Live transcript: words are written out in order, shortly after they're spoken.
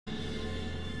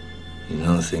You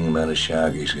know the thing about a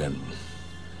shark, he's got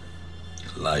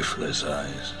lifeless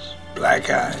eyes, black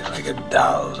eyes like a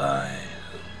doll's eye.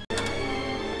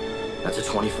 That's a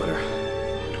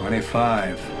 20-footer.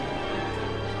 25.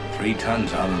 3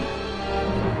 tons on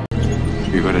him.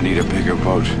 You're gonna need a bigger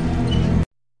boat.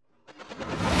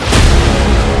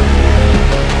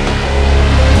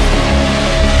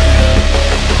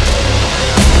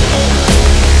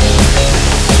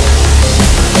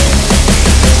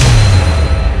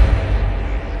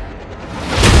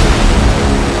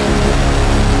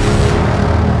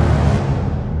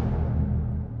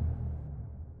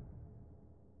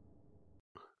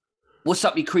 What's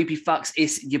up, you creepy fucks?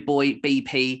 It's your boy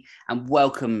BP, and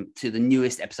welcome to the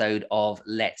newest episode of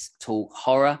Let's Talk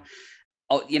Horror.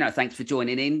 Oh, thanks for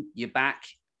joining in. You're back.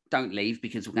 Don't leave,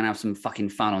 because we're going to have some fucking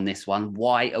fun on this one.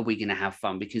 Why are we going to have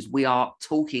fun? Because we are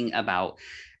talking about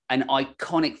an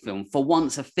iconic film, for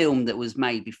once a film that was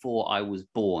made before I was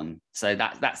born. So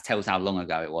that tells how long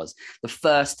ago it was. The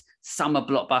first summer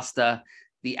blockbuster,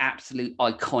 the absolute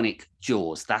iconic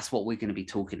Jaws. That's what we're going to be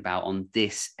talking about on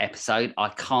this episode. I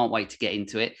can't wait to get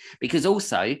into it, because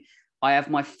also I have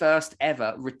my first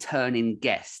ever returning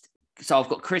guest. So I've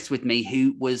got Chris with me,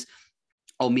 who was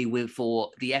on me with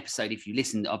for the episode. If you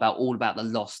listen all about the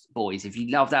Lost Boys, if you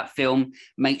love that film,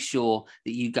 make sure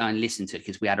that you go and listen to it,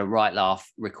 because we had a right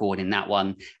laugh recording that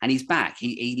one. And he's back.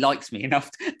 He likes me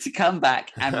enough to come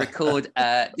back and record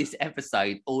this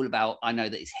episode all about, I know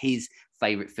that it's his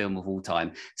favorite film of all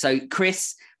time. So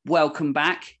Chris, welcome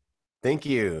back. Thank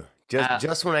you.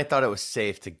 Just when I thought it was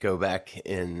safe to go back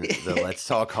in the Let's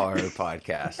Talk Horror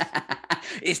podcast.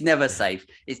 It's never safe.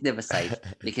 It's never safe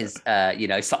because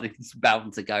something's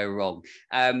bound to go wrong.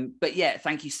 But yeah,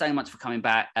 thank you so much for coming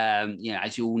back.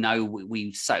 As you all know,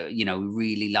 we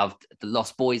really loved the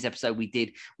Lost Boys episode we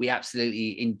did. We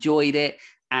absolutely enjoyed it.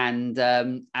 And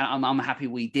I'm happy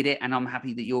we did it, and I'm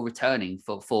happy that you're returning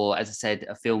for, as I said,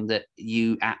 a film that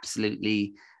you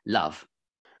absolutely love.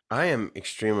 I am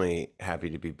extremely happy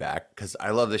to be back, because I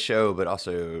love the show, but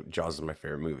also Jaws is my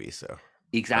favorite movie. So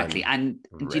exactly, and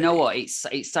do you know what?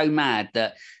 It's so mad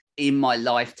that in my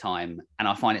lifetime, and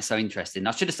I find it so interesting.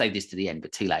 I should have saved this to the end,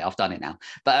 but too late. I've done it now.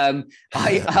 But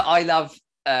I love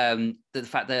the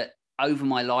fact that over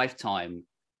my lifetime,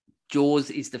 Jaws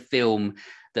is the film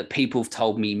that people have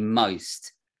told me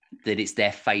most that it's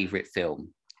their favorite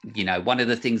film. One of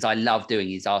the things I love doing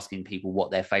is asking people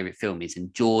what their favorite film is,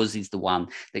 and Jaws is the one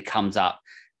that comes up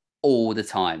all the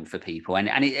time for people, and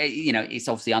it's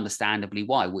obviously understandably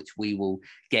why, which we will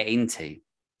get into.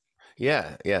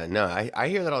 Yeah, no, I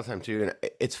hear that all the time too,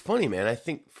 and it's funny, man. I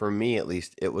think for me, at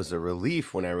least, it was a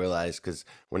relief when I realized, because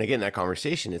when I get in that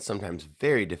conversation, it's sometimes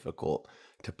very difficult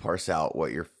to parse out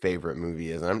what your favorite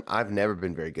movie is. And I've never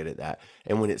been very good at that.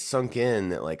 And when it sunk in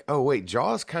that, like, oh wait,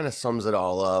 Jaws kind of sums it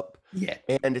all up. Yeah.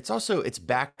 And it's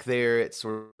back there. It's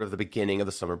sort of the beginning of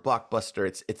the summer blockbuster.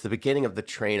 It's the beginning of the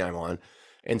train I'm on.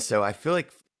 And so I feel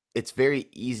like it's very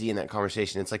easy in that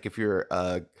conversation. It's like if you're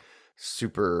a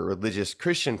super religious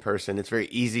Christian person, it's very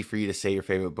easy for you to say your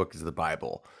favorite book is the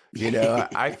Bible.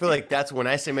 I feel like that's when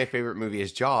I say my favorite movie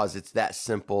is Jaws. It's that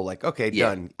simple, like, okay,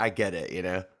 done. I get it,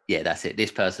 Yeah, that's it.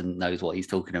 This person knows what he's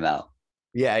talking about.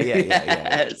 Yeah.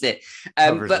 That's it.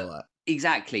 Covers a lot.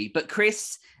 Exactly. But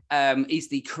Chris is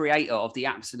the creator of the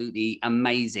absolutely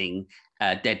amazing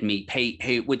Dead Meat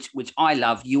Pete, which I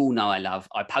love. You all know I love.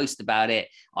 I post about it.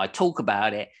 I talk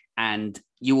about it, and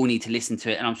you all need to listen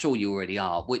to it. And I'm sure you already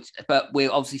are. But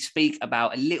we'll obviously speak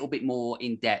about a little bit more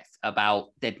in depth about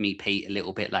Dead Meat Pete a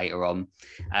little bit later on.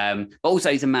 But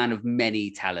also, he's a man of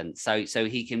many talents, so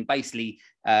he can basically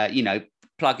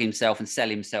plug himself and sell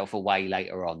himself away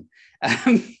later on.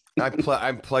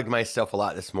 I plugged myself a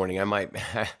lot this morning. I might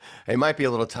be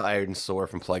a little tired and sore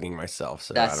from plugging myself.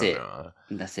 So That's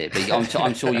it. But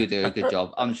I'm sure you do a good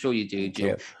job. I'm sure you do,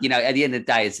 Jill. Yeah. At the end of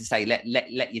the day, as to say,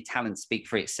 let your talent speak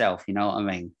for itself. You know what I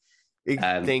mean?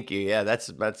 Thank you. Yeah, that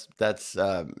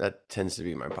tends to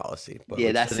be my policy. But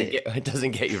yeah, that's it. It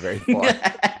doesn't get you very far.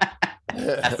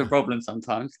 That's the problem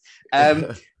sometimes.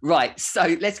 Right,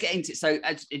 so let's get into it. So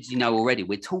as you know already,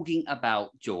 we're talking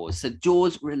about Jaws. So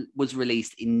Jaws was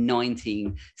released in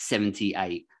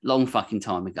 1978, long fucking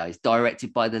time ago. It's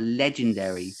directed by the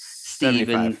legendary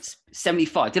Steven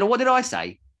 75. What did I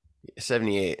say?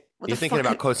 78. You're thinking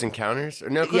about Close Encounters? Or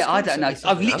no, I don't know.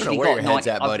 I've literally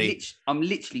got buddy. I'm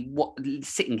literally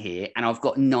sitting here, and I've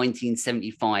got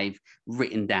 1975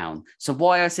 written down. So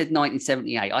why I said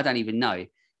 1978, I don't even know.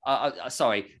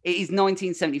 Sorry, it is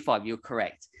 1975. You're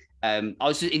correct. It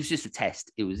was just a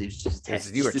test. It was just a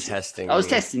test. You were testing. I was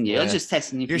testing you. Yeah. I was just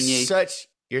testing you. You're such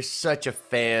You're such a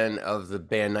fan of the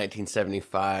band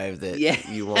 1975 that Yeah.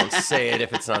 you won't say it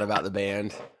if it's not about the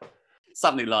band.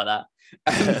 Something like that.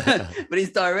 But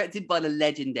it's directed by the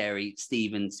legendary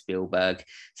Steven Spielberg,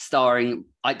 starring.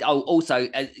 Also,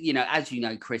 as you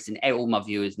know, Chris, and all my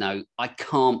viewers know, I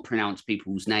can't pronounce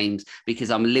people's names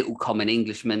because I'm a little common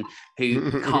Englishman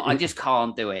who I just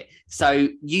can't do it. So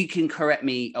you can correct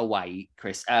me away,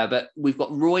 Chris. But we've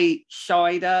got Roy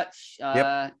Scheider.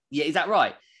 Yep. Yeah, is that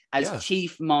right? As Yeah.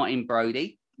 Chief Martin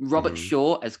Brody, Robert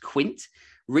Shaw as Quint,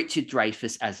 Richard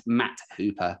Dreyfuss as Matt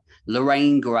Hooper,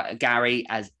 Lorraine Gary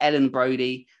as Ellen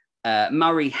Brody,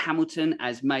 Murray Hamilton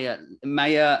as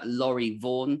Mayor Laurie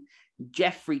Vaughan,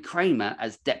 Jeffrey Kramer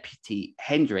as Deputy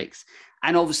Hendricks,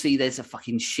 and obviously there's a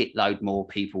fucking shitload more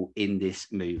people in this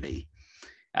movie.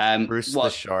 Bruce the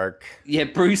Shark. Yeah,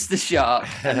 Bruce the Shark,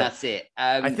 and that's it.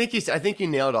 I think you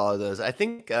nailed all of those. I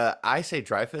think I say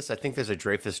Dreyfuss. I think there's a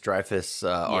Dreyfuss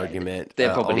argument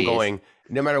there probably ongoing. is.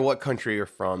 No matter what country you're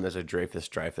from, there's a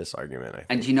Dreyfuss argument. I think.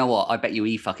 And you know what? I bet you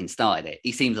he fucking started it.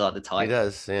 He seems like the type. He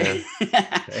does, yeah.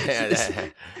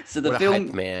 So the what film, a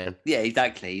hype man. Yeah,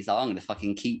 exactly. He's like, I'm going to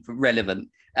fucking keep relevant.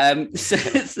 So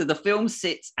the film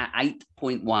sits at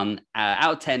 8.1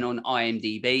 out of 10 on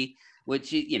IMDb,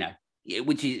 which is,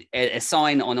 which is a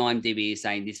sign on IMDb is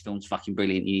saying this film's fucking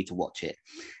brilliant. You need to watch it.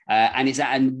 And it's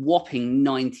at a whopping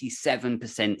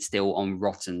 97% still on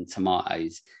Rotten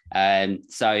Tomatoes.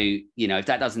 So, if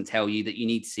that doesn't tell you that you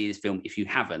need to see this film, if you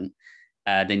haven't,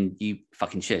 then you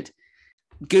fucking should.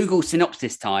 Google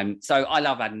synopsis time. So I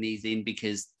love adding these in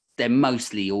because they're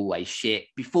mostly always shit.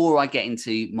 Before I get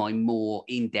into my more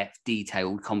in-depth,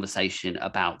 detailed conversation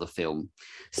about the film.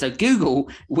 So Google,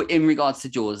 in regards to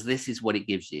Jaws, this is what it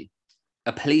gives you.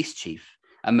 A police chief,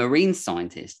 a marine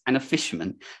scientist, and a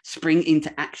fisherman spring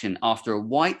into action after a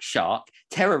white shark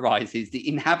terrorizes the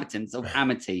inhabitants of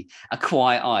Amity, a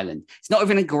quiet island. It's not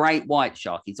even a great white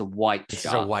shark; it's a white shark. It's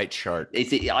a white shark.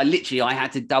 I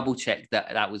had to double check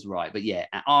that was right. But yeah,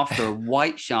 after a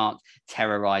white shark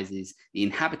terrorizes the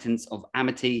inhabitants of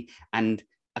Amity and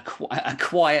a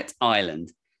quiet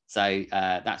island. So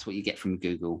that's what you get from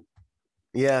Google.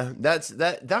 Yeah,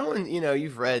 that one.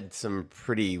 You've read some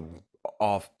pretty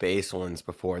off base ones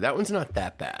before. That one's not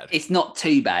that bad. It's not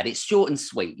too bad. It's short and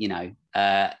sweet,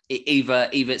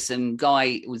 either some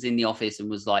guy was in the office and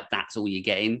was like, that's all you're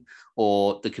getting,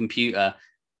 or the computer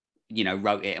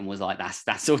wrote it and was like,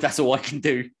 that's all I can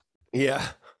do. Yeah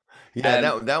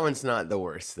that one's not the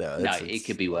worst though. It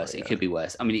could be worse. It could be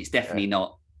worse. I mean, it's definitely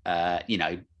not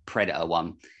Predator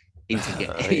one. Or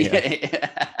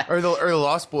the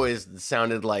Lost Boys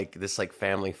sounded like this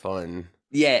family fun.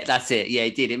 Yeah, that's it. Yeah,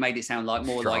 it did. It made it sound like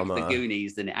more drama. like the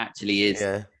Goonies than it actually is.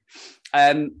 Yeah.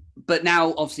 But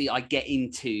now, obviously, I get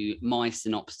into my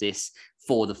synopsis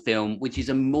for the film, which is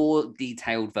a more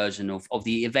detailed version of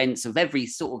the events of every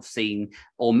sort of scene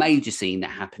or major scene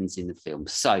that happens in the film.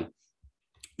 So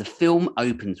the film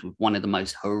opens with one of the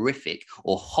most horrific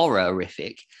or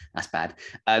horrorific, that's bad,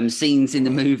 scenes in the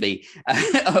movie.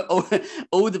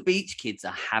 All the beach kids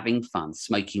are having fun,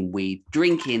 smoking weed,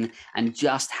 drinking, and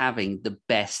just having the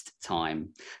best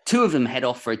time. Two of them head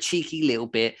off for a cheeky little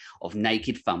bit of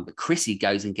naked fun, but Chrissy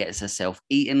goes and gets herself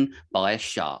eaten by a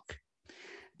shark.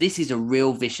 This is a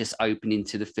real vicious opening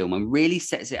to the film and really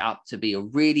sets it up to be a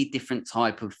really different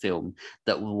type of film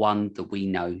that one that we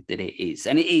know that it is.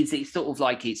 And it's sort of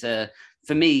like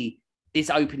for me,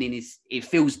 this opening it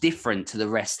feels different to the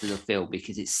rest of the film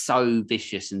because it's so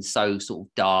vicious and so sort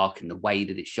of dark, and the way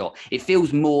that it's shot, it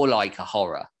feels more like a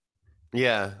horror.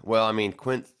 Yeah. Well, I mean,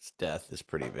 Quint's death is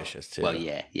pretty vicious too. Well,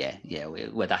 yeah.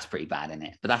 Well, that's pretty bad, isn't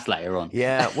it? But that's later on.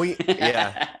 Yeah.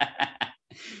 Yeah.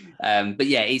 But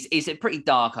yeah, it's a pretty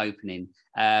dark opening.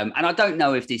 And I don't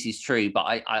know if this is true, but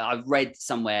I read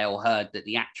somewhere or heard that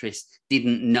the actress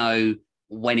didn't know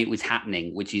when it was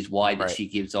happening, which is why that she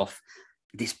gives off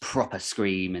this proper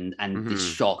scream and this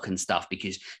shock and stuff,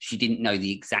 because she didn't know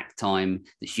the exact time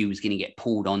that she was going to get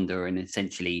pulled under and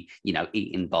essentially,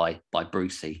 eaten by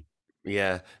Brucey.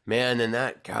 Yeah, man. And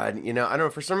that, God, I don't know,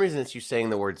 for some reason it's you saying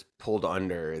the words pulled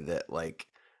under that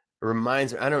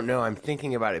reminds me, I don't know, I'm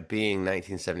thinking about it being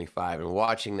 1975 and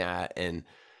watching that, and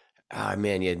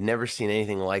man, you had never seen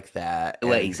anything like that.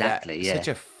 Well, exactly, yeah. Such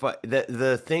a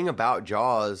the thing about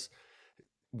Jaws,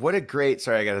 what a great,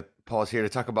 sorry, I gotta pause here to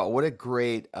talk about what a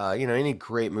great, any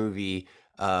great movie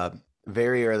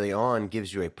very early on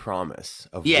gives you a promise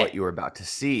of what you're about to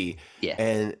see. Yeah.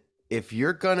 And if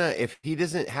he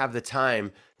doesn't have the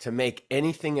time to make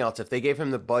anything else, if they gave him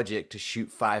the budget to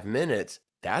shoot 5 minutes,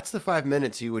 that's the 5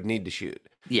 minutes you would need to shoot.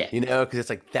 Yeah. Because it's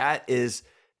like, that is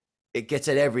it gets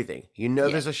at everything. You know,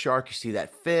 Yeah. there's a shark. You see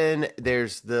that fin.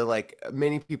 There's the like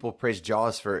many people praise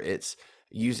Jaws for its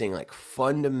using like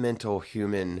fundamental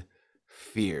human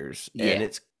fears, and Yeah.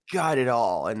 it's got it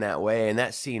all in that way. And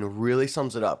that scene really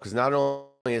sums it up because not only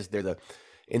is there the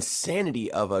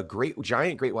insanity of a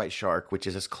giant great white shark, which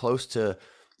is as close to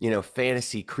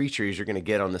fantasy creatures you're going to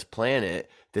get on this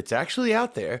planet that's actually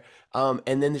out there, and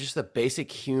then there's just the basic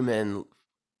human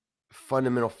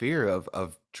fundamental fear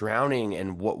of drowning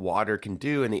and what water can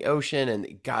do in the ocean.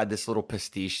 And God, this little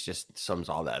pastiche just sums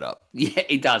all that up. Yeah,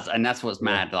 it does. And that's what's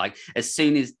mad. Like, as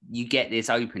soon as you get this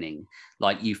opening,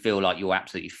 like, you feel like you're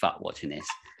absolutely fucked watching this.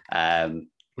 I'm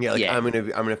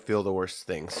gonna feel the worst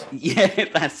things. Yeah,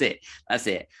 that's it.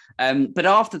 But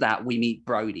after that, we meet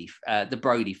Brody, the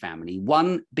Brody family,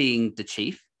 one being the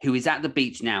chief, who is at the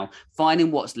beach now,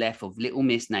 finding what's left of Little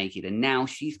Miss naked, and now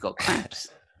she's got cramps.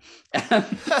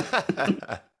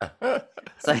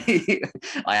 So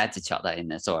I had to chuck that in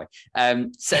there. Sorry.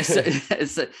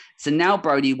 So now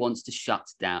Brody wants to shut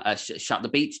the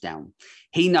beach down.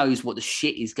 He knows what the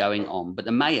shit is going on, but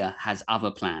the mayor has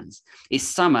other plans. It's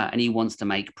summer and he wants to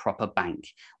make proper bank.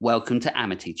 Welcome to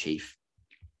Amity, Chief.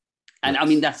 And I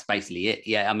mean, that's basically it.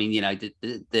 Yeah. I mean,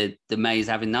 the mayor's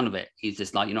having none of it. He's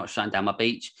just like, you're not shutting down my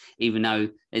beach, even though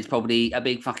there's probably a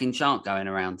big fucking shark going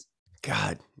around.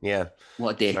 God, yeah.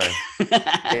 What a dick.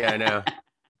 Yeah, I know.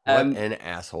 What an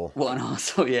asshole. What an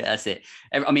asshole. Yeah, that's it.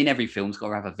 I mean, every film's got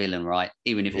to have a villain, right?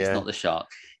 Even if it's not the shark.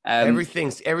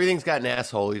 Everything's got an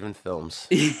asshole, even films.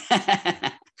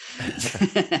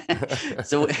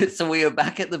 So we are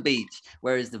back at the beach,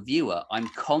 whereas the viewer, I'm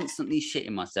constantly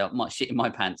shitting my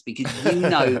pants because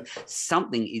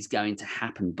something is going to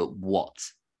happen, but what?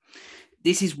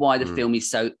 This is why the film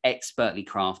is so expertly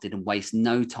crafted and wastes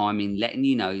no time in letting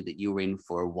you know that you're in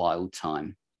for a wild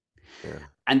time. Yeah.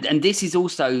 And this is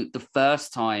also the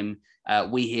first time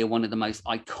we hear one of the most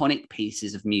iconic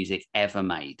pieces of music ever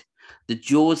made. The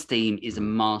Jaws theme is a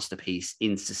masterpiece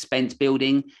in suspense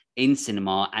building in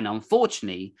cinema. And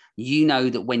unfortunately,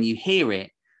 that when you hear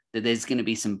it, that there's going to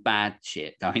be some bad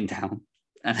shit going down.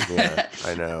 Yeah,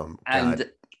 I know. And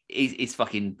it's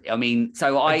fucking, I mean,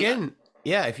 so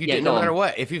if you didn't, no matter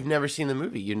what, if you've never seen the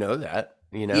movie, you know that,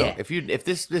 if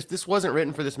this wasn't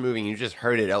written for this movie and you just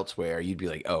heard it elsewhere, you'd be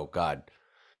like, oh God.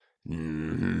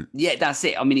 Mm-hmm. Yeah, that's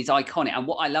it. I mean, it's iconic. And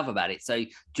what I love about it, so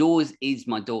Jaws is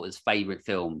my daughter's favorite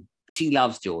film. She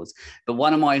loves Jaws, but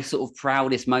one of my sort of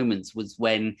proudest moments was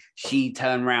when she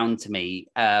turned around to me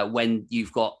when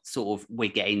you've got we'll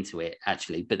get into it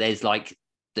actually, but there's like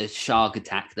the shark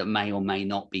attack that may or may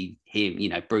not be him,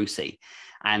 Brucey.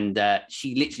 And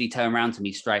she literally turned around to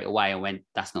me straight away and went,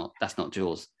 that's not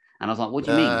Jaws. And I was like, what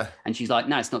do you mean? And she's like,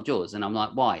 no, it's not Jaws. And I'm like,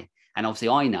 why? And obviously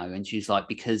I know. And she's like,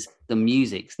 because the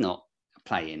music's not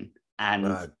playing. And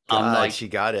I'm like, she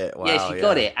got it. Wow, yeah, she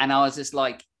got it. And I was just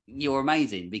like, you're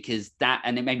amazing, because that,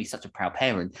 and it made me such a proud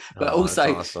parent, but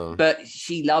also, awesome. But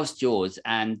she loves Jaws,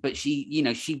 but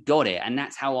she, she got it. And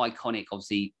that's how iconic,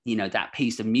 obviously, that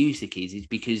piece of music is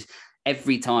because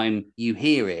every time you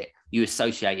hear it, you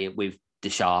associate it with the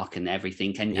shark and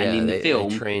everything. And in the film,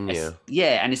 they train you.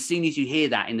 And as soon as you hear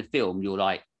that in the film, you're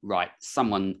like, right,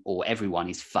 someone or everyone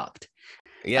is fucked.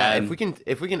 Yeah. If we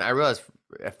can, I realize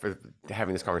after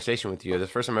having this conversation with you, the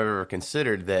first time I've ever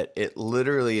considered that it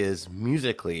literally is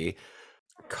musically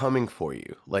coming for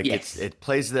you. Like it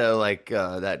plays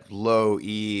that low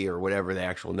E or whatever the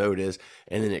actual note is.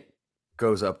 And then it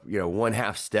goes up,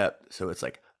 1/2 step. So it's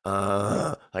like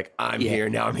I'm here,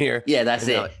 now I'm here. Yeah, that's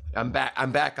it. Like, I'm back.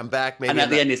 Maybe. And at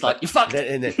the end, it's like, you fucked.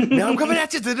 And then, now I'm coming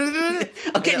at you.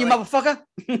 I'll get you, motherfucker.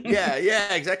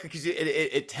 yeah, exactly. Because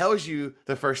it tells you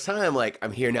the first time, like,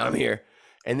 I'm here, now I'm here.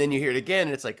 And then you hear it again,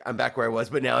 and it's like, I'm back where I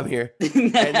was, but now I'm here.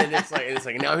 And then it's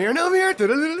like, now I'm here. And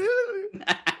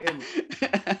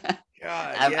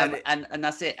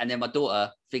that's it. And then my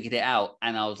daughter figured it out,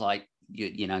 and I was like,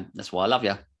 that's why I love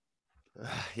you.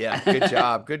 Yeah, good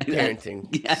job. Good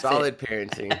parenting. Solid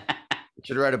parenting. You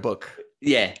should write a book.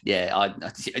 Yeah,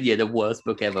 the worst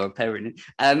book ever, parenting.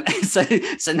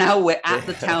 So now we're at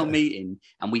the town meeting,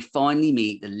 and we finally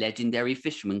meet the legendary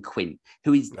fisherman Quint,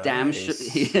 who is damn sure,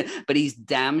 but he's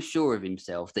damn sure of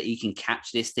himself that he can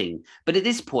catch this thing. But at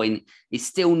this point, it's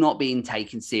still not being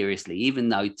taken seriously, even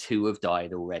though 2 have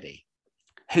died already.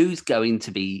 Who's going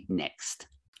to be next?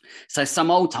 So some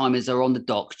old timers are on the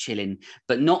dock chilling,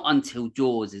 but not until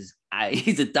Jaws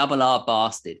he's a double R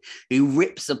bastard who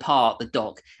rips apart the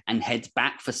dock and heads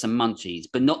back for some munchies,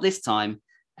 but not this time,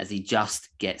 as he just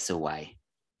gets away.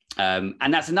 And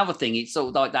that's another thing. It's sort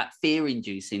of like that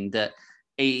fear-inducing that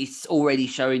it's already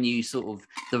showing you sort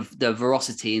of the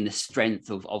veracity and the strength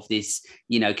of this,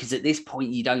 because at this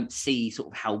point you don't see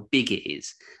sort of how big it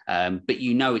is, but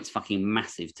it's fucking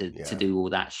massive to do all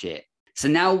that shit. So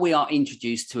now we are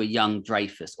introduced to a young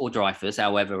Dreyfus,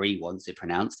 however he wants it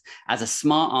pronounced, as a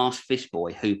smart-ass fish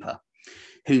boy, Hooper,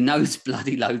 who knows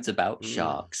bloody loads about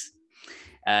sharks.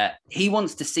 He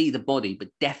wants to see the body, but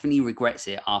definitely regrets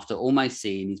it after almost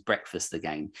seeing his breakfast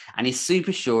again, and is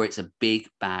super sure it's a big,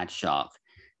 bad shark.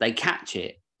 They catch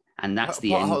it, and that's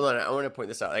the end. Hold on, I want to point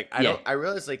this out. I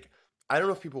realize, I don't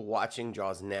know if people watching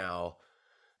Jaws now,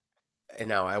 and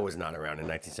now I was not around in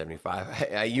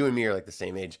 1975. You and me are the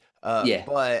same age.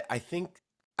 But I think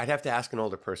I'd have to ask an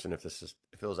older person if this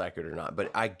feels accurate or not. But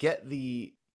I get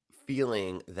the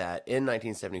feeling that in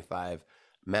 1975,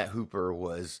 Matt Hooper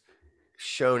was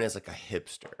shown as a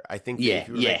hipster. I think.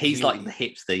 He's like the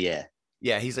hipster.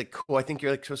 Yeah, he's cool. I think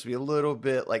you're supposed to be a little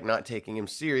bit not taking him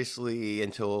seriously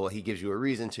until he gives you a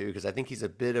reason to, because I think he's a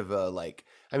bit of a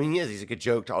he's a good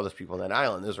joke to all those people on that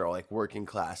island. Those are all working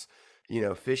class,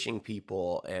 fishing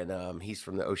people, and he's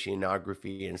from the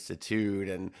Oceanography Institute,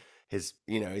 and his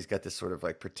he's got this sort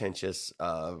of pretentious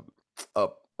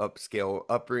upscale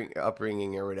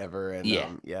upbringing or whatever, and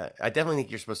I definitely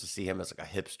think you're supposed to see him as a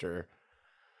hipster,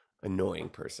 annoying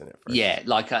person at first. Yeah,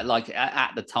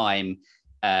 at the time.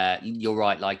 You're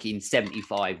right. In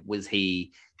 75, was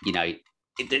he?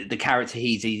 The character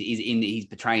he's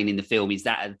portraying in the film, is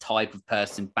that a type of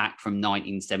person back from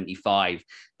 1975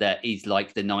 that is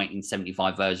like the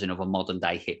 1975 version of a modern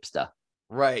day hipster?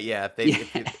 Right. Yeah.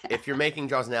 If you're making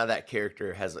Jaws now, that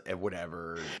character has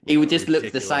whatever. He would just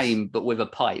look the same, but with a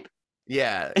pipe.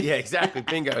 Yeah. Yeah. Exactly.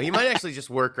 Bingo. He might actually just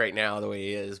work right now the way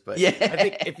he is, but I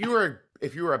think if you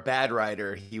were a bad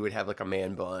writer, he would have a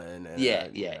man bun.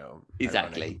 And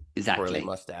exactly. Twirly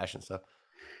mustache and stuff.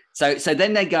 So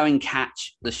then they go and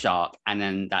catch the shark, and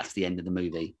then that's the end of the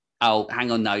movie. Oh,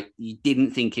 hang on, no, you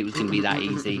didn't think it was going to be that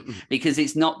easy, because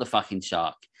it's not the fucking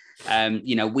shark.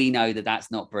 We know that that's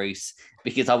not Bruce,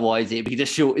 because otherwise it'd be the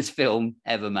shortest film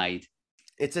ever made.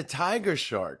 It's a tiger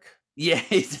shark. Yeah,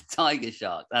 it's a tiger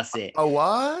shark. That's it. A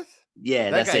what? Yeah,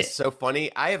 that that's guy's it. So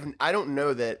funny. I don't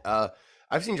know that.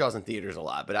 I've seen Jaws in theaters a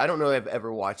lot, but I don't know if I've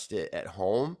ever watched it at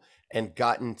home and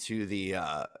gotten to the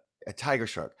a tiger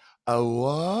shark. A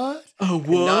what? A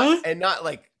what? And not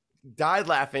died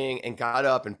laughing and got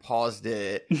up and paused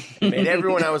it and made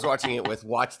everyone I was watching it with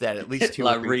watch that at least 2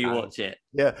 or 3 times. Rewatch it.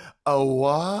 Yeah. A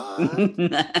what?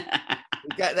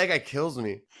 that guy kills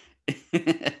me.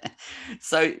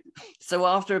 So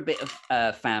after a bit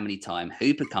of family time,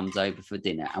 Hooper comes over for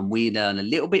dinner, and we learn a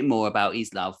little bit more about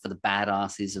his love for the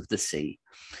badasses of the sea.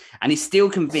 And he's still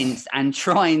convinced and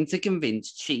trying to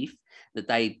convince Chief that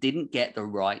they didn't get the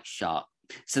right shark.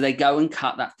 So they go and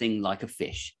cut that thing like a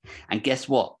fish. And guess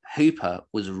what? Hooper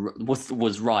was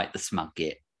right, the smug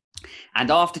git. And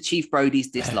after Chief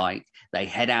Brody's dislike, they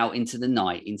head out into the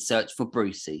night in search for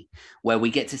Brucey, where we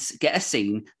get to get a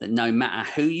scene that no matter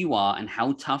who you are and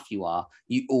how tough you are,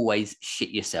 you always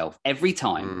shit yourself every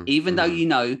time, even though you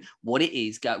know what it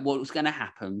is, what's going to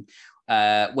happen.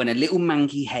 When a little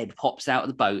manky head pops out of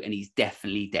the boat and he's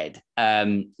definitely dead. I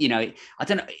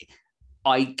don't know.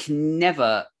 I can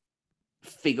never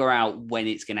figure out when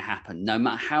it's going to happen, no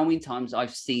matter how many times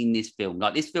I've seen this film.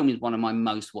 This film is one of my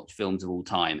most watched films of all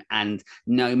time, and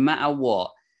no matter what,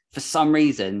 for some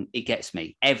reason it gets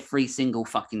me every single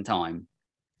fucking time.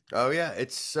 Oh yeah,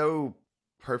 it's so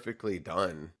perfectly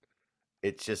done.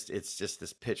 It's just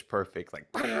this pitch perfect,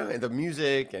 the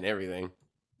music and everything.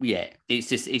 Yeah, it's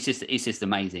just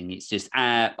amazing. It's just,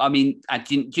 do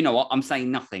you know what? I'm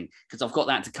saying nothing because I've got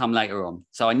that to come later on.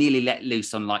 So I nearly let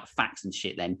loose on facts and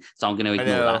shit then. So I'm going to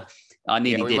ignore that. I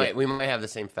nearly did. We might have the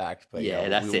same fact, but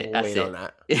that's it. That's it. On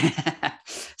that.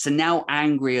 So now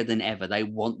angrier than ever, they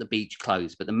want the beach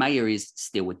closed, but the mayor is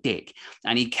still a dick,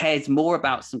 and he cares more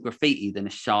about some graffiti than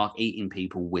a shark eating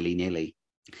people willy-nilly.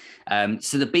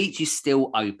 So the beach is still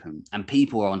open and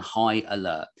people are on high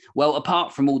alert. Well,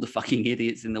 apart from all the fucking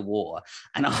idiots in the water.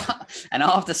 And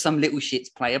after some little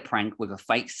shits play a prank with a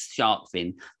fake shark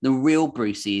fin, the real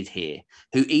Brucey is here,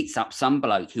 who eats up some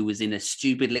bloke who was in a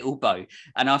stupid little boat.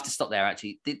 And I have to stop there,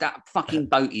 actually. That fucking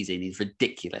boat he's in is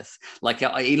ridiculous.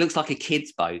 He looks like a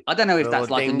kid's boat. I don't know if that's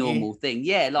dinghy. A normal thing.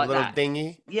 Yeah, like a little that.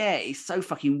 Dinghy. Yeah, it's so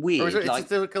fucking weird. It's just like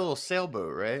a little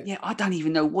sailboat, right? Yeah, I don't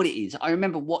even know what it is. I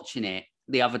remember watching it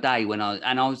the other day when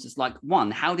I was just like,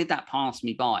 how did that pass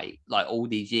me by all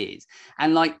these years?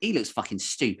 And he looks fucking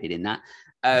stupid in that.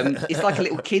 It's like a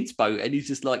little kid's boat and he's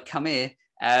just like, come here.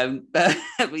 But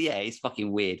yeah, it's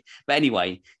fucking weird. But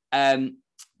anyway,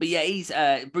 he's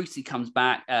Brucey comes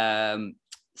back.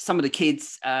 some of the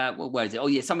kids, where is it? Oh,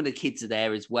 yeah, some of the kids are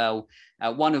there as well.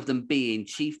 One of them being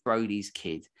Chief Brody's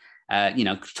kid.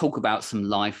 Talk about some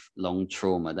lifelong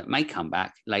trauma that may come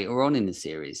back later on in the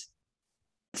series.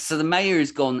 So the mayor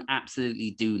has gone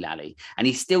absolutely doolally, and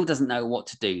he still doesn't know what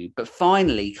to do, but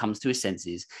finally comes to his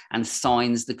senses and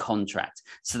signs the contract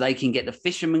so they can get the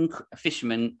fisherman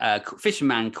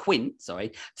Quint,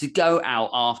 to go out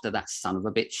after that son of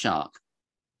a bitch shark.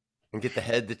 And get the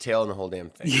head, the tail, and the whole damn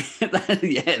thing.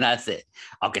 Yeah, that's it.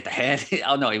 I'll get the head.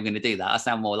 I'm not even going to do that. I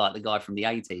sound more like the guy from the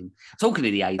A-Team. Talking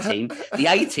to the A-Team, the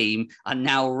A-Team are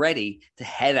now ready to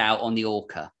head out on the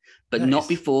Orca, but not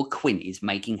before Quint is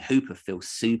making Hooper feel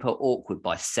super awkward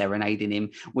by serenading him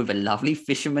with a lovely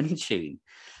fisherman tune.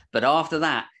 But after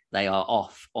that, they are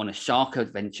off on a shark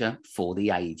adventure for the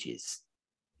ages.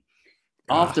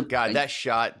 That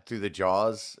shot through the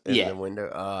jaws in the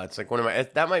window. It's like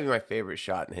that might be my favorite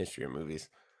shot in the history of movies.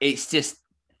 It's just,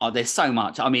 there's so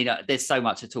much. I mean, there's so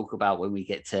much to talk about when we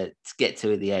get to at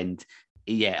the end.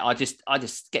 Yeah, I just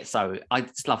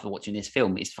love watching this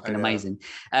film. It's fucking amazing.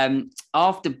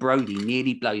 After Brody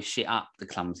nearly blows shit up, the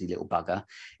clumsy little bugger,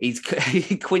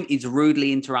 Quint is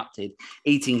rudely interrupted,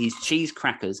 eating his cheese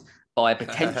crackers by a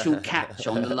potential catch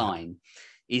on the line.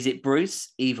 Is it Bruce?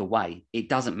 Either way, it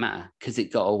doesn't matter because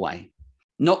it got away.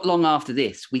 Not long after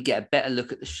this, we get a better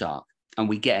look at the shark and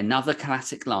we get another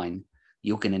classic line.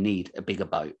 You're going to need a bigger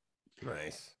boat.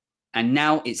 Nice. And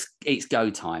now it's go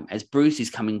time as Bruce is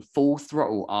coming full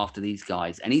throttle after these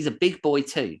guys. And he's a big boy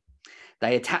too.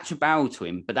 They attach a barrel to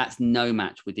him, but that's no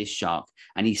match with this shark.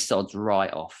 And he sods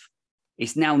right off.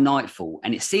 It's now nightfall,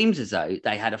 and it seems as though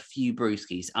they had a few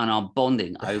brewskis and are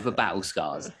bonding over battle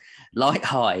scars.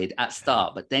 Light-hearted at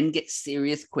start, but then get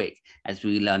serious quick as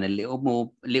we learn a little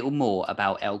more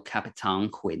about El Capitan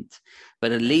Quint.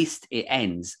 But at least it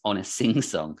ends on a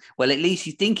sing-song. Well, at least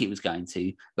you think it was going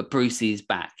to, but Bruce is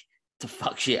back to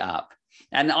fuck shit up.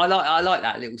 And I like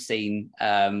that little scene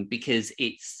because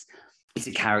it's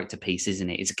a character piece,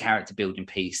 isn't it? It's a character building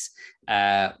piece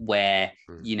where,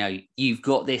 you've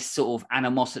got this sort of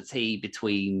animosity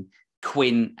between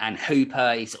Quint and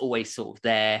Hooper. It's always sort of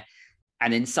there.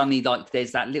 And then suddenly, like,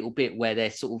 there's that little bit where they're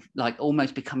sort of like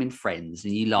almost becoming friends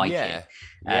and you like it.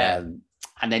 Yeah.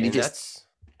 And then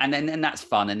and that's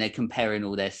fun. And they're comparing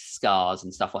all their scars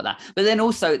and stuff like that. But then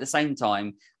also at the same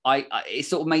time, it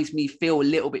sort of makes me feel a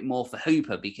little bit more for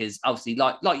Hooper because obviously,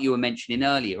 like you were mentioning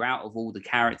earlier, out of all the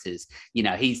characters,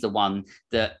 he's the one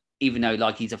that, even though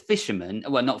like he's a fisherman,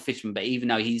 well, not a fisherman, but even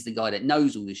though he's the guy that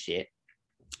knows all the shit,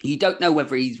 you don't know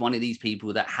whether he's one of these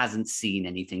people that hasn't seen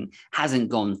anything, hasn't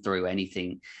gone through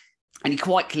anything. And he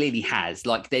quite clearly has.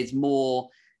 Like, there's more,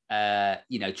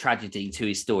 tragedy to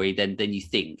his story than you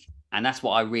think. And that's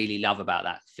what I really love about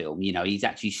that film. He's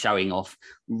actually showing off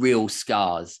real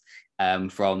scars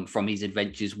from his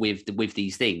adventures with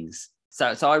these things.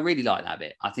 So I really like that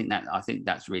bit. I think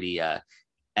that's really an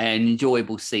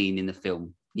enjoyable scene in the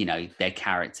film. Their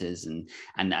characters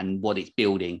and what it's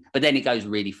building. But then it goes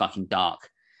really fucking dark.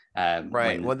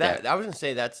 Right. Well, I was gonna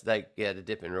say that's like, to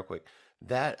dip in real quick.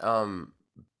 That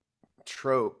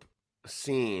trope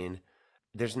scene,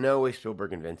 there's no way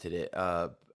Spielberg invented it.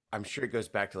 I'm sure it goes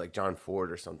back to like John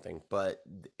Ford or something, but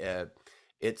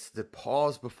it's the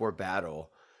pause before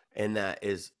battle, and that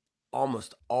is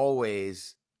almost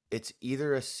always, it's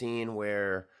either a scene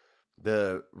where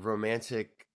the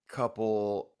romantic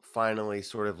couple finally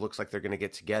sort of looks like they're going to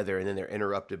get together and then they're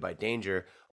interrupted by danger,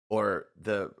 or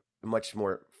the much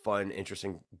more fun,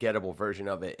 interesting, gettable version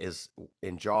of it is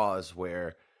in Jaws,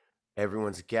 where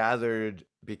everyone's gathered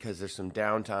because there's some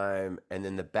downtime and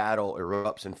then the battle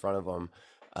erupts in front of them.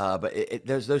 But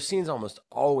there's those scenes almost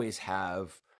always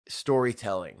have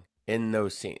storytelling in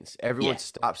those scenes. Everyone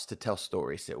stops to tell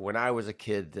stories. When I was a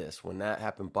kid, when that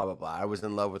happened, blah, blah, blah. I was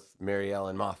in love with Mary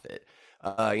Ellen Moffat.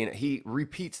 He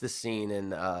repeats the scene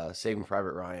in Saving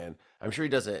Private Ryan. I'm sure he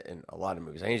does it in a lot of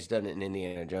movies. I think he's done it in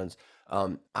Indiana Jones.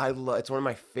 It's one of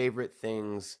my favorite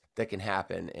things that can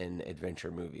happen in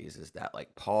adventure movies is that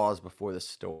like pause before the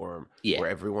storm, where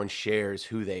everyone shares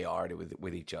who they are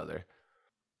with each other.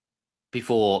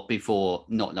 Before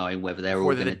not knowing whether they're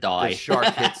all going to die. The shark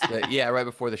hits right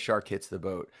before the shark hits the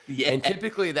boat. Yeah. And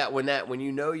typically when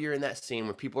you're in that scene,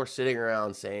 when people are sitting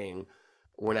around saying,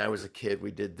 when I was a kid,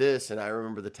 we did this, and I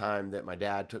remember the time that my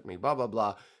dad took me, blah, blah,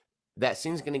 blah, that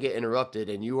scene's going to get interrupted,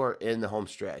 and you are in the home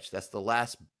stretch. That's the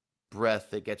last breath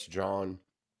that gets drawn.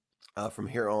 From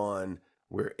here on,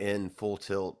 we're in full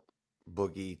tilt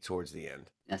boogie towards the end.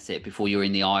 That's it, before you're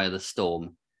in the eye of the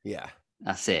storm. Yeah.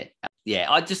 That's it.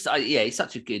 Yeah, it's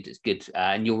such a good,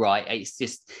 and you're right.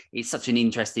 It's such an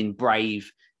interesting,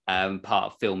 brave part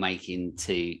of filmmaking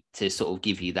to sort of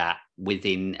give you that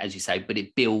within, as you say, but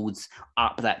it builds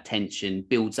up that tension,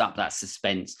 builds up that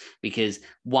suspense, because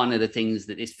one of the things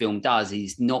that this film does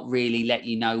is not really let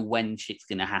you know when shit's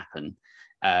going to happen.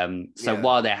 So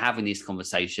while they're having this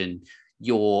conversation,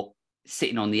 you're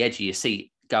sitting on the edge of your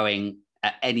seat going,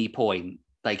 at any point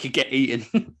they could get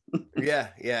eaten. yeah,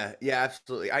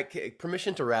 absolutely.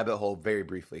 Permission to rabbit hole very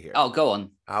briefly here. Oh, go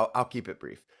on. I'll keep it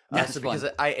brief. Because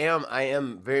I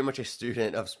am very much a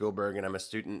student of Spielberg, and I'm a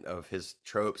student of his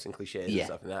tropes and cliches and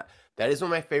stuff. And that is one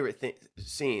of my favorite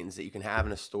scenes that you can have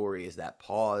in a story, is that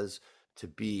pause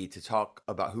to talk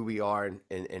about who we are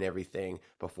and everything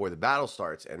before the battle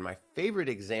starts. And my favorite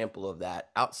example of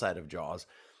that outside of Jaws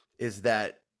is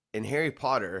that in Harry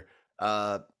Potter,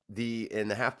 in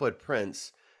the Half-Blood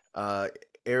Prince,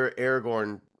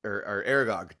 Aragorn or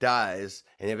Aragog dies,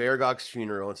 and they have Aragog's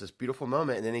funeral. It's this beautiful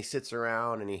moment, and then he sits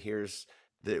around and he hears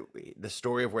the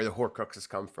story of where the Horcruxes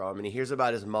come from, and he hears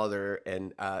about his mother.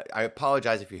 And I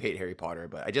apologize if you hate Harry Potter,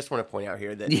 but I just want to point out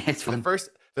here that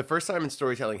the first time in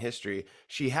storytelling history,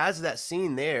 she has that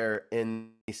scene there in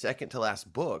the second to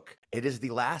last book. It is the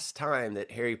last time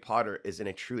that Harry Potter is in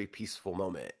a truly peaceful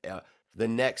moment. The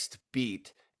next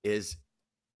beat is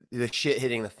the shit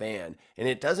hitting the fan, and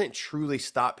it doesn't truly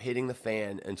stop hitting the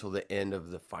fan until the end of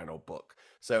the final book.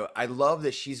 So I love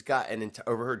that she's gotten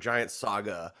over her giant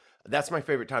saga. That's my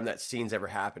favorite time that scene's ever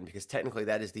happened, because technically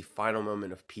that is the final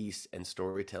moment of peace and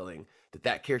storytelling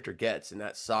that character gets in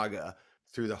that saga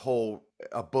through the whole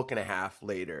a book and a half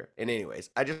later. And anyways,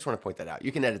 I just want to point that out.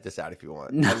 You can edit this out if you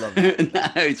want. I love it. No,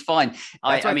 it's fine.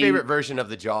 That's my favorite version of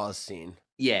the Jaws scene.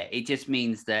 Yeah, it just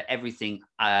means that everything,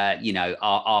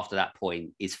 after that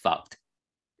point is fucked.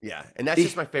 Yeah, and that's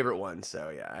just my favorite one. So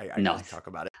yeah, I can talk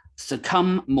about it. So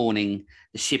come morning,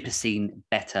 the ship has seen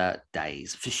better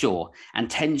days for sure, and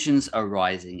tensions are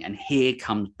rising. And here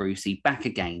comes Brucey back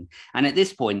again. And at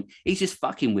this point, he's just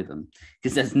fucking with them,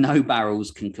 because there's no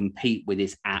barrels can compete with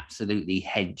this absolutely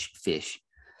hedge fish.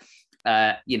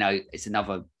 It's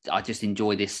another, I just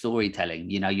enjoy this storytelling.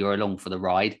 You're along for the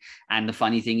ride, and the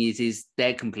funny thing is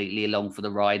they're completely along for the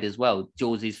ride as well.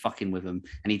 Jaws is fucking with him,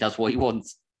 and he does what he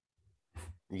wants.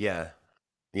 And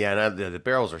the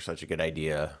barrels are such a good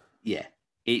idea. Yeah,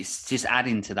 it's just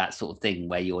adding to that sort of thing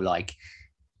where you're like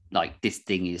this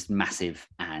thing is massive,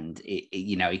 and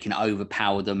it can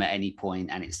overpower them at any point,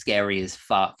 and it's scary as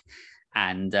fuck.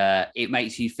 And it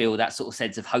makes you feel that sort of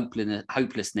sense of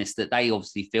hopelessness that they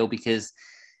obviously feel, because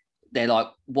they're like,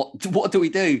 what do we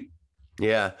do?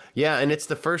 Yeah. And it's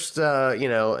the first, and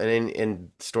in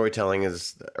storytelling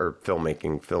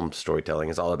film storytelling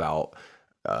is all about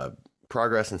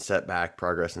progress and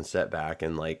setback.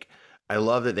 And like, I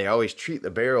love that they always treat the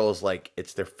barrels like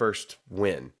it's their first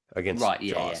win against Jaws.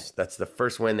 Yeah. That's the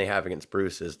first win they have against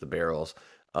Bruce is the barrels.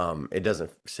 It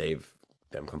doesn't save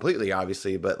them completely,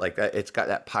 obviously, but like that, it's got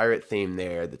that pirate theme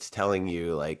there that's telling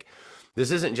you like this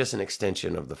isn't just an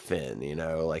extension of the fin,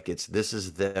 like this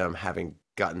is them having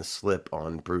gotten the slip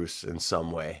on Bruce in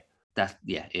some way. It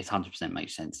 100%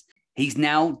 makes sense. He's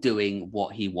now doing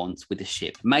what he wants with the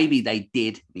ship. Maybe they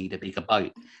did need a bigger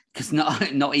boat, because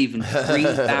not even 3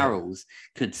 barrels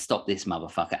could stop this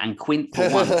motherfucker. And Quint, for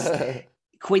once,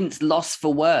 Quint's lost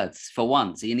for words for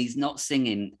once, and he's not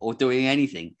singing or doing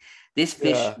anything. This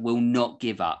fish will not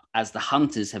give up, as the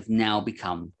hunters have now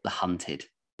become the hunted.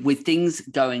 With things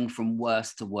going from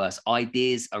worse to worse,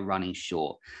 ideas are running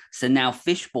short. So now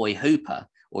Fish Boy Hooper,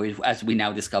 or as we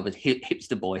now discovered,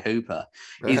 Hipster Boy Hooper,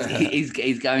 is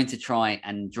going to try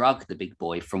and drug the big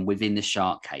boy from within the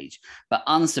shark cage. But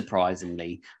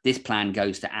unsurprisingly, this plan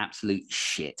goes to absolute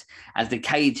shit, as the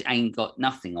cage ain't got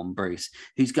nothing on Bruce,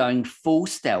 who's going full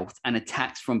stealth and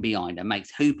attacks from behind and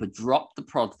makes Hooper drop the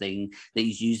prod thing that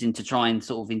he's using to try and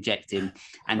sort of inject him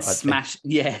and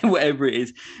whatever it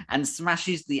is, and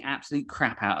smashes the absolute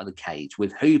crap out of the cage,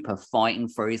 with Hooper fighting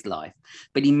for his life.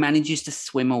 But he manages to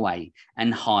swim away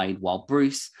and hide while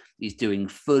Bruce is doing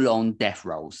full-on death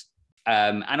rolls.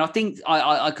 And I think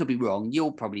I could be wrong.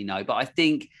 You'll probably know, but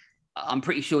I'm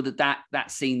pretty sure that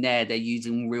scene there, they're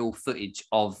using real footage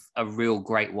of a real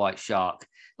great white shark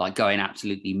like going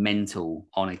absolutely mental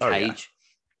on a cage.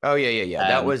 Oh yeah.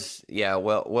 That was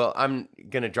Well, I'm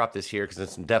gonna drop this here because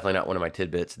it's definitely not one of my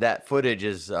tidbits. That footage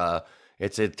is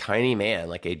it's a tiny man,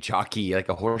 like a jockey, like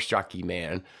a horse jockey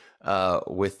man,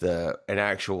 with an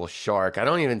actual shark. I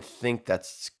don't even think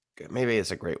maybe it's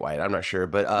a great white. I'm not sure,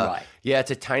 but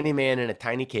it's a tiny man in a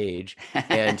tiny cage,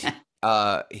 and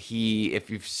if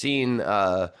you've seen,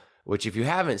 which if you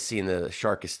haven't seen, The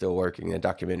Shark Is Still Working, the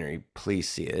documentary, please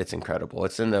see it. It's incredible.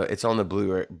 It's on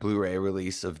the Blu-ray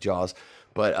release of Jaws.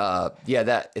 But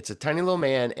it's a tiny little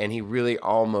man, and he really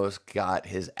almost got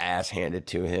his ass handed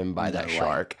to him by that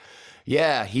shark.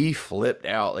 Yeah, he flipped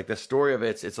out. Like the story of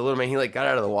it's a little man. He like got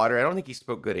out of the water. I don't think he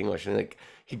spoke good English, and like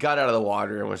he got out of the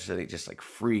water and was just like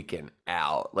freaking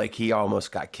out. Like he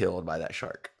almost got killed by that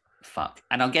shark. Fuck.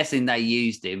 And I'm guessing they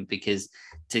used him because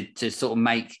to sort of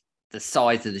make the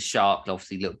size of the shark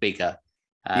obviously look bigger.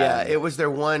 Yeah, it was their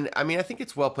one. I mean, I think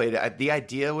it's well played. The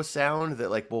idea was sound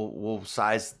that like we'll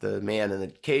size the man in the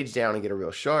cage down and get a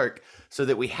real shark, so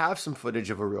that we have some footage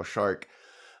of a real shark.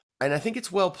 And I think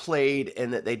it's well played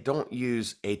in that they don't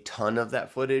use a ton of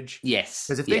that footage. Yes.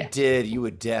 Because if they did, you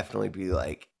would definitely be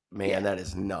like, man, that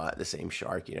is not the same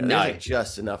shark. You know, No. there's like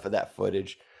just enough of that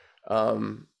footage.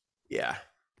 Yeah.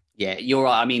 Yeah, you're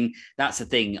right. I mean, that's the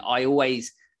thing. I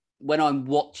always, when I'm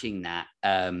watching that,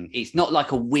 it's not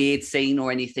like a weird scene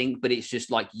or anything, but it's just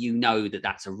like, you know,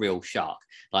 that's a real shark,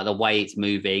 like the way it's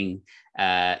moving,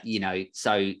 you know,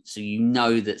 so you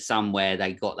know that somewhere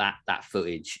they got that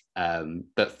footage,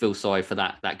 but feel sorry for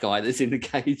that guy that's in the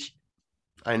cage.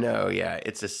 I know, yeah,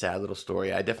 it's a sad little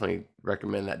story. I definitely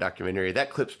recommend that documentary.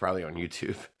 That clip's probably on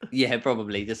YouTube. Yeah,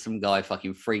 probably just some guy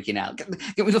fucking freaking out. Get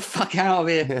me the fuck out of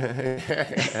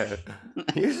here!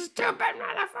 You stupid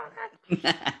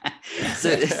motherfucker!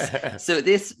 So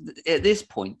at this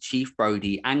point, Chief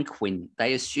Brody and Quint,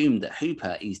 they assume that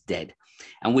Hooper is dead,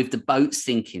 and with the boat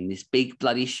sinking, this big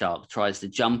bloody shark tries to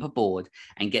jump aboard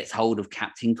and gets hold of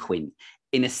Captain Quint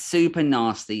in a super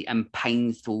nasty and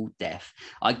painful death.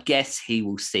 I guess he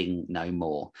will sing no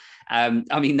more.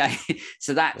 I mean, this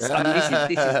is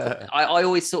I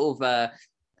always sort of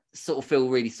feel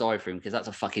really sorry for him, because that's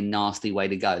a fucking nasty way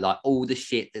to go. Like all the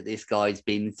shit that this guy's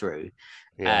been through,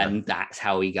 and that's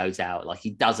how he goes out. Like he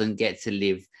doesn't get to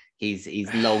live his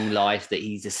long life that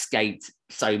he's escaped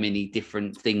so many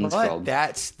different things from.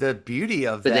 That's the beauty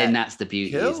of but that. Then that's the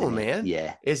beauty, kill, man.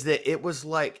 Yeah, is that it was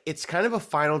like it's kind of a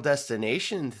Final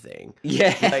Destination thing.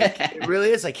 Yeah, like it really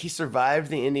is. Like he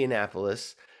survived the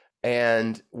Indianapolis,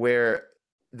 and where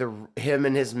him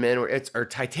and his men were, or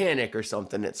Titanic or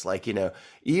something. It's like, you know,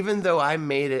 even though I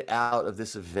made it out of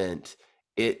this event,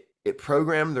 it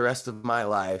programmed the rest of my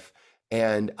life,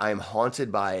 and I'm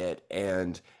haunted by it.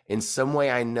 And in some way,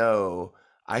 I know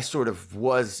I sort of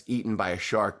was eaten by a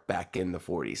shark back in the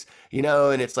 40s, you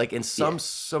know, and it's like in some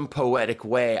poetic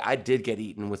way, I did get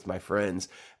eaten with my friends.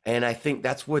 And I think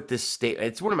that's what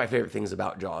it's one of my favorite things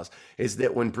about Jaws, is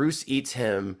that when Bruce eats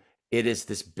him, it is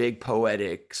this big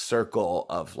poetic circle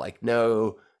of like,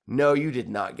 no, you did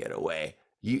not get away.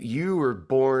 You were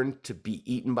born to be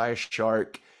eaten by a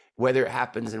shark, whether it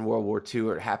happens in World War II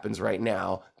or it happens right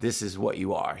now. This is what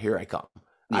you are. Here I come.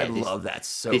 I love that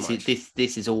so much.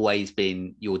 This has always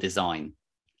been your design.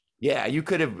 Yeah, you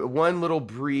could have one little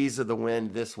breeze of the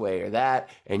wind this way or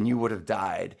that, and you would have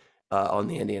died on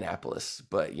the Indianapolis.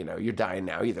 But you know, you're dying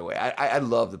now either way. I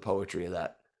love the poetry of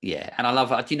that. Yeah, and I love.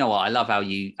 Do you know what? I love how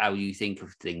you think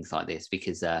of things like this,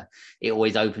 because it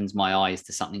always opens my eyes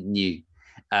to something new.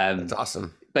 That's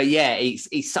awesome. But yeah,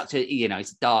 it's such a, you know,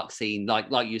 it's a dark scene, like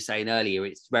you were saying earlier.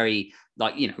 It's very,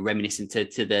 like, you know, reminiscent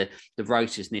to the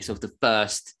ferociousness of the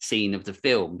first scene of the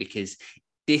film, because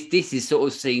this is sort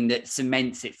of scene that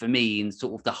cements it for me in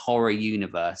sort of the horror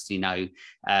universe, you know,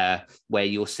 where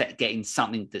you're getting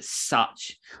something that's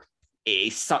such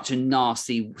a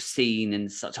nasty scene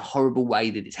and such a horrible way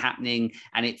that it's happening,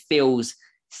 and it feels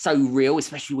so real,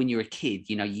 especially when you're a kid.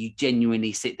 You know, you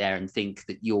genuinely sit there and think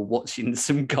that you're watching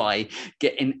some guy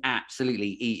getting absolutely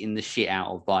eaten the shit out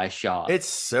of by a shark. It's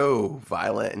so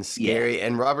violent and scary.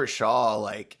 And Robert Shaw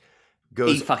like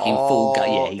goes he fucking all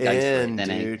full he goes in, for it,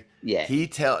 dude.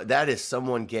 Yeah, that is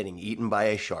someone getting eaten by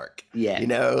a shark. Yeah, you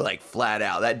know, like flat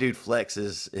out. That dude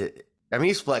flexes. I mean,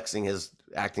 he's flexing his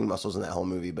acting muscles in that whole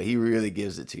movie, but he really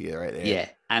gives it to you right there. Yeah,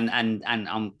 and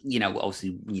you know,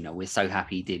 obviously, you know, we're so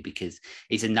happy he did, because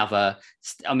it's another.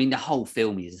 I mean, the whole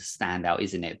film is a standout,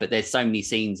 isn't it? But there's so many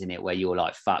scenes in it where you're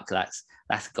like, "Fuck, that's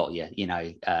got you," you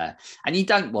know, and you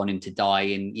don't want him to die,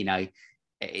 and you know,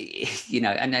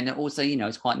 and then also, you know,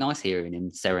 it's quite nice hearing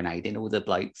him serenading all the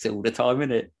blokes all the time,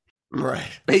 isn't it?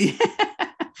 Right. But yeah.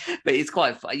 But it's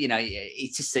quite, you know,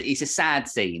 it's a sad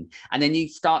scene. And then you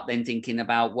start then thinking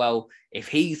about, well, if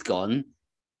he's gone,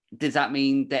 does that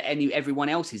mean that everyone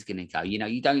else is going to go? You know,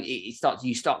 you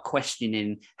start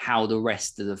questioning how the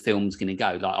rest of the film's going to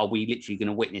go. Like, are we literally going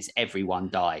to witness everyone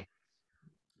die?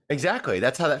 Exactly.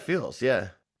 That's how that feels. Yeah.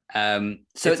 So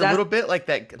it's a little bit like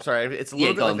that. I'm sorry. It's a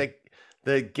little bit like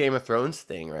the Game of Thrones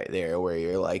thing right there, where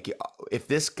you're like, if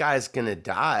this guy's going to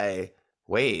die,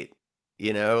 wait,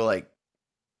 you know, like,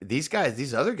 these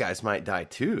other guys might die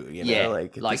too, you know,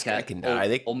 like this guy can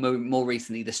die. Or more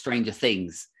recently, the Stranger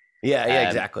Things. Yeah,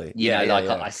 exactly.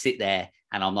 I sit there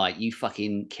And I'm like, you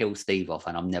fucking kill Steve off,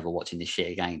 and I'm never watching this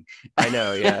shit again. I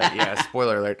know, yeah.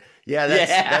 Spoiler alert. Yeah,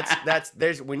 that's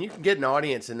there's when you can get an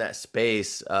audience in that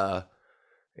space,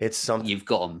 it's something You've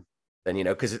got them. Then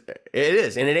because it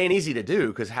is, and it ain't easy to do.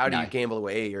 Because how do No. you gamble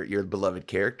away your beloved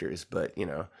characters? But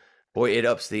boy, it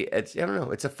ups the. It's I don't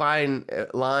know. It's a fine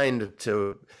line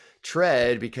to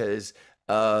tread because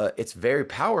it's very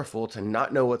powerful to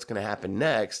not know what's going to happen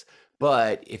next.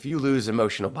 But if you lose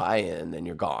emotional buy-in, then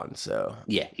you're gone. So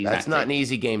Yeah, exactly. That's not an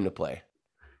easy game to play.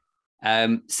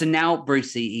 So now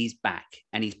Brucey, he's back,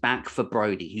 and he's back for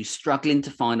Brody, who's struggling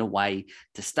to find a way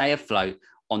to stay afloat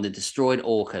on the destroyed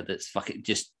Orca that's fucking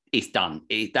just, it's done.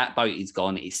 That boat is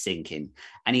gone, it's sinking,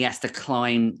 and he has to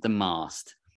climb the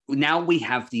mast. Now we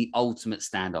have the ultimate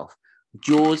standoff.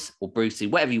 Jaws, or Brucey,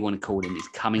 whatever you want to call him, is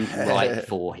coming right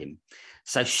for him.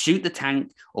 So shoot the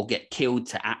tank or get killed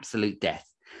to absolute death.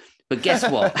 But guess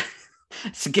what?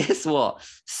 Guess what?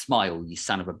 Smile, you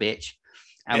son of a bitch.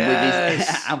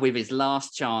 And with his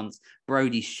last chance,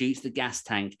 Brody shoots the gas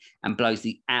tank and blows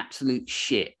the absolute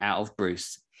shit out of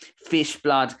Bruce. Fish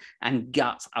blood and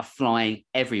guts are flying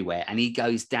everywhere, and he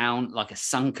goes down like a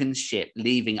sunken ship,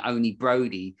 leaving only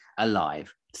Brody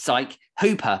alive. Psych,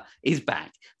 Hooper is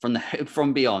back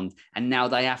from beyond, and now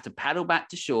they have to paddle back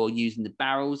to shore using the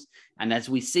barrels. And as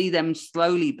we see them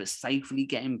slowly but safely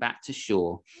getting back to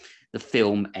shore, the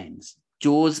film ends.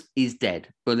 Jaws is dead,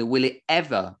 but will it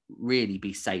ever really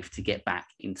be safe to get back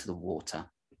into the water?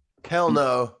 Hell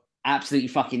no. Absolutely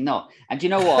fucking not. And do you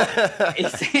know what?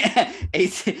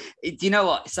 Do you know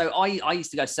what? So I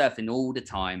used to go surfing all the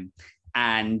time.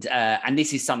 And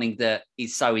this is something that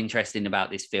is so interesting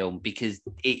about this film, because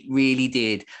it really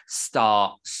did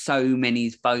start so many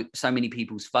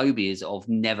people's phobias of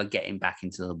never getting back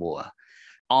into the water.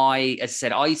 As I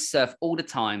said, I surf all the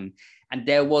time, and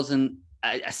there wasn't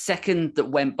a second that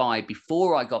went by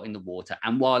before I got in the water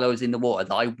and while I was in the water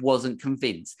that I wasn't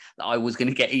convinced that I was going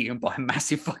to get eaten by a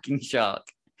massive fucking shark.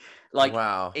 Like,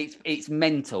 wow, it's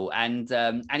mental. And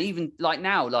even like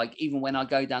now, like even when I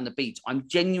go down the beach, I'm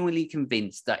genuinely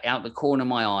convinced that out the corner of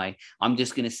my eye, I'm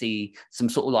just going to see some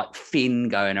sort of like fin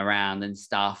going around and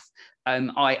stuff. I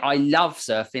love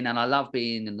surfing and I love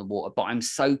being in the water, but I'm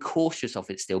so cautious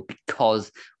of it still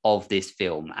because of this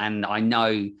film. And I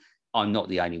know I'm not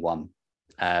the only one.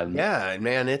 Yeah,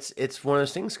 man, it's one of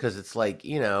those things, because it's like,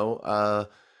 no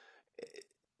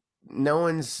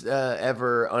one's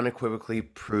ever unequivocally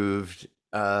proved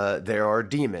there are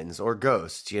demons or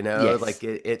ghosts, Yes. like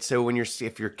it. So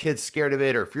if your kid's scared of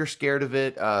it, or if you're scared of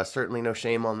it, certainly no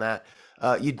shame on that.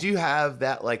 You do have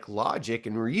that like logic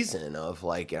and reason of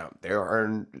like,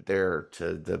 there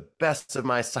to the best of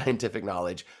my scientific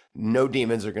knowledge, no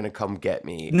demons are going to come get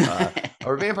me,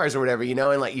 or vampires or whatever,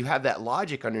 and like you have that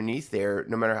logic underneath there,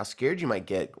 no matter how scared you might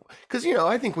get. Because,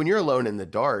 I think when you're alone in the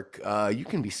dark, you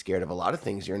can be scared of a lot of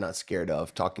things you're not scared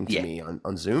of, talking to me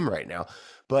on Zoom right now.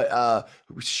 But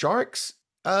sharks,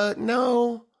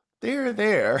 no, they're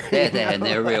there. They're there and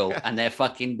they're real and they're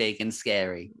fucking big and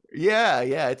scary. Yeah.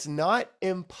 It's not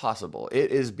impossible.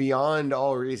 It is beyond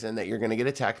all reason that you're going to get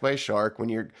attacked by a shark when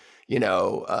you're,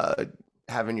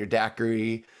 having your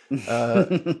daiquiri in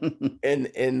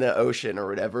the ocean or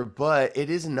whatever. But it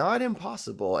is not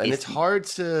impossible, and it's hard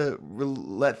to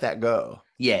let that go.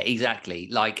 Yeah, exactly.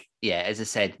 Like, as I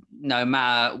said, no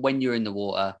matter when you're in the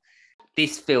water,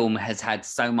 this film has had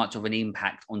so much of an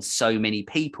impact on so many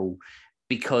people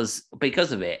because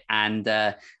of it. And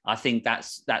I think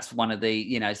that's one of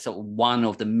the, sort of one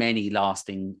of the many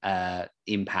lasting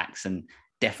impacts, and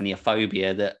definitely a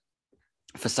phobia that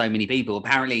for so many people.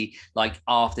 Apparently, like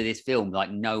after this film, like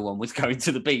no one was going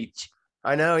to the beach.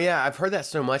 I know, yeah, I've heard that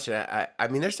so much. I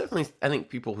mean, there's definitely, I think,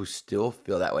 people who still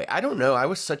feel that way. I don't know. I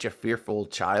was such a fearful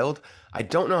child. I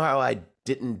don't know how I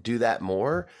didn't do that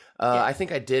more. I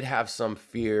think I did have some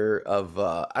fear of,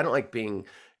 I don't like being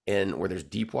in where there's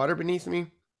deep water beneath me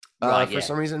for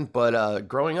some reason. But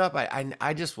growing up, I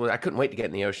couldn't wait to get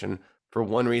in the ocean for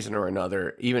one reason or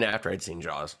another, even after I'd seen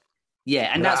Jaws.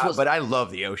 Yeah, and but I love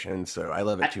the ocean, so I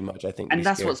love it too much, I think. And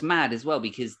that's what's mad as well,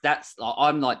 because that's like,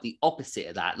 I'm like the opposite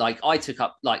of that. Like I took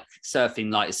up like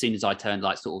surfing like as soon as I turned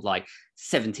like sort of like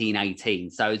 17, 18.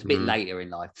 So it was a bit later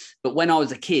in life. But when I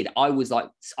was a kid, I was like,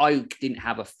 I didn't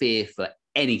have a fear for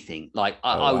anything. Like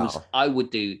I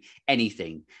would do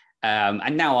anything.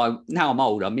 And now I'm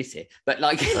old, I miss it. But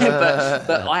like,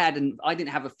 but I didn't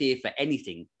have a fear for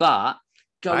anything. But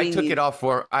I did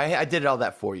all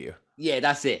that for you. Yeah,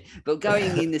 that's it. But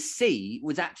going in the sea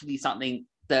was actually something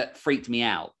that freaked me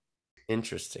out.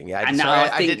 Interesting. Yeah, And now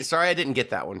sorry I didn't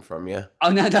get that one from you. Oh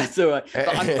no, that's all right. But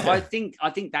I think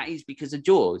that is because of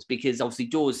Jaws, because obviously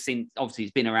Jaws,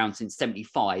 it's been around since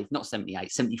 75, not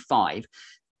 78, 75.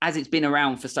 As it's been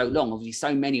around for so long, obviously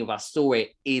so many of us saw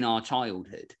it in our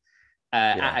childhood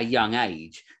at a young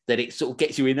age that it sort of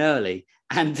gets you in early.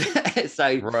 And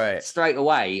so straight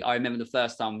away, I remember the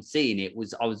first time seeing it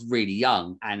I was really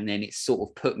young, and then it sort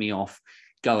of put me off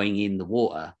going in the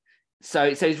water. So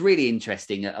it's really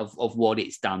interesting of what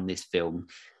it's done, this film.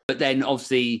 But then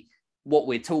obviously what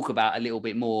we'll talk about a little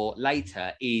bit more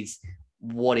later is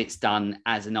what it's done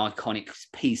as an iconic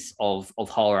piece of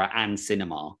horror and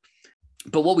cinema.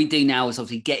 But what we do now is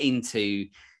obviously get into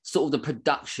sort of the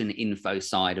production info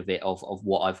side of it, of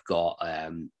what I've got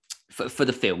for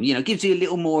the film. You know, gives you a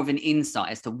little more of an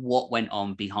insight as to what went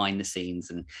on behind the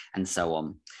scenes and so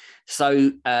on.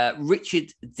 So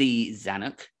Richard D.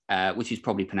 Zanuck, which is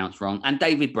probably pronounced wrong, and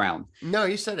David Brown. No,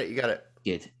 you said it. You got it.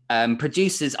 Good.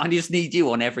 Producers, I just need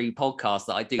you on every podcast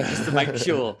that I do just to make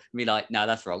sure. Be like, no,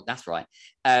 that's wrong. That's right.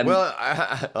 Well,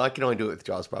 I can only do it with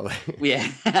Jaws, probably. Yeah.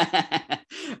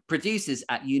 Producers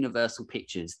at Universal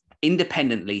Pictures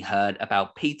independently heard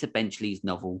about Peter Benchley's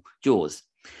novel, Jaws.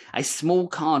 A small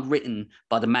card written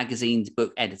by the magazine's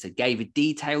book editor gave a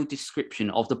detailed description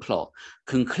of the plot,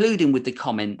 concluding with the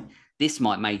comment, "This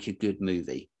might make a good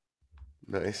movie."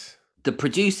 Nice. The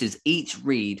producers each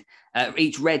read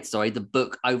the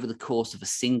book over the course of a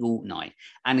single night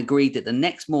and agreed that the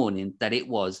next morning that it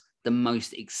was the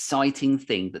most exciting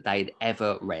thing that they'd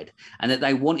ever read, and that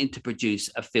they wanted to produce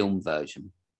a film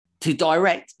version. To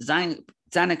direct,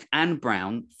 Zanuck and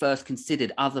Brown first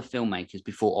considered other filmmakers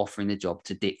before offering the job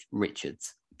to Dick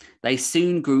Richards. They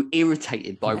soon grew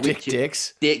irritated by Dick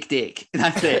Dicks. Dick.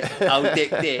 That's it. Oh,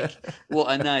 Dick.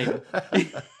 What a name.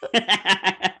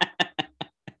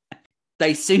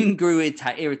 They soon grew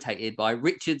irritated by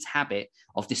Richard's habit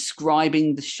of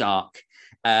describing the shark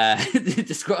as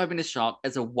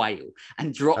a whale,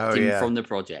 and dropped him from the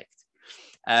project.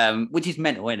 Which is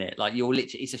mental, isn't it? Like,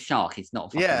 it's a shark, it's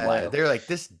not a fucking whale. They're like,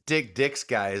 this Dick Dicks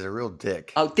guy is a real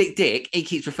dick. Oh, Dick, he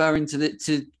keeps referring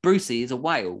to Brucey as a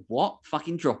whale. What?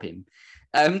 Fucking drop him.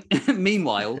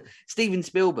 Meanwhile, Steven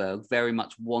Spielberg very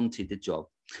much wanted the job.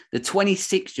 The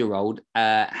 26-year-old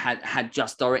had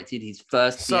just directed his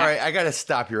first. Sorry, I got to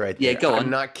stop you right there. Yeah, go on. I'm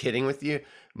not kidding with you.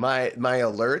 My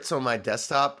alerts on my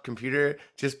desktop computer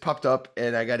just popped up,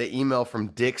 and I got an email from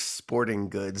Dick's Sporting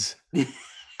Goods.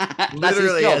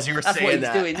 Literally, as you were saying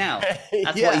that. That's what he's doing now.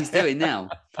 That's what he's doing now.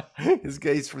 This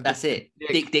guy's from. That's it.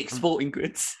 Dick Sporting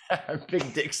Goods.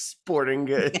 Big Dick Sporting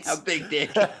Goods. Yeah, Big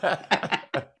Dick.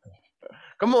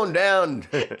 Come on down.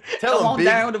 Come on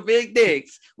down to Big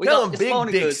Dicks. Tell him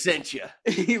Big Dick sent you.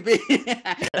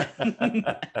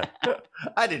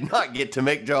 I did not get to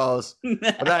make Jaws,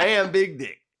 but I am Big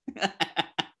Dick.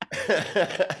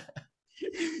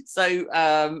 So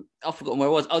I've forgotten where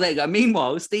I was. Oh, there you go.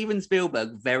 Meanwhile, Steven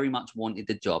Spielberg very much wanted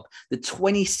the job. The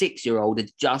 26-year-old had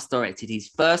just directed his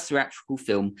first theatrical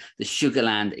film, The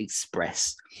Sugarland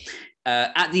Express.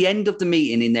 At the end of the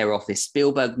meeting in their office,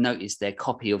 Spielberg noticed their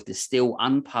copy of the still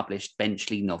unpublished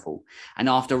Benchley novel, and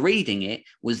after reading it,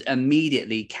 was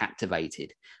immediately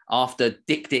captivated. After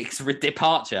Dick Dick's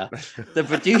departure, the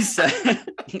producer,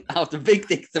 after Big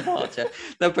Dick's departure,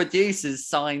 the producers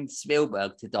signed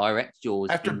Spielberg to direct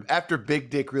Jaws. After Big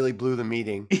Dick really blew the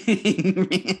meeting.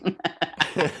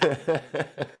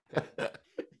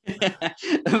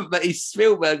 But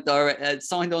Spielberg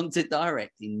signed on to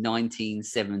direct in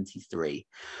 1973.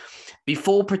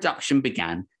 Before production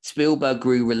began, Spielberg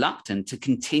grew reluctant to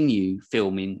continue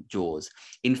filming Jaws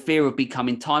in fear of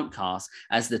becoming typecast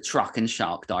as the truck and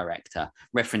shark director,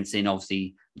 referencing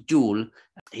obviously Duel,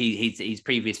 his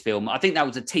previous film. I think that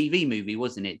was a TV movie,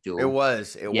 wasn't it, Duel? It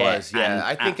was. Yeah,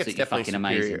 I think it's definitely fucking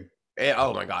superior. amazing.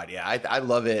 Oh my god, yeah, I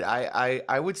love it.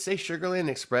 I would say Sugarland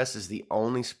Express is the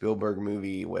only Spielberg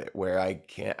movie where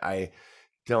I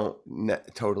don't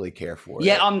totally care for it.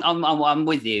 Yeah, I'm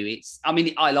with you.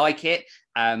 I like it,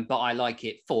 but I like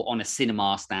it on a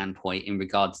cinema standpoint in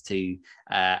regards to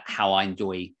how I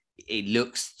enjoy it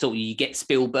looks. So you get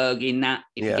Spielberg in that,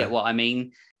 if you get what I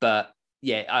mean. But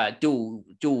yeah, Duel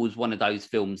was one of those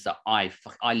films that I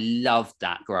loved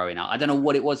that growing up. I don't know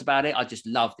what it was about it. I just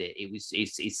loved it.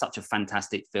 It's such a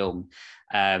fantastic film.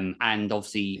 And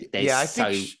obviously I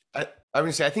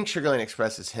think Sugarland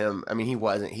Express is him. I mean,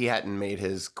 he hadn't made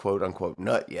his quote unquote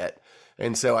nut yet.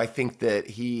 And so I think that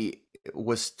he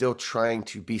was still trying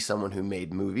to be someone who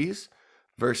made movies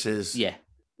versus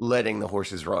letting the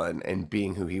horses run and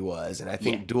being who he was. And I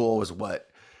think Duel was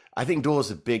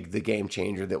the game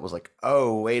changer that was like,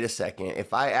 oh, wait a second.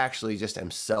 If I actually just am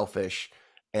selfish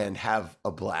and have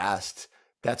a blast,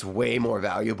 that's way more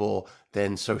valuable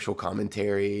than social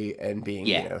commentary and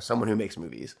being, someone who makes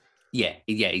movies. Yeah,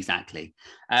 exactly.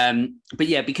 But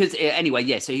yeah, because anyway,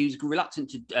 yeah, so he was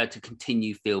reluctant to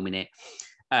continue filming it.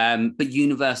 But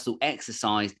Universal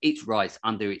exercised its rights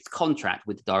under its contract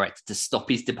with the director to stop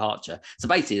his departure. So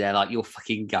basically, they're like, you're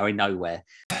fucking going nowhere.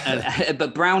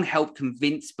 But Brown helped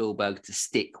convince Spielberg to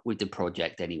stick with the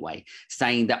project anyway,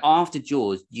 saying that after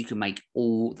Jaws, you can make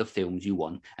all the films you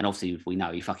want. And obviously, we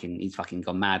know he's fucking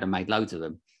gone mad and made loads of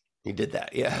them. He did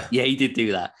that, yeah. Yeah, he did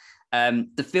do that.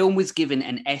 The film was given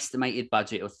an estimated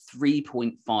budget of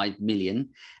 3.5 million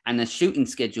and a shooting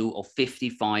schedule of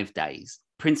 55 days.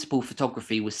 Principal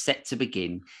photography was set to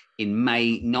begin in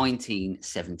May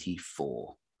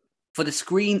 1974. For the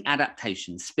screen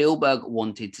adaptation, Spielberg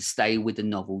wanted to stay with the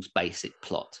novel's basic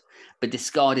plot, but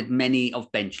discarded many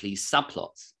of Benchley's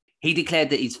subplots. He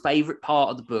declared that his favourite part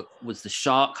of the book was the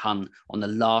shark hunt on the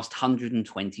last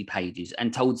 120 pages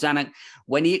and told Zanuck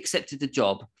when he accepted the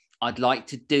job, I'd like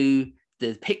to do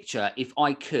the picture if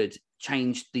I could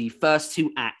change the first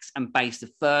 2 acts and base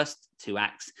the first 2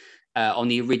 acts on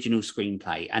the original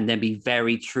screenplay and then be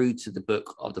very true to the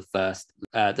book of the first,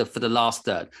 for the last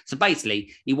third. So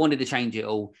basically, he wanted to change it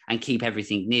all and keep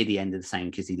everything near the end of the same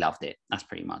because he loved it. That's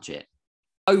pretty much it.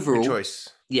 Overall, good choice.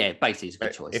 Yeah, basically, it's a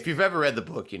good choice. If you've ever read the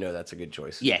book, that's a good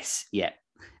choice. Yes, yeah.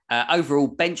 Overall,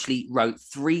 Benchley wrote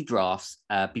 3 drafts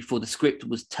before the script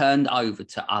was turned over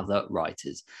to other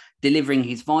writers. Delivering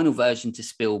his final version to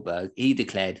Spielberg, he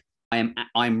declared,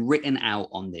 I'm written out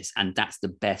on this, and that's the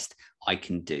best I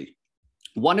can do.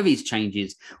 One of his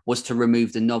changes was to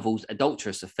remove the novel's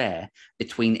adulterous affair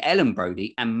between Ellen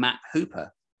Brody and Matt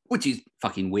Hooper, which is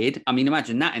fucking weird. I mean,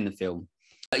 imagine that in the film.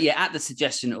 But yeah, at the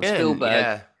suggestion of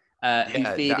Spielberg, who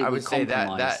feared it would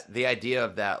compromise. The idea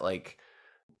of that, like,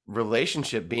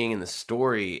 relationship being in the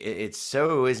story, it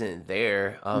so isn't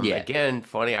there. Again,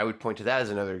 funny, I would point to that as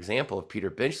another example of Peter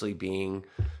Benchley being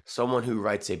someone who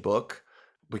writes a book,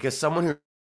 because someone who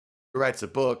writes a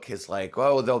book is like,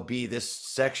 oh, there'll be this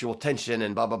sexual tension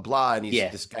and blah blah blah, and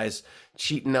this guy's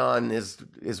cheating on his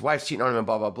wife's cheating on him and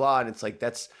blah blah blah, and it's like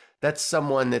that's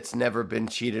someone that's never been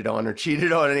cheated on or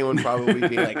cheated on anyone, probably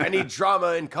be like, I need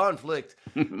drama and conflict,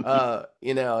 and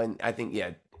I think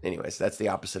anyways, that's the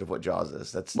opposite of what Jaws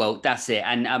is. That's it.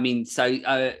 And I mean,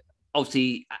 so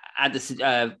obviously at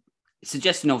the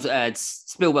suggestion of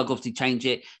Spielberg, obviously changed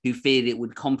it, who feared it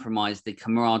would compromise the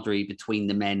camaraderie between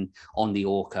the men on the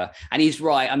Orca. And he's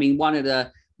right. I mean, one of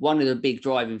the big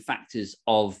driving factors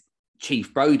of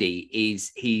Chief Brody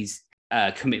is his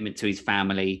commitment to his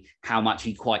family, how much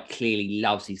he quite clearly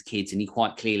loves his kids, and he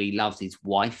quite clearly loves his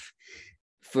wife.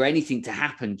 For anything to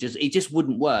happen, it just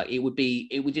wouldn't work. It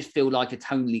would just feel like a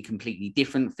tonally completely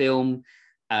different film.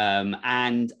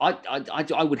 And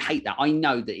I would hate that. I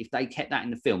know that if they kept that in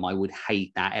the film, I would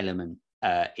hate that element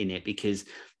in it, because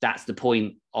that's the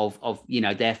point of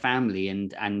their family,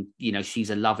 and she's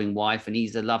a loving wife and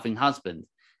he's a loving husband.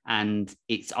 And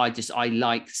I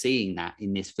like seeing that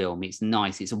in this film. It's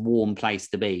nice. It's a warm place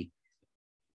to be.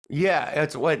 Yeah,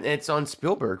 it's on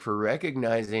Spielberg for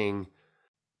recognizing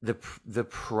the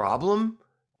problem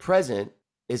present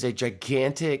is a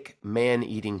gigantic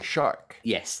man-eating shark.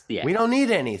 Yes, yeah. We don't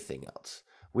need anything else.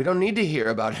 We don't need to hear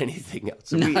about anything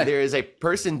else. No. There is a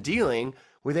person dealing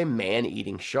with a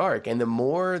man-eating shark, and the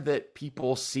more that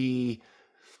people see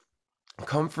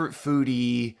comfort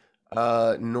foodie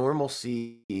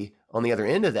normalcy on the other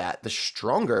end of that, the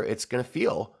stronger it's going to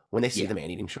feel when they see the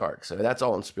man-eating shark. So that's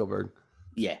all in Spielberg.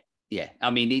 Yeah.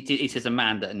 I mean, it's just a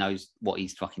man that knows what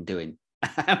he's fucking doing.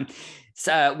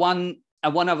 So one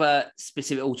other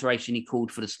specific alteration he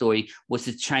called for the story was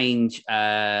to change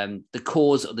the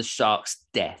cause of the shark's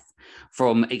death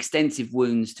from extensive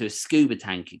wounds to a scuba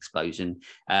tank explosion,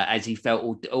 as he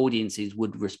felt audiences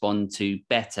would respond to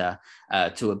better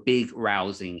to a big,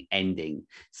 rousing ending.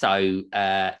 So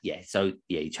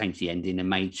he changed the ending and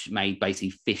made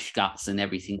basically fish guts and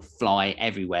everything fly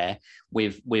everywhere.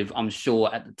 With I'm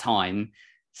sure at the time,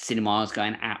 cinemas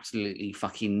going absolutely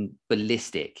fucking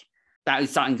ballistic. That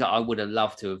is something that I would have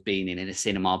loved to have been in a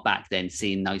cinema back then,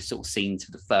 seeing those sort of scenes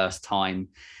for the first time.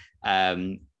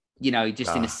 In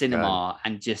a cinema, God.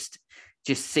 And just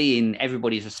seeing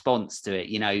everybody's response to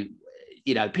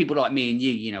it. People like me and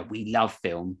you, we love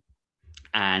film,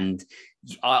 and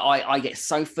I get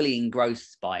so fully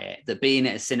engrossed by it that being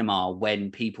at a cinema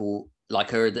when people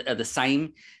like are the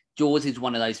same, Jaws is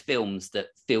one of those films that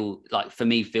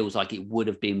feels like it would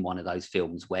have been one of those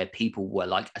films where people were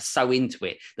like so into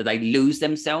it that they lose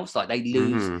themselves, like they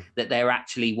lose that they're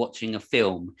actually watching a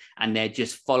film and they're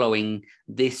just following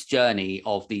this journey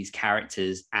of these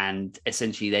characters, and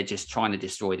essentially they're just trying to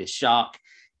destroy this shark,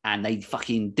 and they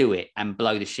fucking do it and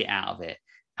blow the shit out of it.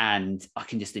 And I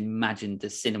can just imagine the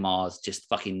cinemas just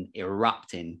fucking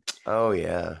erupting. Oh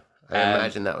yeah. I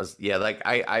imagine that was, like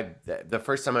the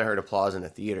first time I heard applause in a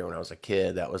theater when I was a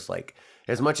kid, that was like,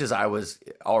 as much as I was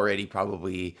already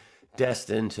probably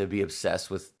destined to be obsessed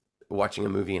with watching a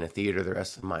movie in a theater the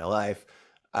rest of my life,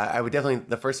 I would definitely,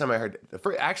 the first time I heard,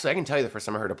 actually I can tell you the first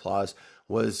time I heard applause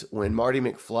was when Marty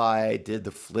McFly did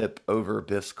the flip over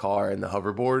Biff's car in the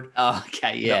hoverboard. Oh,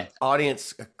 okay, yeah. The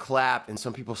audience clapped and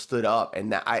some people stood up,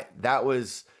 and that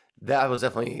was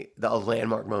definitely a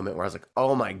landmark moment where I was like,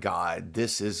 oh my God,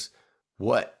 this is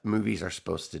what movies are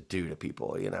supposed to do to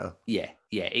people, you know? Yeah.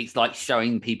 It's like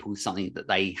showing people something that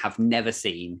they have never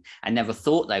seen and never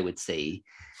thought they would see.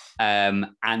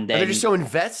 And they're just so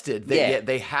invested.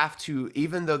 They have to,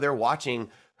 even though they're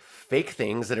watching fake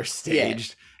things that are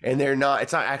staged and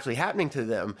it's not actually happening to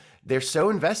them, they're so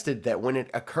invested that when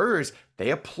it occurs, they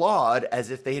applaud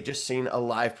as if they had just seen a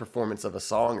live performance of a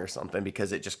song or something,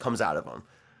 because it just comes out of them.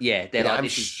 Yeah, they're like, I'm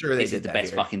sure this is the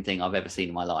best fucking thing I've ever seen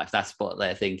in my life. That's what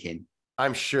they're thinking.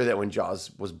 I'm sure that when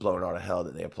Jaws was blown out of hell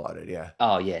that they applauded, yeah.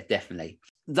 Oh, yeah, definitely.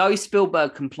 Though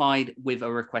Spielberg complied with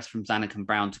a request from Zanuck and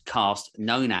Brown to cast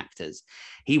known actors,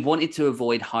 he wanted to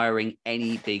avoid hiring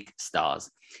any big stars.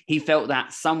 He felt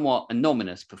that somewhat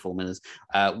anonymous performers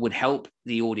would help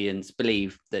the audience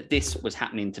believe that this was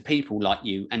happening to people like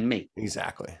you and me.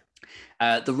 Exactly.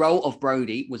 The role of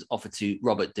Brody was offered to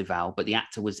Robert Duvall, but the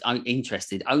actor was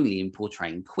interested only in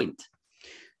portraying Quint.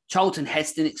 Charlton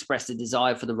Heston expressed a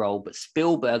desire for the role, but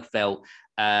Spielberg felt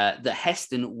that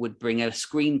Heston would bring a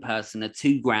screen person at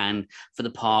 $2,000 for the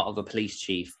part of a police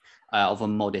chief of a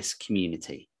modest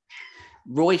community.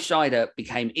 Roy Scheider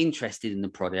became interested in the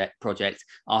project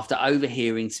after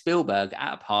overhearing Spielberg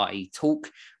at a party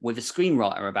talk with a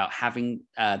screenwriter about having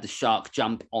the shark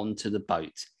jump onto the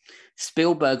boat.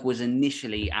 Spielberg was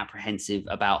initially apprehensive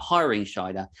about hiring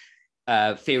Scheider,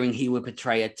 fearing he would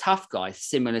portray a tough guy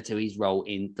similar to his role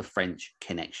in The French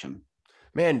Connection.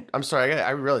 Man, I'm sorry.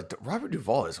 I really, Robert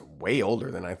Duvall is way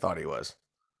older than I thought he was.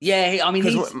 Yeah, I mean,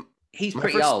 he's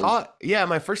pretty old.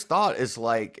 My first thought is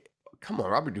like, come on,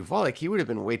 Robert Duvall, like he would have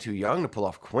been way too young to pull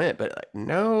off Quint, but like,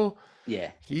 no.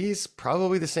 Yeah. He's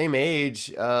probably the same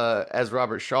age as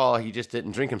Robert Shaw. He just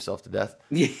didn't drink himself to death.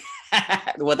 Yeah.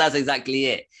 Well, that's exactly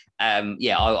it. I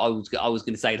was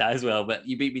going to say that as well, but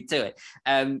you beat me to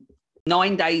it.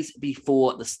 9 days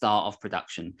before the start of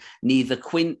production, neither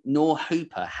Quint nor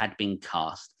Hooper had been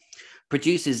cast.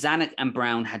 Producers Zanuck and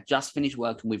Brown had just finished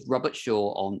working with Robert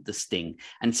Shaw on The Sting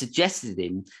and suggested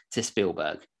him to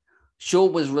Spielberg. Shaw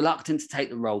was reluctant to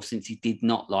take the role since he did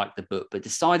not like the book, but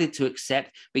decided to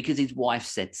accept because his wife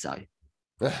said so.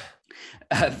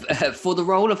 For the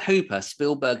role of Hooper,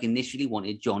 Spielberg initially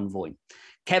wanted Jon Voight.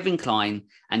 Kevin Kline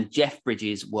and Jeff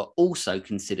Bridges were also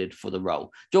considered for the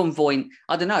role. Jon Voight,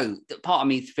 I don't know, part of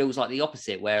me feels like the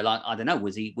opposite, where like, I don't know,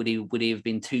 would he have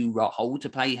been too old to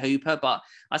play Hooper? But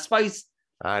I suppose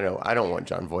I don't want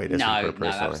Jon Voight as Hooper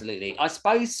personally. No, absolutely. I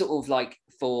suppose sort of like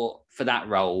for that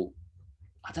role,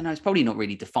 I don't know, it's probably not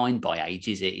really defined by age,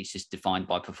 is it? It's just defined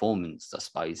by performance, I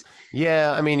suppose.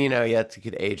 Yeah, I mean, it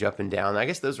could age up and down. I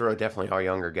guess those were definitely our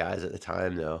younger guys at the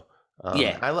time, though.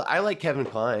 I like Kevin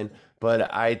Kline,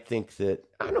 but I think that,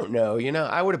 I don't know,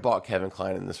 I would have bought Kevin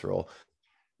Kline in this role.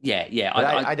 Yeah. But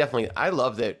I definitely, I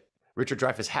love that Richard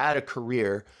Dreyfuss had a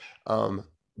career,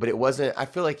 but it wasn't, I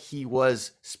feel like he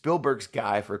was Spielberg's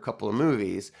guy for a couple of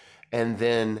movies and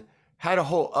then had a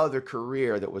whole other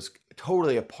career that was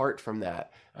totally apart from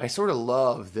that. I sort of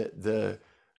love that the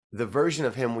version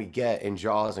of him we get in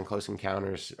Jaws and Close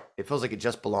Encounters, it feels like it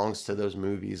just belongs to those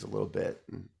movies a little bit.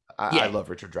 I love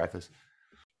Richard Dreyfuss.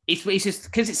 It's just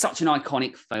because it's such an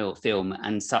iconic film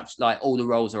and such, like, all the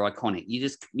roles are iconic.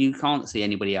 You can't see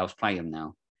anybody else play them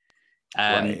now.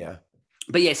 Right, yeah.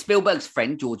 But yeah, Spielberg's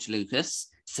friend George Lucas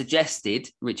suggested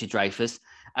Richard Dreyfuss,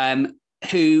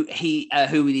 who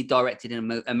he directed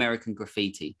in American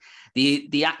Graffiti.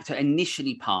 The actor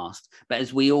initially passed, but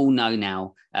as we all know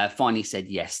now, finally said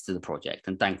yes to the project,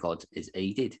 and thank God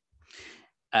he did.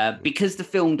 Because the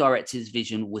film director's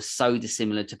vision was so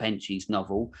dissimilar to Pesci's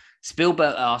novel,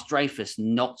 Spielberg asked Dreyfuss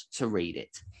not to read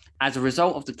it. As a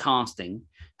result of the casting,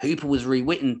 Hooper was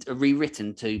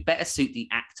rewritten to better suit the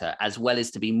actor, as well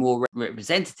as to be more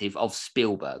representative of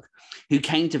Spielberg, who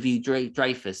came to view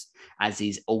Dreyfuss as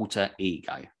his alter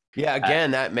ego. Yeah,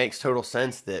 again, that makes total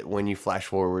sense that when you flash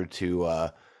forward to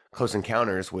Close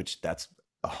Encounters, which that's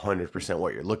 100%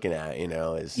 what you're looking at,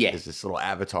 Yeah. is this little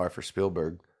avatar for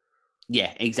Spielberg.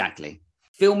 Yeah, exactly.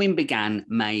 Filming began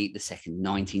May the 2nd,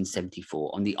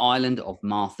 1974, on the island of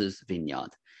Martha's Vineyard.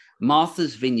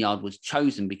 Martha's Vineyard was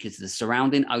chosen because the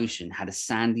surrounding ocean had a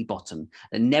sandy bottom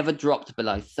that never dropped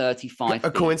below 35 A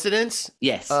feet. coincidence?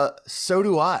 Yes. So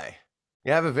do I.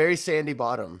 You have a very sandy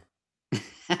bottom.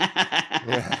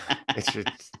 Yeah, it's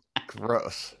just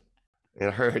gross.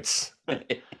 It hurts.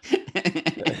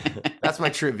 That's my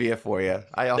trivia for you.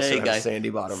 I also have a sandy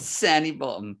bottom. Sandy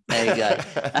bottom. There you go.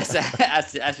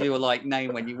 That's your like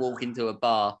name when you walk into a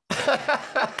bar.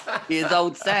 Here's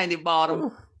old Sandy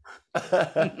Bottom.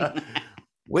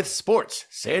 With sports,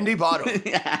 Sandy Bottom.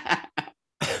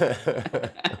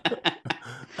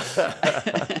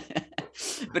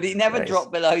 But it never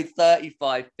dropped below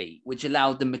 35 feet, which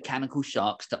allowed the mechanical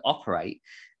sharks to operate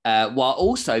while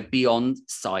also beyond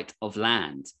sight of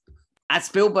land. As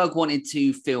Spielberg wanted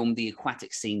to film the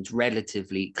aquatic scenes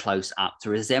relatively close up to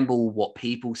resemble what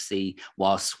people see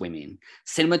while swimming,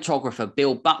 cinematographer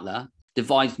Bill Butler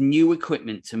devised new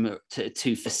equipment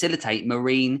to facilitate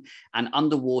marine and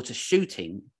underwater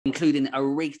shooting, including a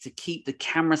rig to keep the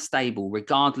camera stable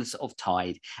regardless of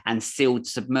tide and sealed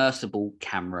submersible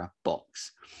camera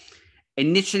box.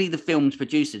 Initially, the film's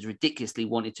producers ridiculously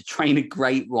wanted to train a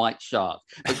great white shark,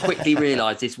 but quickly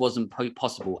realized this wasn't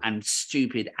possible and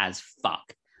stupid as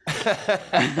fuck.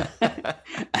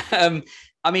 I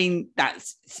mean,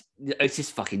 it's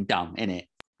just fucking dumb, isn't it?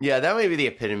 Yeah, that may be the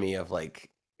epitome of like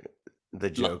the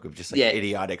joke of just like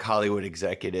idiotic Hollywood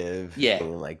executive. Yeah.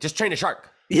 Like, just train a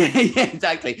shark. Yeah,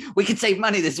 exactly. We could save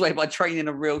money this way by training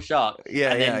a real shark.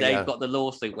 Yeah, and then they've got the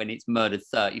lawsuit when it's murdered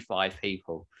 35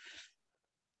 people.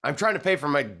 I'm trying to pay for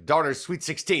my daughter's Sweet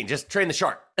 16. Just train the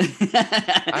shark.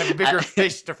 I have a bigger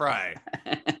fish to fry.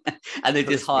 And they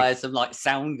just hire some like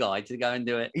sound guy to go and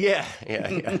do it. Yeah.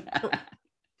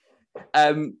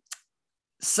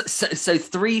 So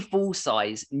 3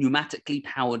 full-size pneumatically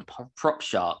powered prop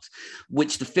sharks,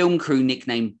 which the film crew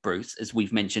nicknamed Bruce, as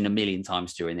we've mentioned a million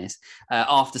times during this,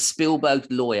 after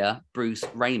Spielberg's lawyer, Bruce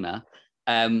Raymer.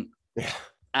 So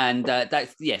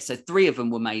 3 of them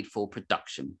were made for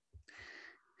production.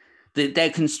 Their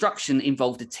construction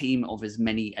involved a team of as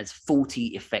many as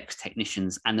 40 effects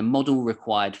technicians, and the model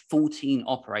required 14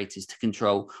 operators to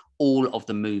control all of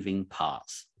the moving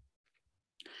parts.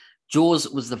 Jaws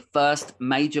was the first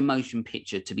major motion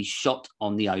picture to be shot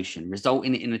on the ocean,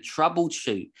 resulting in a troubled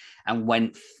shoot and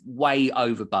went way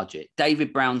over budget.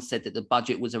 David Brown said that the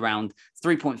budget was around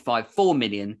 $3.54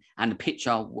 million, and the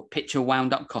picture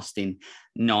wound up costing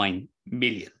 $9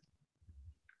 million.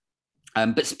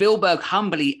 But Spielberg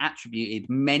humbly attributed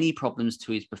many problems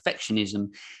to his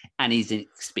perfectionism and his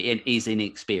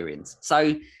inexperience.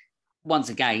 So, once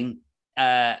again,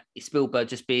 Spielberg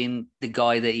just being the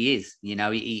guy that he is.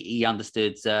 He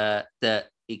understood that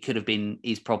it could have been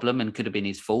his problem and could have been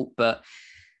his fault, but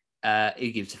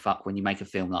who gives a fuck when you make a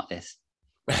film like this?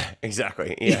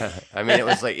 Exactly. Yeah. I mean, it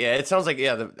was like, it sounds like,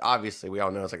 obviously we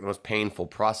all know it's like the most painful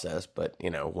process, but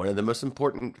one of the most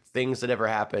important things that ever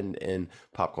happened in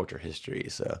pop culture history.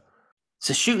 So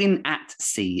shooting at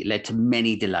sea led to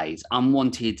many delays.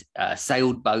 Unwanted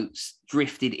sailed boats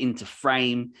drifted into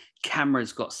frame,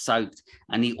 cameras got soaked,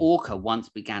 and the Orca once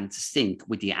began to sink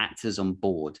with the actors on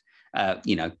board,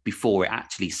 before it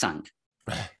actually sunk.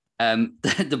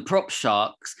 The prop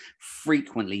sharks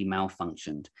frequently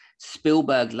malfunctioned.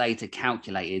 Spielberg later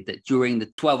calculated that during the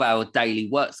 12-hour daily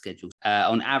work schedule,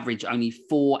 on average, only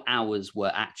 4 hours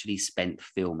were actually spent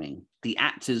filming. The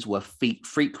actors were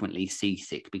frequently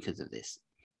seasick because of this.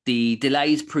 The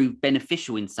delays proved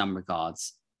beneficial in some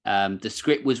regards. The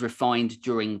script was refined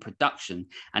during production,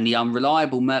 and the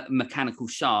unreliable mechanical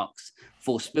sharks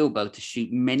forced Spielberg to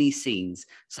shoot many scenes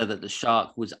so that the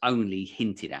shark was only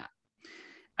hinted at.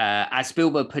 As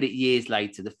Spielberg put it years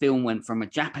later, the film went from a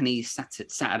Japanese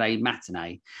Saturday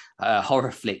matinee horror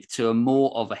flick to a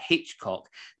more of a Hitchcock.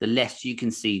 The less you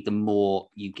can see, the more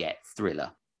you get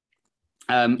thriller.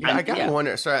 I gotta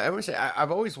wonder. Sorry, I want to say I've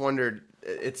always wondered.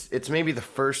 It's maybe the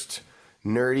first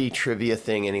nerdy trivia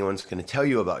thing anyone's going to tell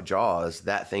you about Jaws.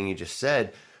 That thing you just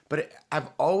said, but I've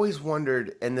always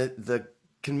wondered, and the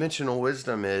conventional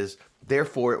wisdom is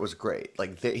therefore it was great.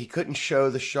 Like he couldn't show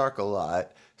the shark a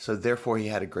lot. So therefore he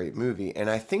had a great movie. And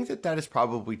I think that is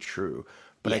probably true.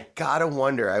 But I gotta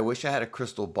wonder, I wish I had a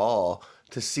crystal ball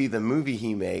to see the movie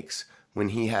he makes when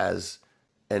he has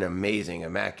an amazing,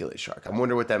 immaculate shark. I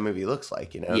wonder what that movie looks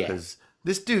like, because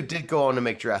this dude did go on to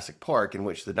make Jurassic Park, in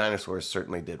which the dinosaurs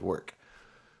certainly did work.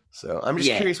 So I'm just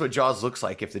curious what Jaws looks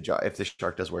like if the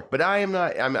shark does work. But I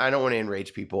don't want to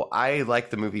enrage people. I like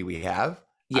the movie we have.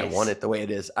 Yes. I want it the way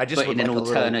it is. I just but in an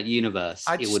alternate universe,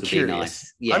 it would be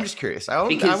nice. Yeah. I'm just curious. I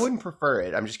wouldn't prefer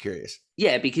it. I'm just curious.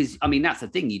 Yeah, because I mean that's the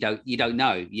thing. You don't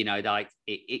know. You know, like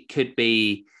it could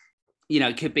be, you know,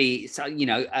 it could be so, you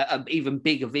know, a even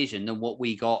bigger vision than what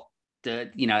we got.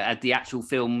 The actual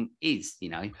film is.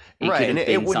 You know, right, and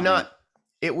it would not.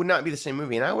 It would not be the same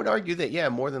movie. And I would argue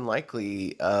that, more than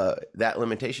likely, that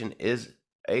limitation is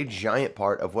a giant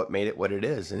part of what made it what it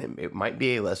is. And it might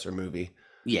be a lesser movie.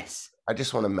 Yes. I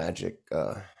just want a magic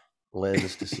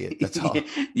lens to see it. That's all.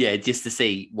 Yeah, just to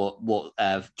see what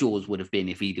Jaws would have been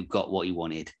if he'd have got what he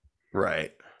wanted.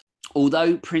 Right.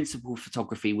 Although principal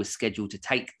photography was scheduled to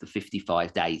take the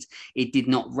 55 days, it did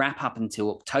not wrap up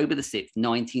until October the 6th,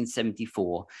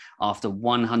 1974, after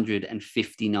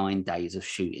 159 days of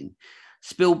shooting.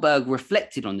 Spielberg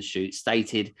reflected on the shoot,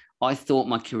 stated, "I thought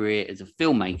my career as a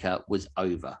filmmaker was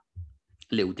over."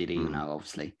 Little did he know,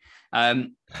 obviously.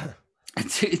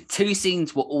 Two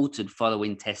scenes were altered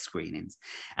following test screenings,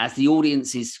 as the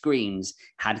audience's screams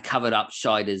had covered up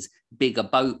Scheider's bigger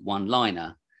boat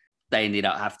one-liner. They ended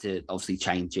up have to obviously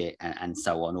change it and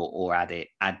so on, or add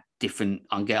different.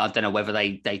 I don't know whether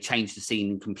they changed the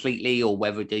scene completely or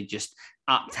whether they just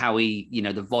upped how he,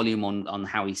 the volume on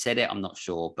how he said it. I'm not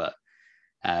sure, but.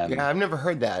 Yeah, I've never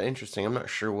heard that. Interesting. I'm not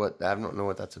sure I don't know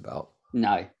what that's about.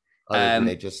 No. Other than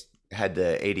they just had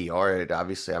to ADR it,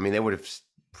 obviously. I mean, they would have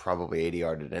probably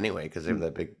ADR'd it anyway because they have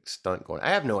that big stunt going. I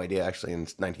have no idea, actually, in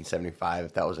 1975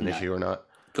 if that was an issue or not.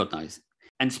 God knows.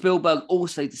 And Spielberg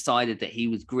also decided that he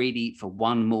was greedy for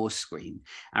one more screen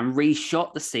and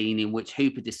reshot the scene in which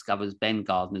Hooper discovers Ben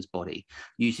Gardner's body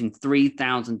using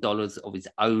 $3,000 of his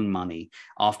own money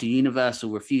after Universal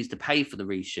refused to pay for the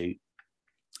reshoot.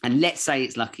 And let's say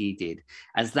it's lucky he did,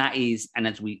 as that is, and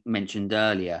as we mentioned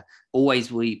earlier,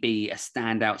 always will be a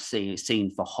standout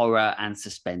scene for horror and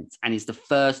suspense, and is the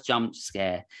first jump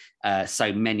scare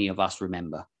so many of us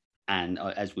remember. And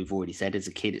as we've already said, as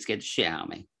a kid, it scared the shit out of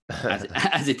me,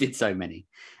 as it did so many.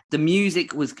 The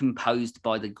music was composed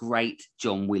by the great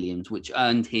John Williams, which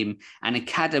earned him an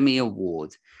Academy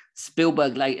Award.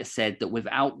 Spielberg later said that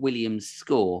without Williams'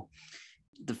 score,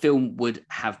 the film would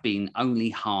have been only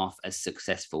half as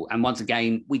successful. And once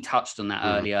again, we touched on that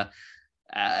earlier.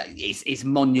 It's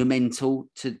monumental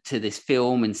to this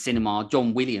film and cinema.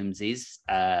 John Williams is,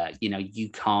 you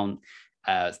can't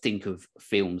think of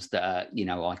films that are,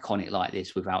 iconic like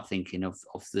this without thinking of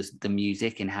the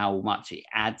music and how much it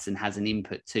adds and has an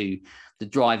input to the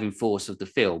driving force of the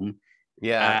film.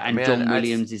 Yeah. And John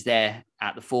Williams is there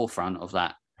at the forefront of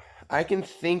that. I can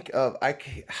think of,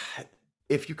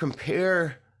 if you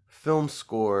compare film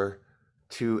score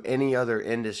to any other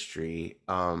industry,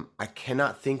 I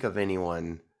cannot think of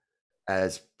anyone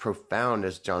as profound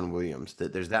as John Williams.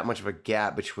 That there's that much of a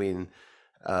gap between,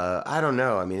 I don't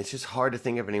know. I mean, it's just hard to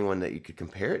think of anyone that you could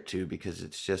compare it to because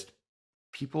it's just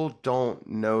people don't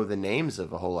know the names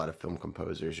of a whole lot of film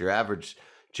composers. Your average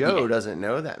Joe doesn't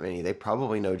know that many. They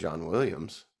probably know John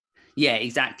Williams. Yeah,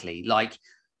 exactly. Like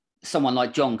someone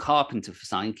like John Carpenter, for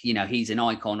something, he's an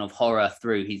icon of horror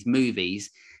through his movies.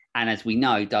 And as we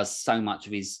know, does so much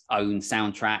of his own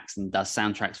soundtracks and does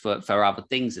soundtracks for other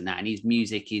things and that. And his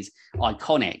music is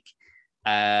iconic.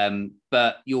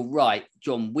 But you're right,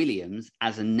 John Williams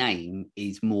as a name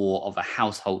is more of a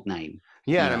household name.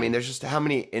 Yeah. And I mean, there's just how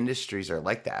many industries are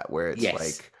like that where it's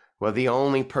like, well, the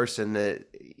only person that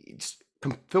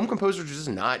film composers are just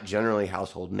not generally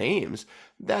household names.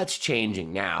 That's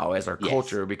changing now as our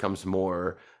culture becomes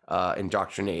more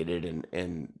indoctrinated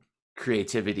and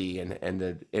creativity and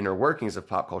the inner workings of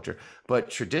pop culture. But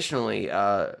traditionally,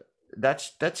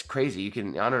 that's crazy.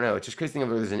 I don't know. It's just crazy to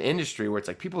think of it as an industry where it's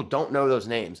like people don't know those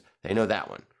names. They know that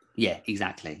one. Yeah,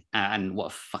 exactly. And what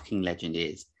a fucking legend it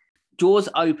is. Jaws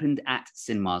opened at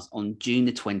cinemas on June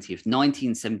the 20th,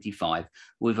 1975,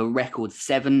 with a record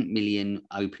 7 million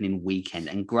opening weekend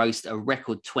and grossed a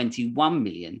record 21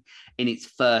 million in its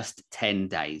first 10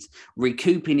 days,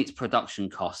 recouping its production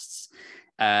costs.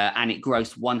 And it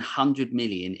grossed 100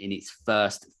 million in its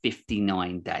first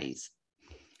 59 days.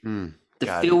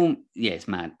 Film, it's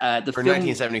mad. For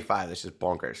 1975, this is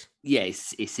bonkers.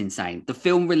 Yes, it's insane. The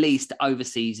film released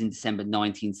overseas in December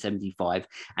 1975,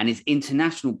 and its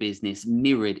international business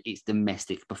mirrored its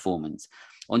domestic performance.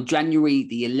 On January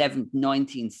the 11th,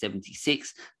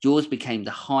 1976, Jaws became the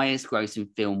highest grossing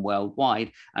film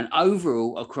worldwide, and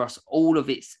overall, across all of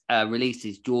its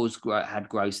releases, Jaws had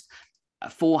grossed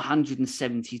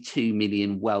 472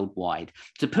 million worldwide.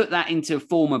 To put that into a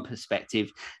former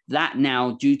perspective, that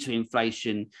now, due to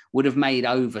inflation, would have made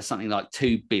over something like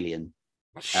 2 billion.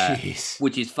 Jeez.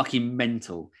 which is fucking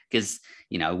mental because,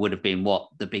 you know, it would have been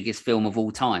the biggest film of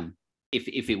all time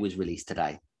if it was released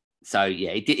today. So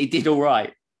yeah, it did all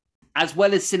right. As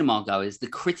well as cinema goers, the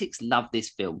critics loved this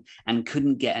film and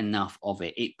couldn't get enough of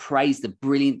it. It praised the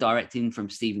brilliant directing from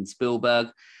Steven Spielberg,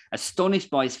 astonished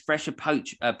by his fresh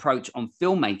approach on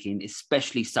filmmaking,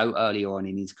 especially so early on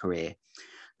in his career.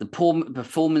 The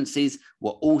performances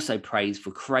were also praised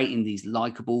for creating these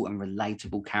likable and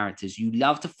relatable characters you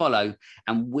love to follow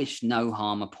and wish no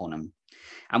harm upon them,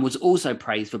 and was also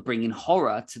praised for bringing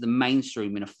horror to the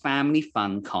mainstream in a family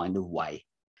fun kind of way.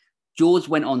 Jaws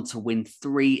went on to win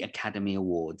 3 Academy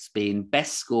Awards, being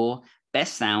Best Score,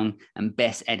 Best Sound, and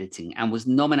Best Editing, and was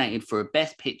nominated for a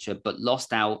Best Picture, but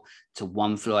lost out to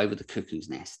One Flew Over the Cuckoo's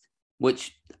Nest,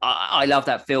 which I love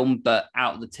that film, but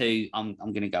out of the two, I'm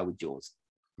going to go with Jaws.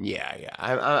 Yeah.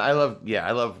 I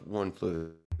love One Flew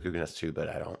Over the Cuckoo's Nest too, but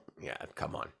I don't. Yeah,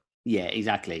 come on. Yeah,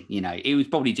 exactly. You know, it was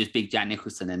probably just big Jack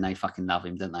Nicholson, and they fucking love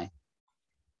him, don't they?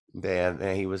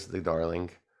 Yeah, he was the darling.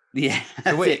 Yeah.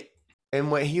 So wait. And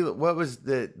what was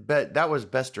that was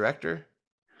Best Director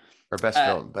or Best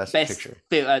Film, Best Picture?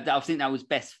 I think that was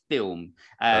Best Film,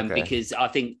 because I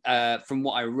think from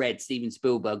what I read, Steven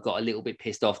Spielberg got a little bit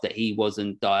pissed off that he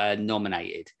wasn't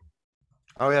nominated.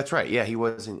 Oh, that's right. Yeah, he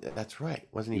wasn't. That's right.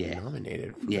 Wasn't even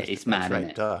nominated. Yeah, it's mad,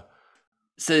 isn't it? Duh.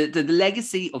 So the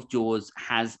legacy of Jaws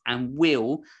has and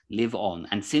will live on,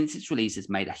 and since its release has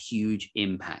made a huge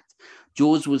impact.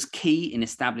 Jaws was key in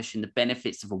establishing the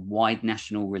benefits of a wide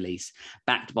national release,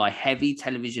 backed by heavy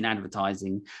television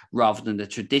advertising rather than the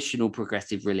traditional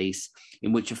progressive release,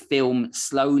 in which a film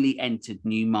slowly entered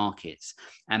new markets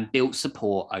and built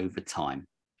support over time.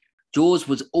 Jaws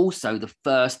was also the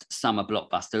first summer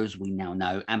blockbuster, as we now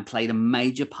know, and played a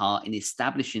major part in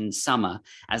establishing summer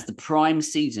as the prime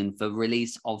season for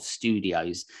release of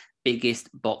studios' biggest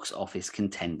box office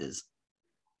contenders.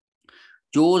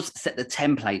 Jaws set the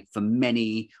template for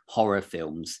many horror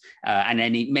films and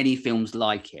many films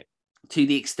like it, to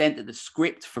the extent that the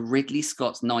script for Ridley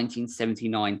Scott's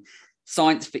 1979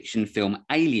 science fiction film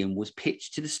Alien was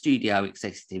pitched to the studio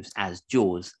executives as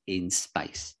Jaws in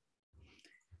space.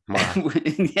 Wow.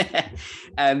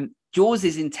 Jaws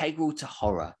is integral to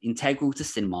horror, integral to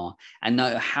cinema, and no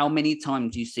matter how many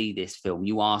times you see this film,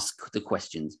 you ask the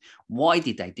questions: why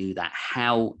did they do that?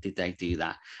 How did they do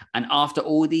that? And after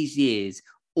all these years,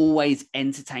 always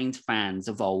entertains fans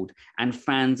of old and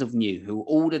fans of new, who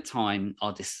all the time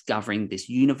are discovering this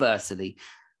universally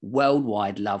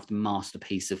worldwide loved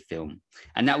masterpiece of film,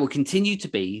 and that will continue to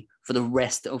be for the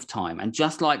rest of time. And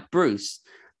just like Bruce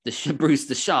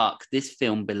the shark, this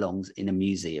film belongs in a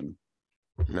museum.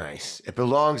 Nice. It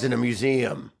belongs in a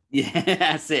museum. Yeah,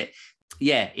 that's it.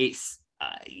 Yeah, it's,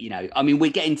 I mean,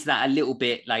 we're getting to that a little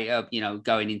bit later,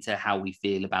 going into how we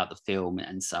feel about the film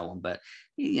and so on. But,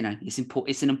 it's important.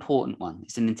 It's an important one.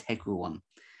 It's an integral one,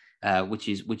 which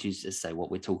is, as I say, what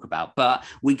we talk about. But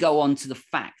we go on to the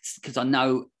facts, because I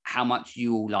know how much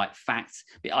you all like facts.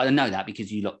 I know that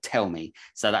because you lot tell me.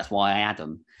 So that's why I add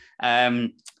them.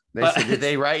 Did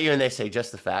they write you and they say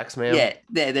just the facts, man?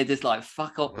 Yeah, they're just like,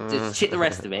 fuck off, just shit the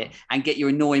rest of it and get your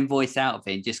annoying voice out of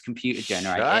it and just computer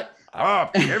generate it. Shut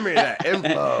up, give me that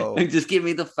info. Just give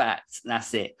me the facts.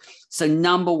 That's it. So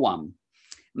number 1,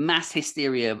 mass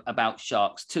hysteria about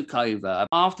sharks took over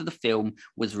after the film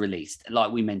was released,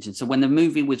 like we mentioned. So when the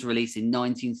movie was released in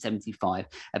 1975,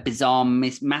 a bizarre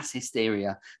mass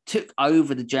hysteria took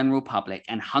over the general public,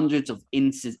 and hundreds of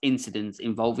incidents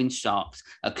involving sharks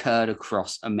occurred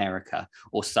across America,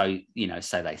 or so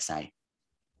they say.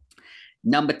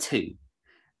 Number 2,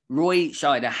 Roy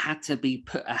Scheider had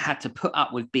to put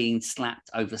up with being slapped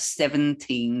over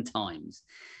 17 times,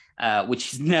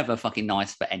 which is never fucking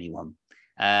nice for anyone.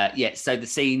 So the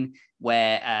scene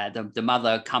where the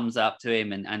mother comes up to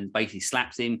him and basically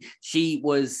slaps him, she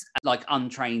was like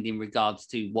untrained in regards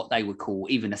to what they would call,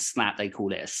 even a slap, they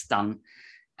call it a stunt.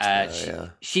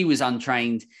 She was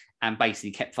untrained and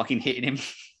basically kept fucking hitting him.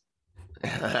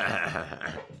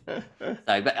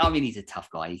 But I mean, he's a tough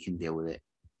guy, he can deal with it.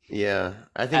 Yeah,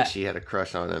 I think she had a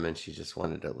crush on him and she just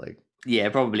wanted to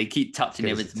probably keep touching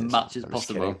him as much as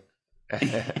possible.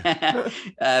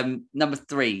 Number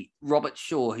 3, Robert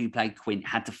Shaw, who played Quint,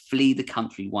 had to flee the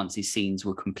country once his scenes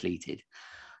were completed.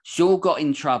 Shaw got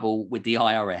in trouble with the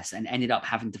IRS and ended up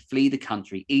having to flee the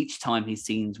country each time his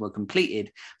scenes were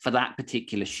completed for that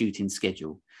particular shooting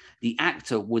schedule. The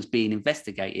actor was being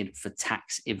investigated for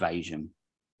tax evasion.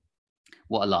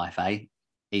 What a life, eh?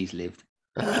 He's lived.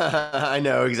 I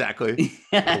know, exactly.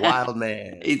 A wild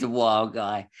man. He's a wild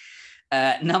guy.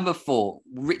 Number 4,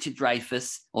 Richard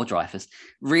Dreyfuss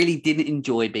really didn't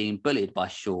enjoy being bullied by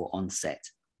Shaw on set.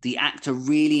 The actor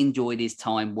really enjoyed his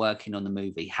time working on the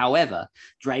movie. However,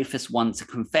 Dreyfuss once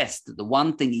confessed that the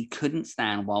one thing he couldn't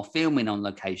stand while filming on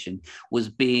location was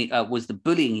the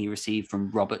bullying he received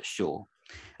from Robert Shaw.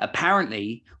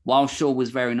 Apparently, while Shaw was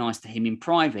very nice to him in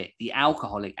private, the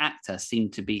alcoholic actor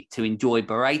seemed to enjoy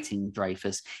berating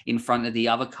Dreyfuss in front of the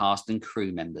other cast and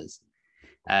crew members.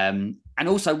 And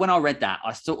also, when I read that,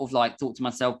 I sort of like thought to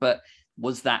myself, but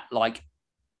was that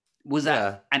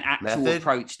an actual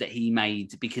approach that he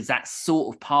made? Because that's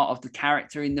sort of part of the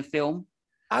character in the film.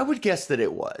 I would guess that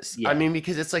it was. Yeah. I mean,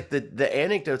 because it's like the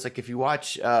anecdotes, like if you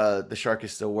watch The Shark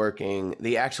Is Still Working,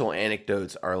 the actual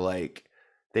anecdotes are like,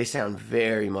 they sound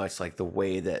very much like the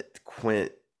way that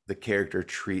Quint, the character,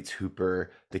 treats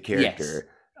Hooper, the character.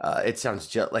 Yes. It sounds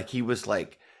just like he was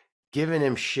like giving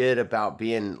him shit about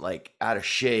being like out of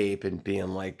shape and being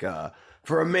like,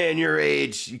 for a man your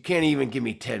age, you can't even give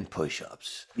me 10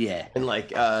 push-ups. Yeah. And like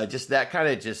just that kind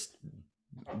of just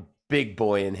big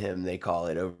boy in him, they call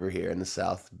it over here in the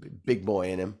South. Big boy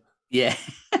in him. Yeah.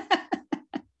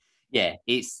 Yeah,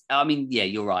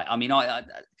 you're right. I mean, I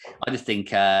just think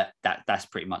that's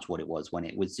pretty much what it was, when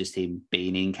it was just him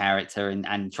being in character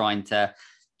and trying to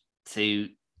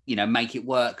make it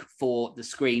work for the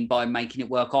screen by making it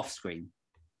work off screen.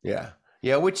 Yeah.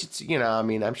 Yeah, which it's, I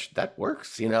mean, I'm sure that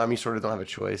works, I mean, you sort of don't have a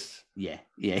choice. Yeah,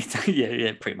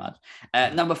 pretty much.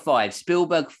 Number 5,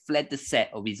 Spielberg fled the set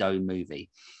of his own movie.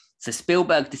 So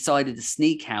Spielberg decided to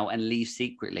sneak out and leave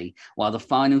secretly while the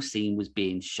final scene was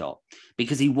being shot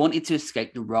because he wanted to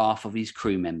escape the wrath of his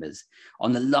crew members.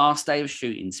 On the last day of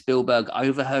shooting, Spielberg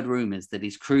overheard rumors that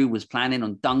his crew was planning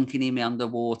on dunking him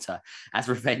underwater as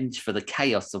revenge for the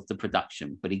chaos of the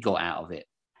production, but he got out of it.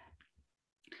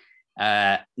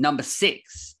 Number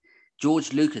 6,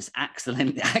 George Lucas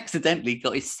accidentally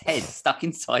got his head stuck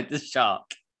inside the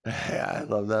shark. Yeah, I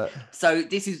love that. So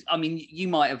this is, I mean, you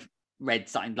might have read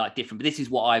something like different, but this is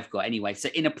what I've got anyway. So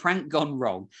in a prank gone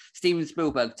wrong, Steven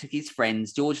Spielberg took his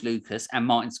friends, George Lucas and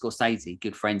Martin Scorsese,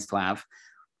 good friends to have,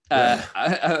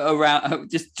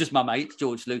 around just my mates,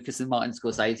 George Lucas and Martin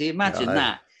Scorsese. Imagine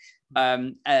that.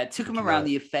 Took him around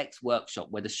the effects workshop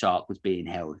where the shark was being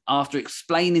held. After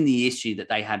explaining the issue that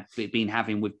they had been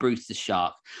having with Bruce the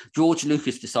shark, George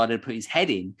Lucas decided to put his head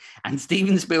in, and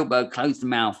Steven Spielberg closed the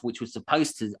mouth, which was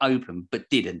supposed to open but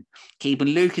didn't, keeping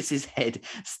Lucas's head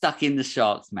stuck in the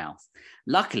shark's mouth.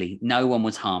 Luckily, no one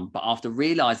was harmed, but after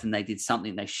realizing they did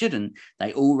something they shouldn't,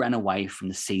 they all ran away from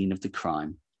the scene of the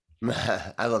crime.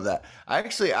 I love that. I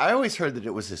always heard that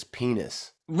it was his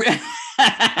penis.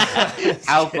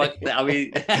 How fuck that? I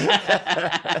mean,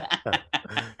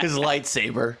 his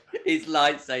lightsaber. His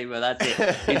lightsaber. That's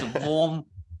it. It's warm.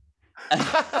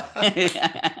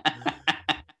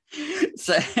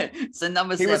 So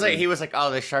number 7. He was like, oh,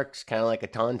 the shark's kind of like a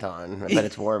tauntaun. I bet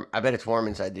it's warm. I bet it's warm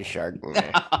inside this shark.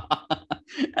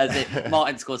 As it,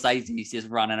 Martin Scorsese is just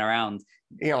running around.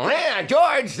 Yeah,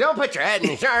 George, don't put your head in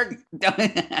the shark.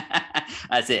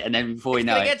 That's it. And then before you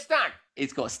know it, get stuck.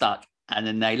 It's got stuck, and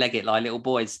then they leg it like little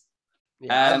boys.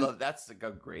 Yeah, I love that's a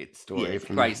great story. Yeah, it's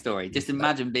a great story. Just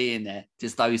imagine being there,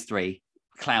 just those three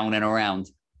clowning around.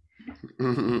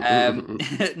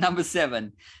 Number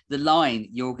 7, the line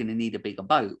 "You're going to need a bigger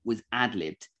boat" was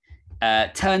ad-libbed.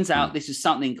 Turns out this was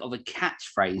something of a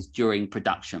catchphrase during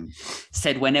production,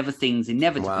 said whenever things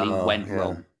inevitably went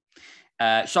wrong.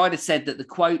 Scheider said that the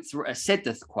quote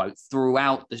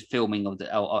throughout the filming of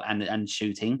the and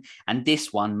shooting, and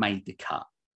this one made the cut.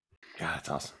 God, that's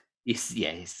awesome.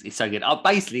 It's so good.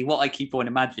 Basically, what I keep on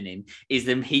imagining is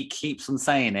them. He keeps on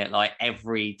saying it like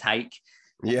every take.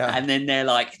 Yeah. And then they're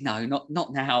like, no,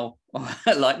 not now.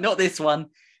 Like, not this one.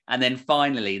 And then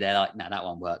finally they're like, no, that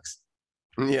one works.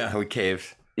 Yeah, we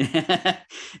caved.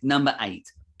 Number 8,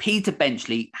 Peter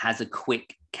Benchley has a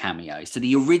quick cameo. So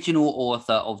the original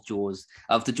author of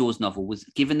the Jaws novel was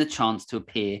given the chance to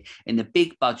appear in the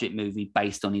big budget movie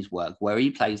based on his work, where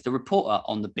he plays the reporter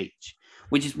on the beach,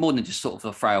 which is more than just sort of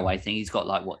a throwaway thing. He's got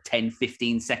like 10,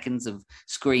 15 seconds of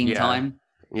screen time.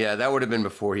 Yeah, that would have been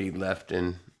before he left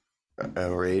in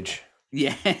Rage.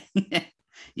 Yeah.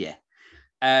 Yeah.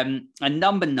 And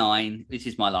number 9, this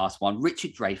is my last one.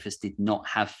 Richard Dreyfuss did not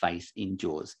have faith in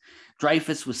Jaws.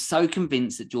 Dreyfuss was so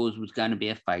convinced that Jaws was going to be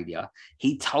a failure,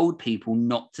 he told people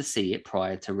not to see it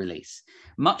prior to release.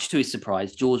 Much to his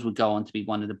surprise, Jaws would go on to be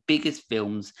one of the biggest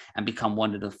films and become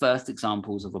one of the first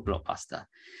examples of a blockbuster.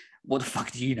 What the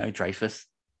fuck do you know, Dreyfuss?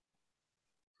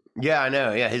 Yeah, I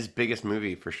know. Yeah, his biggest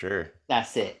movie for sure.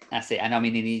 That's it. And I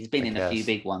mean, he's been in a few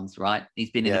big ones, right? He's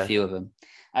been in a few of them.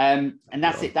 And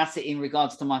that's it. That's it in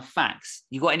regards to my facts.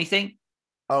 You got anything?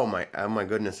 Oh my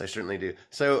goodness, I certainly do.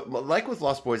 So, like with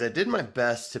Lost Boys, I did my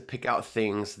best to pick out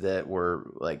things that were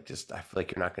like just I feel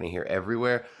like you're not going to hear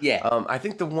everywhere. Yeah. I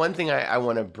think the one thing I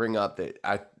want to bring up that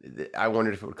I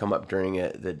wondered if it would come up during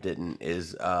it that didn't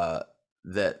is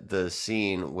that the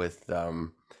scene with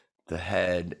the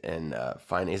head and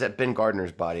finding is that Ben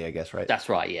Gardner's body, I guess, right? That's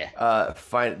right. Yeah.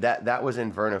 Find that was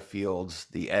in Verna Fields,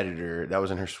 the editor. That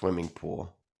was in her swimming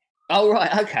pool. Oh,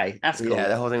 right. Okay. That's cool. Yeah,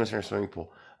 that whole thing was in her swimming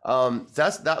pool.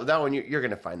 That's that one you're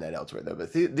gonna find that elsewhere though.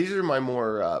 But these are my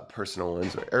more personal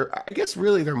ones, or I guess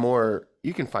really they're more.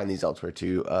 You can find these elsewhere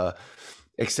too.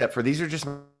 Except for these are just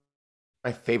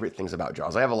my favorite things about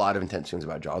Jaws. I have a lot of intense feelings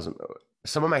about Jaws.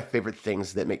 Some of my favorite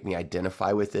things that make me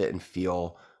identify with it and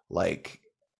feel like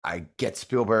I get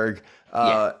Spielberg.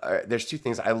 There's two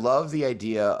things. I love the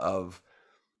idea of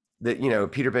that. You know,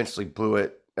 Peter Benchley blew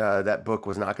it. That book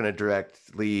was not going to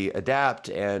directly adapt,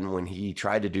 and when he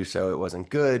tried to do so, it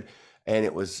wasn't good. And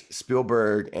it was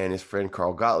Spielberg and his friend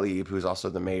Carl Gottlieb, who's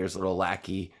also the mayor's little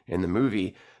lackey in the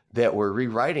movie, that were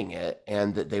rewriting it,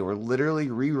 and that they were literally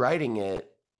rewriting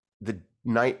it the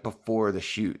night before the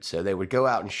shoot. So they would go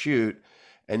out and shoot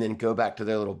and then go back to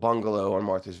their little bungalow on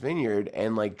Martha's Vineyard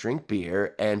and like drink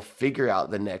beer and figure out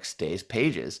the next day's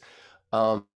pages.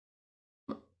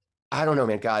 I don't know,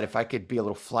 man. God, if I could be a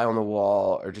little fly on the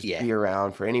wall or just be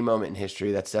around for any moment in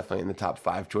history, that's definitely in the top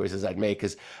 5 choices I'd make,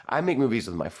 because I make movies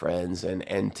with my friends,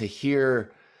 and to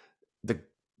hear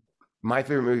my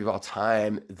favorite movie of all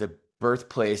time, the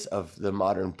birthplace of the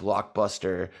modern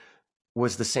blockbuster,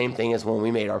 was the same thing as when we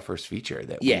made our first feature,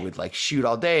 that we would like shoot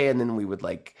all day and then we would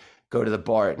like go to the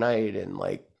bar at night and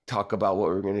like talk about what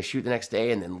we were going to shoot the next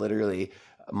day, and then literally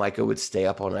Micah would stay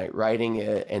up all night writing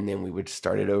it, and then we would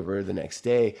start it over the next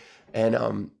day. And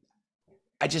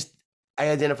I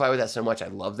identify with that so much. I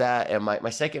love that. And my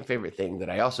second favorite thing that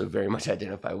I also very much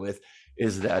identify with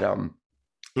is that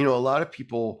you know, a lot of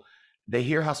people, they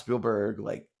hear how Spielberg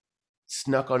like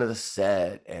snuck onto the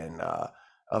set and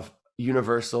of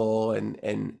Universal,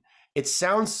 and it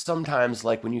sounds sometimes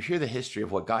like, when you hear the history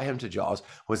of what got him to Jaws,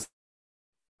 was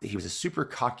that he was a super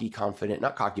confident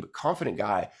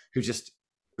guy who just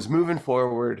was moving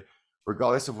forward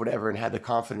regardless of whatever, and had the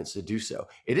confidence to do so.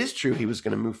 It is true he was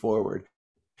going to move forward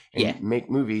and make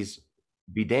movies,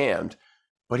 be damned,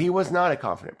 but he was not a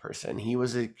confident person. He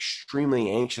was an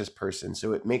extremely anxious person.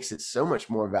 So it makes it so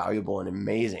much more valuable and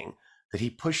amazing that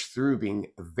he pushed through being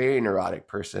a very neurotic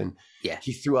person. Yeah.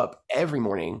 He threw up every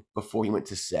morning before he went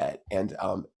to set. And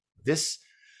this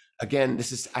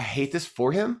is, I hate this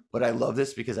for him, but I love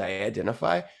this because I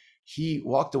identify. He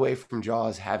walked away from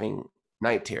Jaws having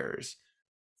night terrors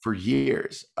for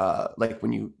years. I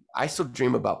still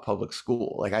dream about public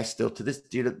school. Like I still, to this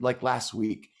day, like last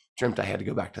week, dreamt I had to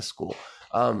go back to school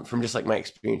from just like my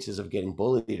experiences of getting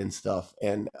bullied and stuff.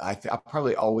 And I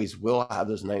probably always will have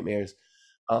those nightmares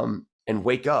and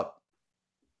wake up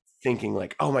thinking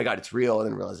like, oh my God, it's real. And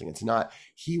then realizing it's not.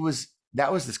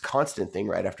 That was this constant thing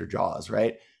right after Jaws,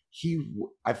 right?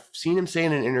 I've seen him say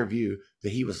in an interview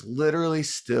that he was literally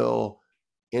still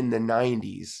in the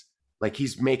 90s. Like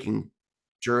he's making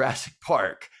Jurassic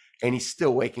Park, and he's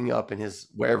still waking up in his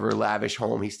wherever lavish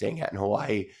home he's staying at in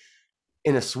Hawaii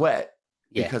in a sweat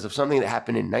because of something that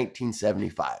happened in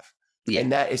 1975.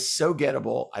 And that is so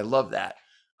gettable. I love that.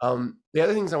 The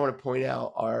other things I want to point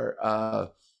out are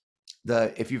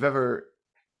if you've ever,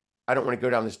 I don't want to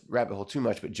go down this rabbit hole too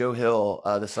much, but Joe Hill,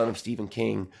 the son of Stephen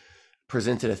King,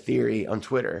 presented a theory on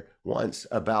Twitter once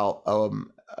about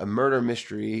a murder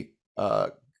mystery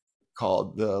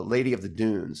called The Lady of the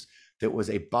Dunes. That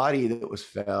was a body that was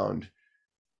found.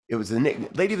 It was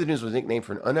Lady of the Dunes was nicknamed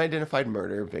for an unidentified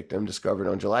murder victim discovered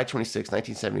on July 26,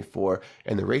 1974,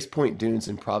 in the Race Point Dunes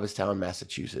in Provincetown,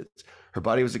 Massachusetts. Her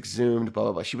body was exhumed, blah,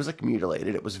 blah, blah. She was like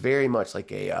mutilated. It was very much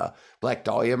like a Black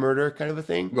Dahlia murder kind of a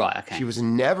thing. Right, okay. She was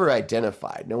never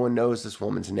identified. No one knows this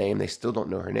woman's name. They still don't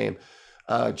know her name.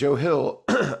 Joe Hill,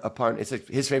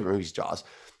 his favorite movie is Jaws.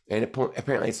 And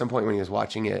apparently at some point when he was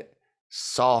watching it,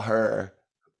 saw her.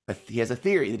 He has a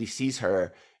theory that he sees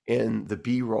her in the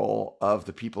B-roll of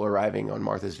the people arriving on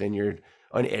Martha's Vineyard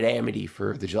at Amity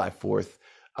for the July 4th,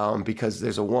 because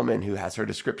there's a woman who has her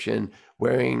description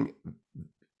wearing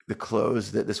the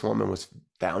clothes that this woman was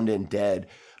found in dead.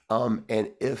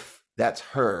 And if that's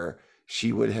her,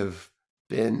 she would have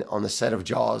been on the set of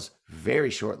Jaws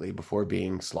very shortly before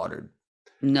being slaughtered.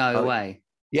 No way.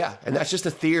 Yeah. And that's just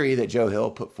a theory that Joe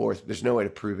Hill put forth. There's no way to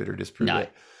prove it or disprove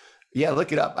it. Yeah,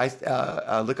 look it up.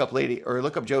 Look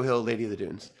up Joe Hill, Lady of the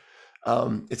Dunes.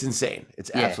 It's insane.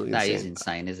 It's absolutely insane. That is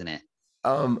insane, isn't it?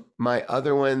 My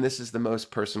other one, this is the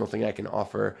most personal thing I can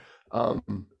offer.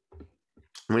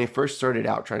 when he first started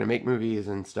out trying to make movies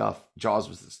and stuff, Jaws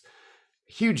was this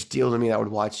huge deal to me that I would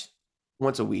watch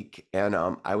once a week. And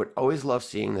I would always love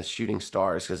seeing the shooting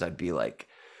stars because I'd be like,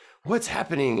 what's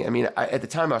happening? I mean, at the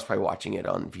time I was probably watching it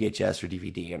on VHS or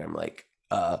DVD, and I'm like,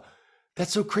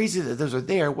 that's so crazy that those are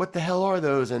there. What the hell are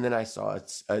those? And then I saw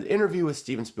an interview with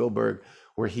Steven Spielberg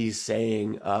where he's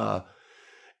saying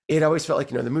it always felt like,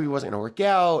 the movie wasn't going to work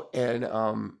out.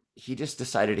 And he just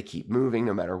decided to keep moving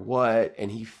no matter what.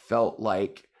 And he felt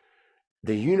like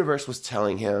the universe was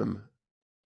telling him,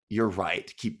 you're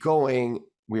right, keep going.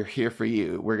 We're here for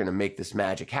you. We're going to make this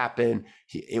magic happen.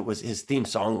 His theme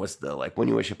song was the When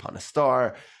You Wish Upon a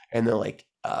Star. And then like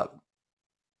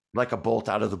a bolt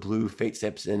out of the blue, fate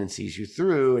steps in and sees you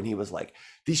through. And he was like,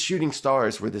 these shooting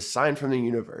stars were this sign from the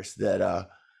universe that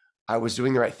I was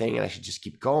doing the right thing and I should just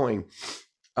keep going.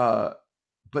 But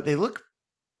they look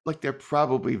like they're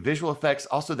probably visual effects.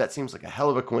 Also, that seems like a hell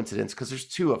of a coincidence because there's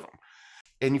 2 of them.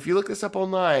 And if you look this up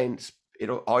online,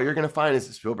 all you're going to find is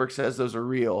that Spielberg says those are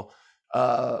real.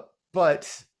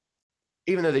 But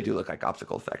even though they do look like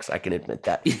optical effects, I can admit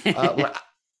that. When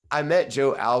I met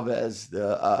Joe Alves,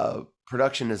 the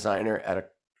production designer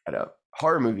at a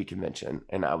horror movie convention,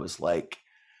 and I was like,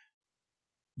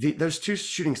 those 2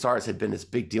 shooting stars had been this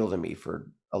big deal to me for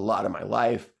a lot of my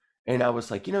life. And I was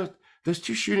like, those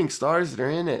 2 shooting stars that are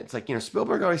in it, it's like,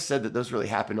 Spielberg always said that those really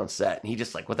happened on set. And he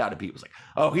just without a beat was like,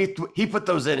 oh, he put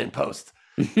those in post.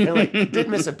 And didn't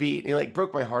miss a beat. And he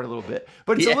broke my heart a little bit.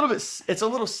 But it's a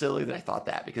little silly that I thought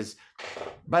that, because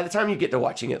by the time you get to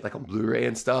watching it on Blu-ray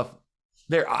and stuff,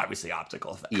 they're obviously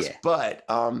optical effects. Yeah. But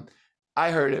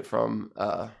I heard it from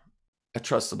a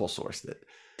trustable source that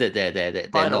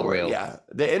they're not real. Yeah.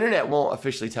 The internet won't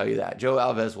officially tell you that. Joe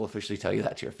Alves will officially tell you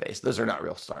that to your face. Those are not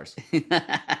real stars.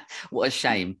 What a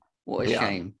shame. What a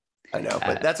shame. I know,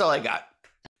 but that's all I got.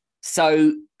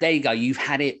 So there you go. You've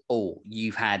had it all.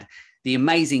 You've had the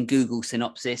amazing Google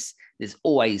synopsis. There's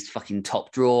always fucking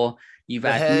top drawer. You've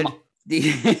had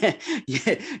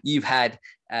you've had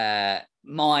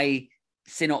my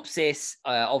synopsis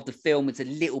of the film. It's a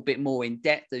little bit more in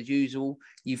depth as usual.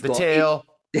 You've got tail.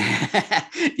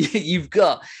 You've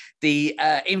got the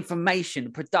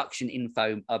information, production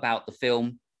info about the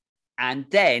film, and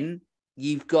then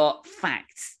you've got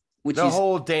facts. Which the is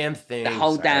whole damn thing. The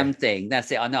whole damn thing.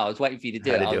 That's it. I know. I was waiting for you to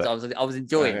do it. I was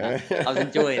enjoying that. I was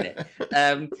enjoying it.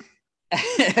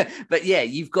 But yeah,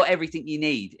 you've got everything you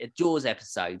need. A Jaws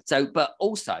episode. So, but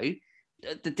also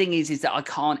the thing is that I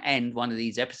can't end one of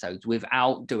these episodes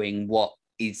without doing what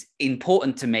is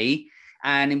important to me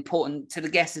and important to the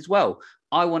guests as well.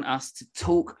 I want us to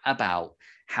talk about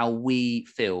how we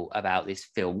feel about this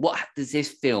film. What does this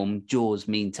film, Jaws,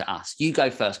 mean to us? You go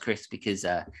first, Chris, because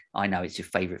I know it's your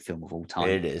favorite film of all time.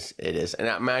 It is. And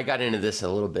I got into this a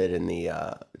little bit in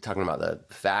the talking about the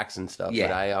facts and stuff.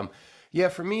 Yeah.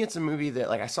 But for me, it's a movie that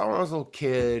I saw when I was a little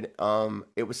kid.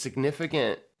 It was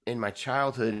significant in my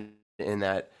childhood in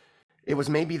that it was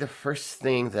maybe the first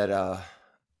thing that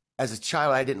as a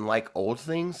child I didn't like old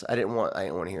things. I didn't want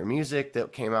to hear music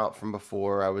that came out from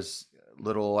before I was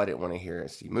little. I didn't want to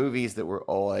see movies that were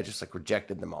old. I just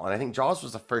rejected them all. And I think Jaws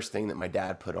was the first thing that my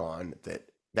dad put on that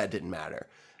didn't matter.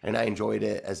 And I enjoyed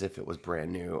it as if it was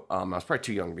brand new. I was probably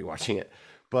too young to be watching it,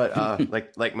 but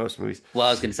like most movies. Well,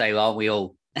 I was going to say, aren't we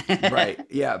all? Right.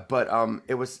 Yeah. But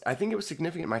I think it was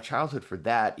significant in my childhood for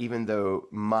that, even though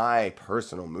my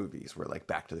personal movies were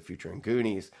Back to the Future and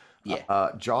Goonies. Yeah.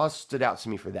 Jaws stood out to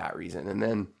me for that reason. And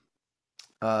then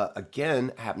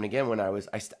happened again when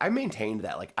I maintained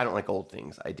that I don't like old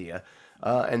things idea.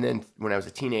 And then when I was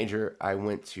a teenager, I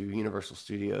went to Universal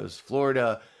Studios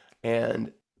Florida,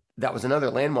 and that was another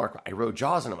landmark. I rode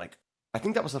Jaws, and I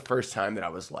think that was the first time that I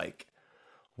was like,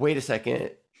 wait a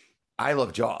second, I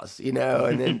love Jaws, And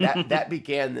then that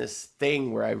began this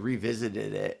thing where I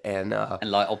revisited it and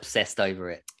obsessed over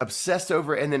it.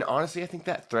 And then honestly, I think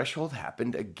that threshold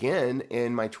happened again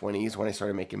in my 20s when I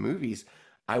started making movies.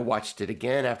 I watched it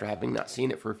again after having not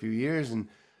seen it for a few years, and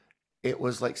it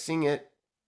was like seeing it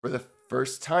for the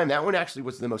first time. That one actually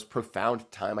was the most profound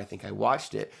time I think I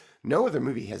watched it. No other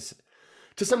movie has,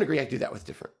 to some degree, I do that with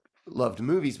different loved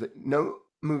movies, but no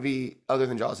movie other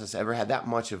than Jaws has ever had that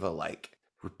much of a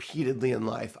repeatedly in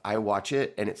life. I watch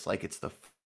it, and it's it's the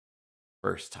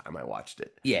first time I watched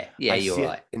it. Yeah, you're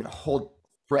right. In a whole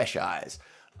fresh eyes.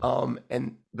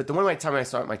 But the one time I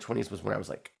saw it in my 20s was when I was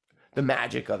the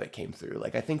magic of it came through.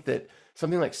 I think that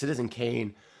something like Citizen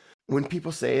Kane, when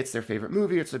people say it's their favorite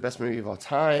movie, or it's the best movie of all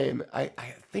time, I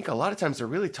think a lot of times they're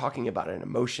really talking about an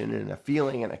emotion and a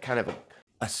feeling and a kind of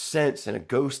a sense and a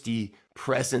ghosty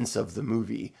presence of the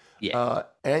movie. Yeah.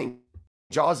 And I think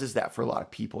Jaws is that for a lot of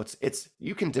people. It's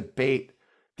you can debate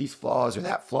these flaws or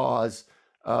that flaws.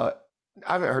 I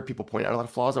haven't heard people point out a lot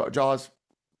of flaws about Jaws.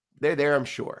 They're there, I'm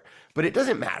sure, but it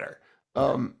doesn't matter.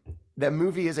 That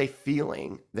movie is a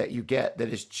feeling that you get that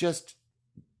is just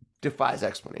defies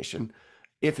explanation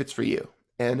if it's for you.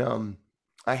 And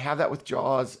I have that with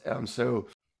Jaws. So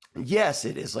yes,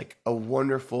 it is like a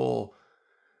wonderful,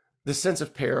 the sense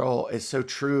of peril is so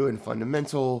true and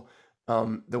fundamental.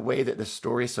 The way that the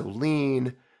story is so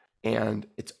lean and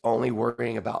it's only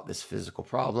worrying about this physical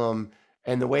problem,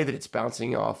 and the way that it's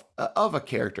bouncing off of a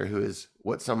character who is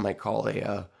what some might call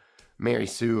a Mary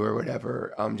Sue or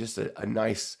whatever, just a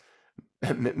nice,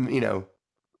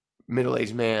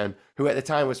 middle-aged man who at the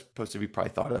time was supposed to be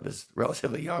probably thought of as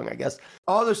relatively young, I guess.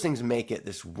 All those things make it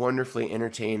this wonderfully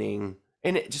entertaining,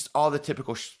 and it just all the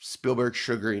typical Spielberg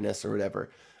sugariness or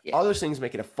whatever. Yeah. All those things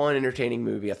make it a fun, entertaining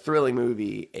movie, a thrilling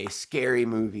movie, a scary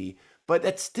movie, but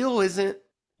that still isn't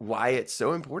why it's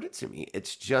so important to me.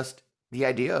 It's just the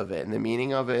idea of it and the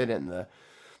meaning of it and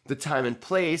the time and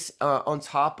place on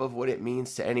top of what it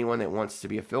means to anyone that wants to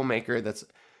be a filmmaker.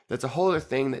 That's a whole other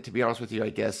thing that, to be honest with you, I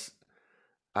guess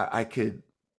I could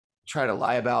try to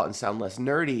lie about and sound less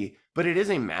nerdy, but it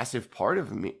is a massive part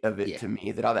of it to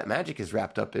me, that all that magic is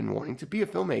wrapped up in wanting to be a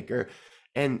filmmaker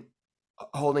and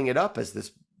holding it up as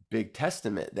this big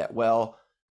testament that, well,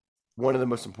 one of the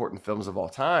most important films of all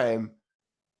time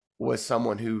was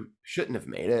someone who shouldn't have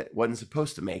made it, wasn't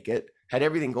supposed to make it, had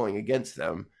everything going against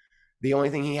them. The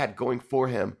only thing he had going for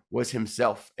him was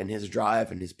himself and his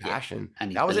drive and his passion. Yeah.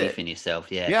 And his belief in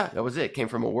yourself. Yeah. Yeah, that was it. Came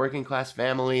from a working class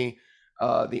family.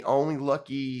 The only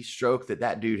lucky stroke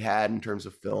that dude had in terms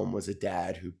of film was a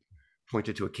dad who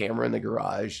pointed to a camera in the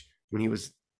garage when he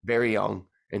was very young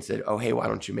and said, "Oh, hey, why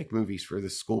don't you make movies for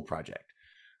this school project?"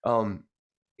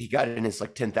 He got it in his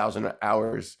 10,000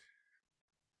 hours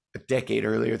a decade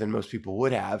earlier than most people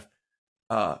would have.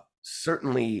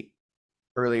 Certainly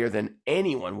earlier than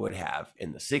anyone would have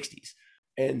in the 60s.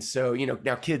 And so,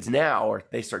 now kids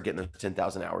they start getting the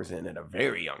 10,000 hours in at a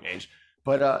very young age.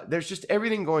 But there's just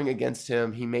everything going against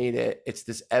him. He made it. It's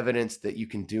this evidence that you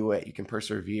can do it. You can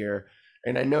persevere.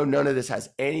 And I know none of this has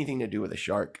anything to do with a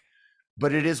shark,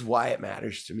 but it is why it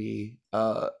matters to me.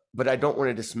 But I don't want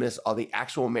to dismiss all the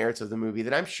actual merits of the movie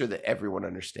that I'm sure that everyone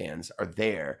understands are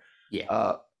there.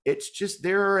 Yeah. It's just,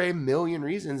 there are a million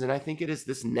reasons. And I think it is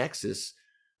this nexus,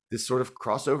 this sort of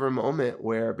crossover moment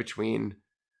where between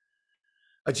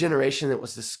a generation that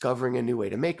was discovering a new way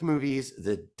to make movies,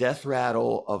 the death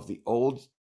rattle of the old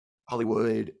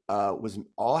Hollywood was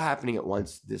all happening at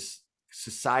once. This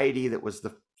society that was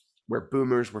where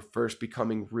boomers were first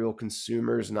becoming real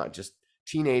consumers, not just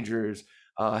teenagers,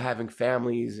 having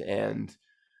families and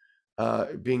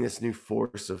being this new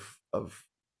force of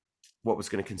what was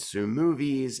going to consume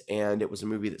movies. And it was a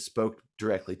movie that spoke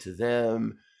directly to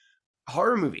them.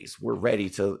 Horror movies were ready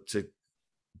to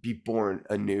be born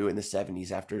anew in the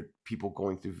 70s after people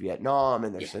going through Vietnam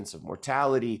and their sense of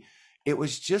mortality. It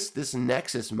was just this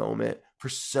nexus moment for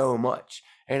so much.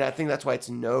 And I think that's why it's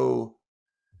no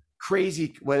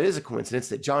crazy, well, it is a coincidence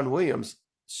that John Williams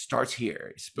starts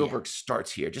here. Spielberg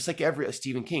starts here, just like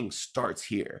Stephen King starts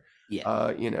here.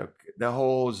 Yeah. The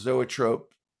whole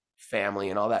Zoetrope family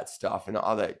and all that stuff and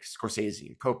all that, Scorsese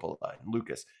and Coppola and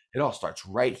Lucas, it all starts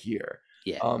right here.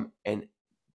 Yeah. And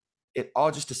it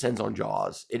all just descends on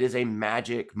Jaws. It is a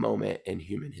magic moment in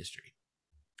human history.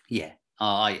 Yeah,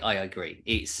 I agree.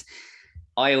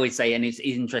 I always say, and it's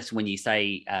interesting when you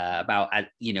say about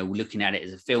looking at it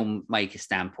as a filmmaker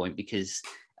standpoint, because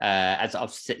as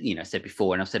I've said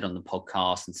before, and I've said on the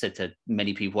podcast and said to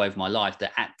many people over my life,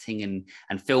 that acting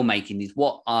and filmmaking is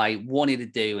what I wanted to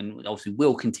do, and obviously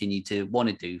will continue to want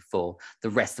to do for the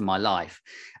rest of my life.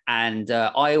 And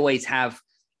I always have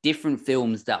different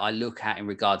films that I look at in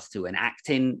regards to an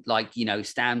acting,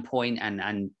 standpoint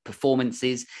and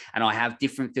performances. And I have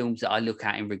different films that I look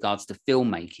at in regards to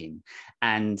filmmaking.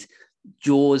 And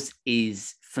Jaws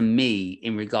is, for me,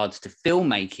 in regards to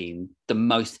filmmaking, the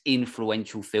most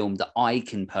influential film that I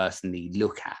can personally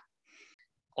look at.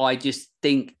 I just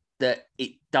think that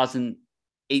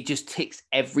it just ticks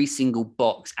every single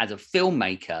box as a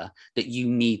filmmaker that you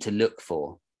need to look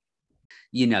for.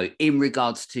 In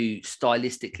regards to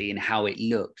stylistically and how it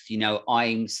looks,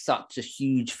 I'm such a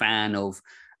huge fan of,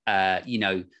 as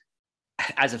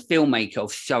a filmmaker,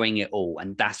 of showing it all.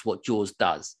 And that's what Jaws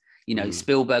does.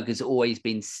 Spielberg has always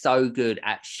been so good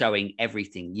at showing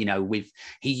everything,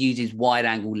 he uses wide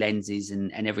angle lenses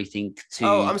and everything to.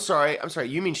 Oh, I'm sorry.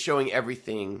 You mean showing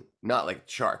everything, not like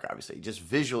shark, obviously, just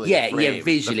visually. Yeah,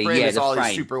 visually. The frame is all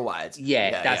these super wides.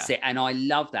 Yeah, that's it. And I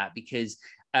love that because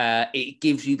it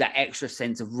gives you that extra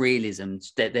sense of realism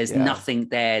that there's Yeah. nothing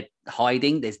there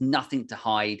hiding. There's nothing to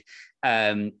hide.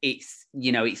 It's,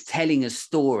 you know, it's telling a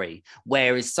story,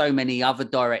 whereas so many other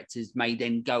directors may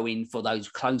then go in for those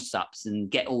close-ups and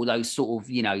get all those sort of,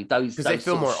 you know, those Because they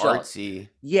feel sort more of shots. artsy.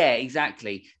 Yeah,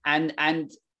 exactly.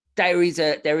 And there is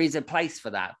a place for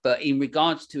that. But in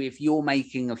regards to if you're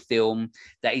making a film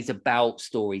that is about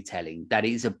storytelling, that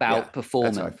is about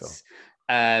performance,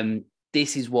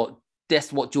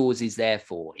 that's what Jaws is there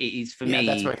for. It is for me.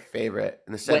 That's my favorite.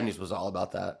 And the 70s was all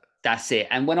about that. That's it.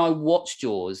 And when I watch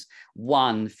Jaws,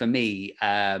 one, for me,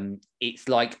 it's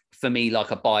like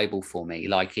a Bible for me.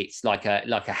 Like it's like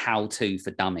a how-to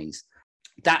for dummies.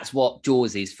 That's what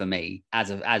Jaws is for me,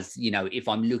 as you know, if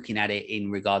I'm looking at it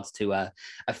in regards to a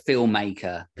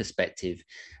filmmaker perspective.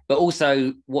 But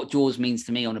also what Jaws means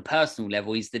to me on a personal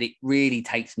level is that it really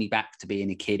takes me back to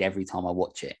being a kid every time I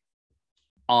watch it.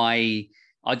 I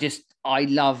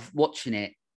love watching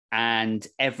it, and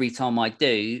every time I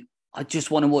do, I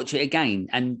just want to watch it again.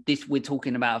 And we're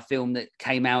talking about a film that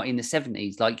came out in the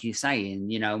 70s, like you're saying,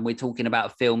 you know, and we're talking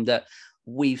about a film that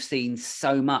we've seen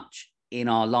so much in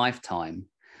our lifetime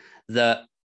that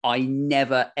I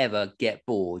never, ever get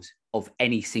bored of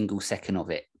any single second of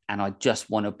it. And I just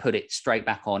want to put it straight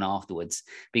back on afterwards,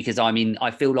 because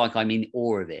I feel like I'm in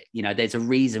awe of it. You know, there's a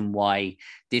reason why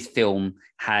this film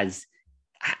has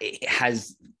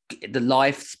the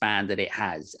lifespan that it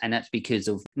has, and that's because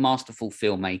of masterful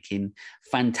filmmaking,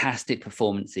 fantastic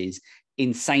performances,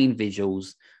 insane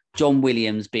visuals, John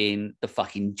Williams being the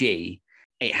fucking G.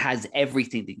 It has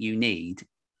everything that you need,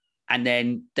 and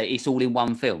then it's all in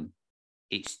one film.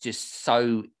 It's just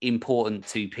so important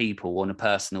to people on a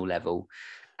personal level,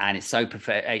 and it's so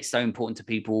important to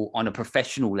people on a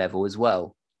professional level as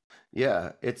well.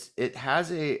 Yeah, it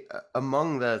has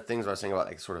among the things I was saying about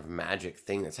like sort of magic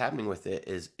thing that's happening with it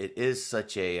is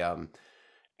such a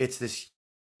it's this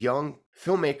young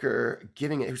filmmaker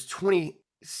who's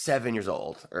 27 years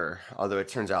old, or although it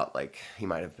turns out like he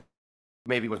might have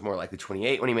maybe was more likely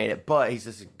 28 when he made it, but he's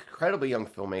this incredibly young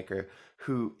filmmaker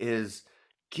who is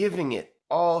giving it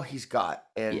all he's got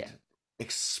and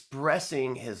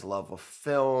expressing his love of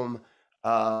film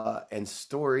and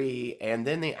story, and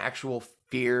then the actual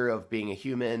fear of being a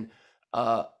human,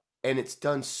 and it's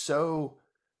done so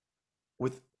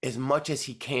with as much as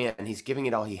he can. He's giving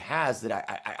it all he has. That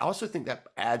I also think that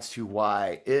adds to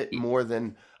why it, more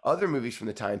than other movies from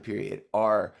the time period,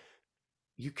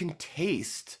 you can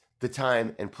taste the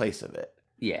time and place of it.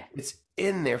 Yeah, it's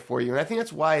in there for you, and I think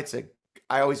that's why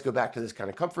I always go back to this kind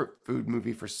of comfort food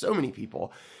movie for so many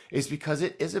people, is because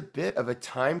it is a bit of a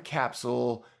time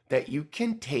capsule that you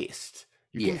can taste.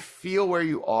 You can feel where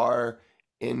you are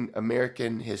in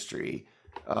American history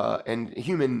and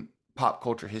human pop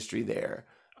culture history there.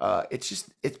 It's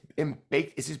just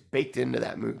baked into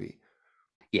that movie.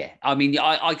 Yeah, I mean,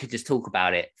 I could just talk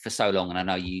about it for so long, and I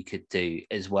know you could do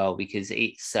as well, because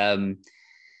it's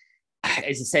as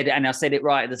I said, and I said it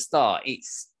right at the start,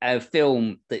 it's a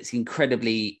film that's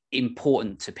incredibly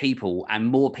important to people, and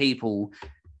more people,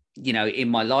 you know, in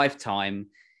my lifetime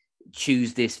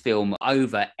choose this film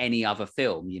over any other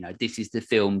film. You know, this is the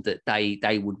film that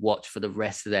they would watch for the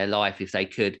rest of their life if they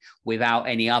could, without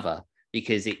any other,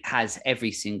 because it has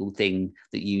every single thing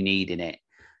that you need in it.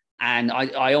 And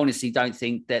I honestly don't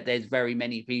think that there's very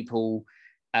many people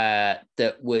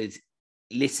that would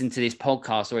listen to this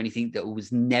podcast or anything that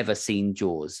was never seen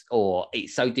Jaws, or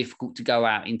it's so difficult to go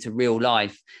out into real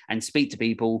life and speak to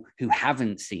people who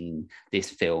haven't seen this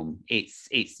film.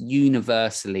 It's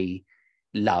universally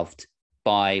loved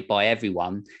by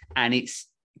everyone, and it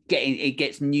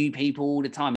gets new people all the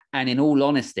time. And in all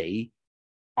honesty,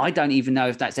 I don't even know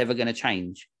if that's ever going to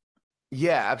change.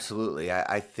 Yeah, absolutely.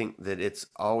 I think that it's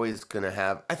always going to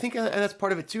have, I think, and that's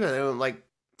part of it too. I don't like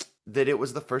that it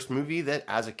was the first movie that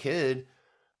as a kid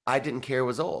I didn't care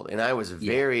was old, and I was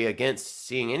very against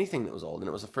seeing anything that was old, and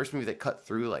it was the first movie that cut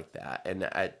through like that. And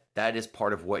that is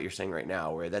part of what you're saying right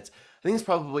now, where I think it's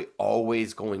probably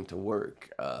always going to work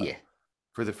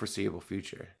for the foreseeable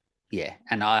future. Yeah,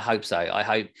 and I hope so. I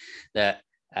hope that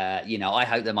I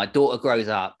hope that my daughter grows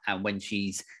up, and when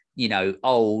she's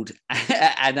old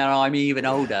and then I'm even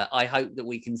older, I hope that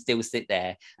we can still sit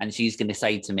there and she's going to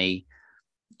say to me,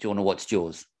 "Do you want to watch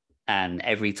Jaws?" And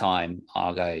every time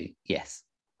I'll go, "Yes."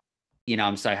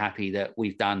 I'm so happy that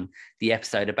we've done the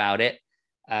episode about it.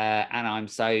 And I'm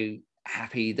so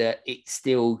happy that it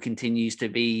still continues to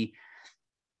be,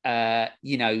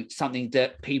 something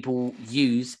that people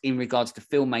use in regards to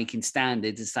filmmaking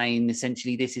standards, as saying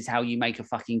essentially this is how you make a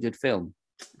fucking good film.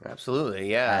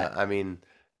 Absolutely. Yeah. I mean,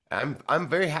 I'm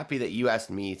very happy that you asked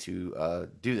me to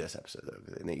do this episode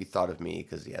though, and that you thought of me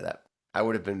because that I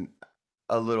would have been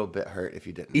a little bit hurt if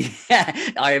you didn't.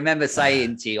 Yeah, I remember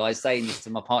saying to you, I was saying this to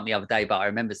my partner the other day, but I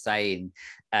remember saying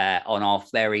on our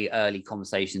very early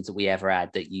conversations that we ever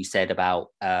had that you said about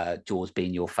Jaws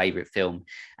being your favorite film,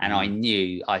 and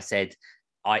I said,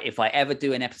 if I ever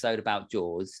do an episode about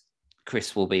Jaws,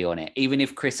 Chris will be on it, even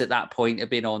if Chris at that point had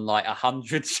been on like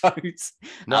 100 shows.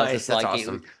 Nice, that's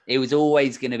awesome. It was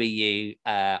always going to be you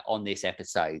on this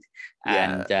episode,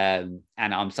 and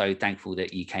I'm so thankful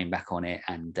that you came back on it,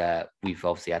 and we've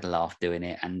obviously had a laugh doing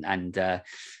it, and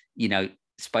you know,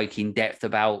 spoke in depth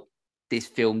about this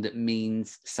film that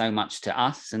means so much to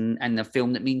us, and the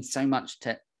film that means so much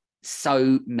to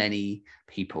so many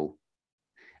people.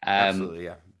 Absolutely,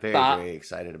 yeah, very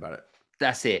excited about it.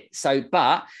 That's it. So,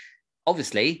 but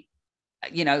obviously,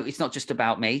 you know, it's not just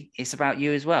about me, it's about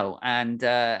you as well. And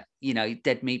you know,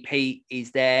 Dead Meat Pete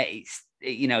is there, it's,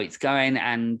 you know, it's going,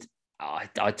 and I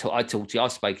talked to you,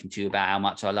 I've spoken to you about how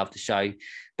much I love the show,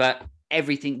 but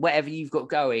everything, whatever you've got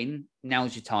going,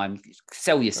 now's your time.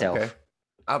 Sell yourself. Okay.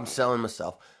 I'm selling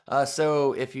myself.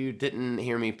 So if you didn't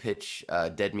hear me pitch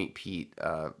Dead Meat Pete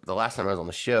the last time I was on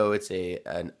the show, it's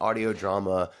an audio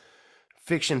drama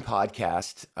fiction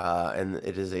podcast, and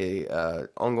it is a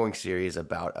ongoing series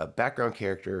about a background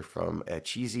character from a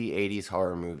cheesy 80s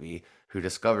horror movie who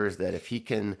discovers that if he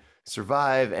can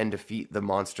survive and defeat the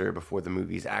monster before the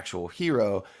movie's actual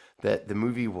hero, that the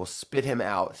movie will spit him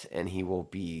out, and he will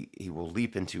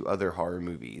leap into other horror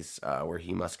movies where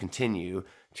he must continue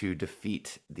to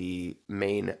defeat the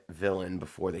main villain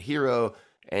before the hero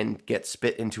and get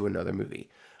spit into another movie.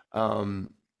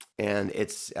 And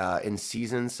it's in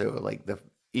seasons, so like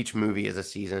each movie is a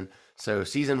season. So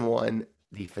season 1,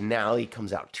 the finale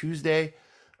comes out Tuesday,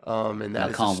 and that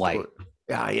I can't wait.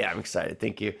 Yeah, I'm excited.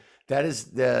 Thank you. This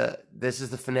is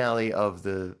the finale of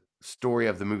the story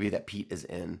of the movie that Pete is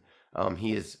in.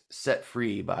 He is set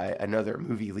free by another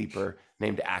movie leaper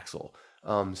named Axel.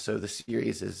 So the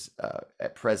series is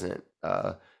at present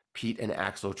Pete and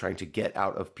Axel trying to get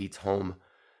out of Pete's home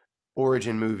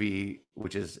origin movie,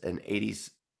 which is an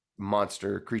 80s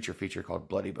monster creature feature called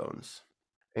Bloody Bones.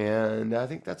 And I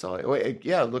think that's all.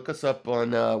 Look us up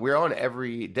on we're on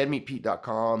every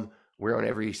deadmeatpete.com. We're on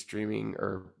every streaming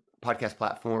or podcast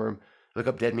platform. Look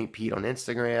up Dead Meat Pete on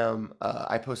Instagram.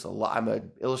 I post a lot. I'm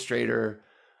an illustrator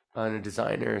and a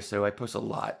designer, so I post a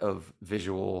lot of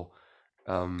visual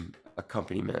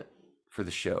accompaniment for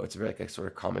the show. It's very like a sort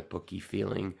of comic booky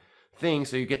feeling thing,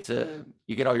 so you get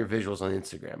all your visuals on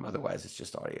Instagram. Otherwise it's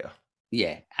just audio.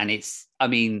 Yeah, and I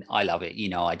mean, I love it. You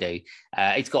know, I do.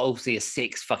 It's got obviously a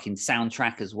 6 fucking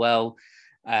soundtrack as well.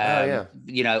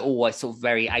 You know, always sort of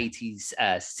very 80s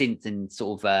synth and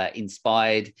sort of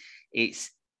inspired. It's,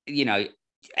 you know,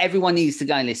 everyone needs to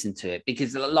go and listen to it,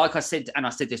 because like I said, and I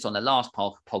said this on the last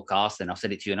podcast, and I've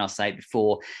said it to you and I'll say it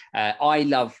before, I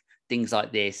love things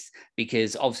like this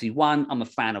because obviously, 1, I'm a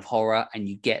fan of horror and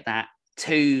you get that.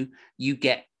 2, you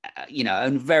get you know, a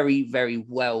very, very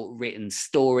well written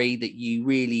story that you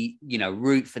really, you know,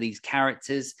 root for these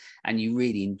characters and you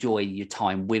really enjoy your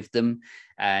time with them,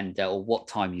 and or what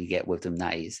time you get with them,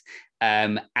 that is.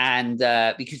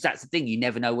 Because that's the thing, you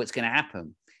never know what's going to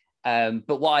happen.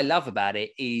 But what I love about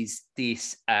it is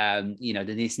this, you know,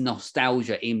 this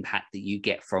nostalgia impact that you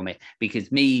get from it,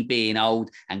 because me being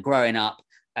old and growing up,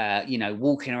 you know,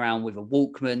 walking around with a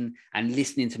Walkman and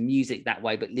listening to music that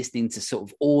way, but listening to sort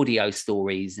of audio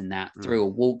stories and that through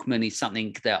a Walkman is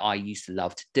something that I used to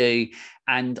love to do.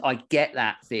 And I get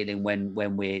that feeling when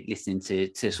we're listening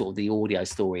to sort of the audio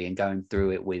story and going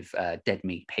through it with Dead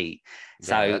Meat Pete.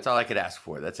 So yeah, that's all I could ask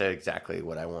for. That's exactly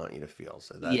what I want you to feel.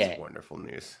 So that's wonderful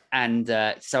news. And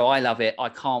so I love it. I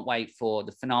can't wait for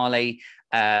the finale.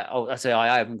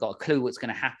 I haven't got a clue what's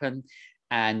going to happen.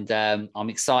 And I'm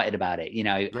excited about it, you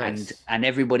know, nice. and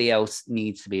everybody else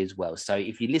needs to be as well. So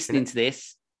if you're listening to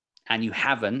this and you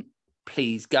haven't,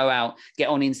 please go out, get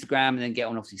on Instagram, and then get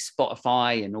on obviously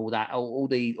Spotify and all that, all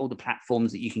the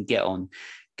platforms that you can get on.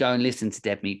 Go and listen to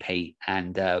Dead Meat Pete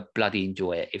and bloody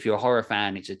enjoy it. If you're a horror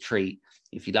fan, it's a treat.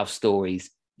 If you love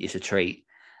stories, it's a treat.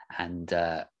 And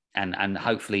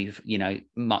hopefully, you know,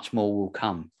 much more will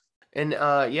come. And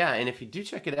and if you do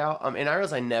check it out, and I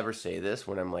realize I never say this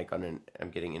when I'm like I'm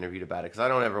getting interviewed about it, because I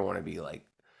don't ever want to be like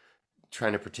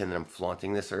trying to pretend that I'm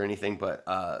flaunting this or anything, but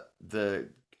the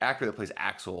actor that plays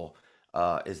Axel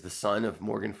is the son of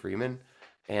Morgan Freeman,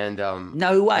 and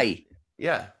no way.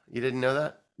 Yeah, you didn't know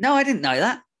that? No, I didn't know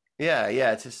that. Yeah,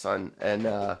 it's his son,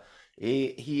 and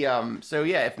he so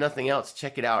yeah, if nothing else,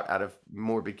 check it out out of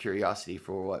morbid curiosity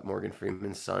for what Morgan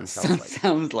Freeman's son sounds like.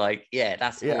 Sounds like,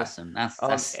 that's awesome.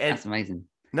 That's amazing.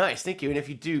 Nice, thank you. And if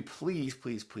you do, please,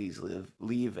 please, please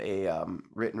leave a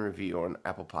written review on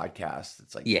Apple Podcasts.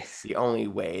 It's like Yes. the only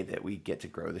way that we get to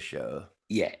grow the show.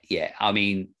 Yeah. I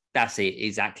mean, that's it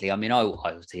exactly. I mean, I will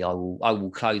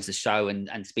close the show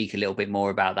and speak a little bit more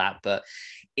about that. But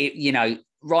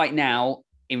right now,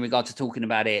 in regard to talking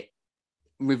about it,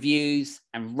 reviews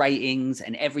and ratings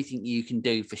and everything you can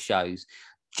do for shows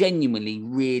genuinely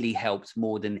really helps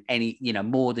more than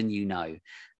more than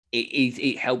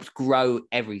it helps grow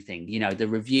everything. The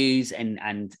reviews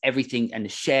and everything and the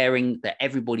sharing that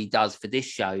everybody does for this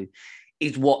show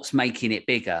is what's making it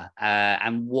bigger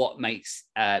and what makes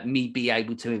me be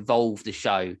able to evolve the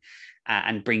show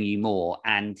and bring you more.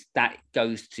 And that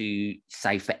goes to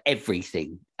say for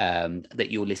everything that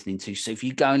you're listening to. So if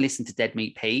you go and listen to Dead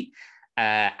Meat Pete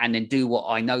and then do what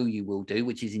I know you will do,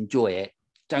 which is enjoy it,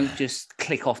 don't just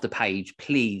click off the page.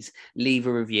 Please leave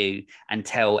a review and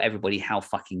tell everybody how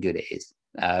fucking good it is.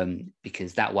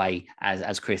 Because that way,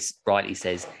 as Chris rightly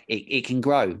says, it can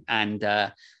grow and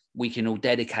we can all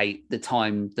dedicate the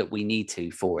time that we need to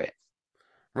for it.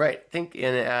 Right.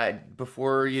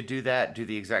 Before you do that, do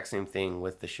the exact same thing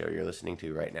with the show you're listening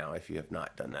to right now if you have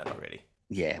not done that already.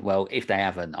 Yeah, well, if they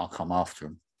haven't, I'll come after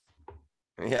them.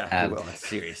 Yeah, well, it's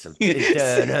serious.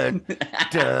 Dun,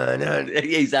 dun, dun.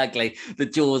 Exactly. The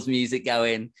Jaws music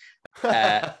going.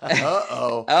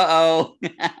 Uh-oh. Uh-oh.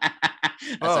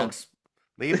 Folks,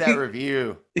 leave that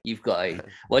review. You've got to.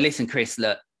 Well, listen, Chris,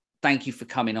 look, thank you for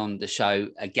coming on the show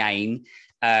again.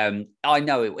 I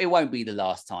know it won't be the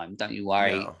last time, don't you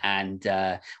worry. No.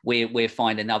 And we'll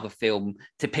find another film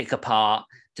to pick apart,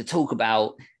 to talk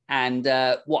about. And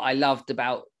what I loved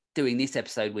about doing this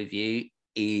episode with you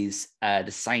is the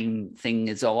same thing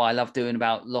as I love doing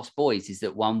about Lost Boys, is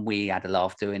that one, we had a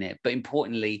laugh doing it, but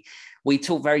importantly, we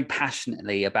talk very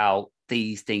passionately about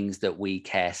these things that we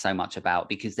care so much about,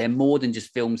 because they're more than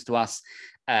just films to us.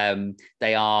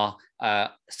 They are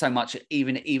so much,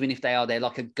 even if they're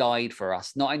like a guide for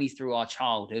us, not only through our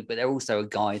childhood, but they're also a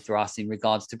guide for us in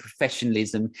regards to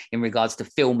professionalism, in regards to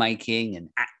filmmaking and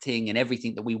acting and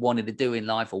everything that we wanted to do in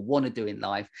life or want to do in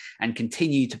life and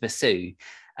continue to pursue.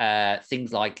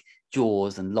 Things like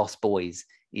Jaws and Lost Boys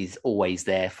is always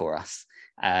there for us.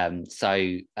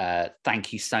 So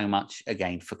thank you so much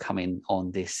again for coming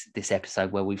on this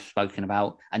episode where we've spoken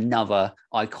about another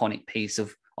iconic piece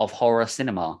of horror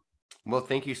cinema. Well,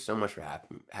 thank you so much for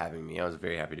having me. I was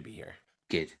very happy to be here.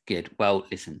 Good. Well,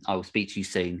 listen, I will speak to you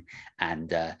soon.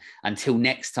 And until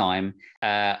next time,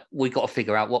 we've got to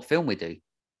figure out what film we do.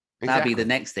 That'll be the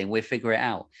next thing. We'll figure it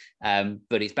out.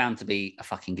 But it's bound to be a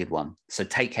fucking good one. So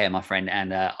take care, my friend,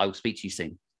 and I will speak to you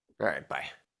soon. All right, bye.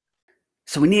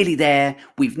 So we're nearly there.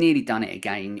 We've nearly done it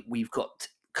again. We've got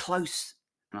close,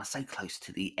 and I say close,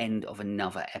 to the end of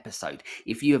another episode.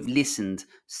 If you have listened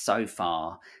so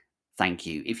far, thank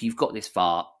you. If you've got this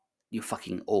far, you're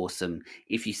fucking awesome.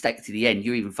 If you stick to the end,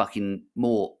 you're even fucking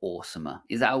more awesomer.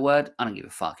 Is that a word? I don't give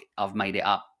a fuck. I've made it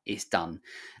up. It's done.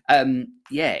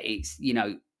 It's,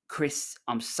 Chris,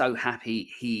 I'm so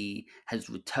happy he has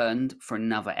returned for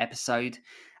another episode.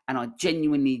 And I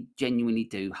genuinely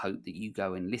do hope that you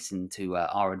go and listen to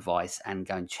our advice and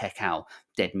go and check out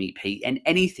Dead Meat Pete and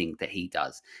anything that he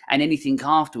does. And anything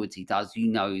afterwards he does, is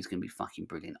going to be fucking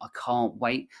brilliant. I can't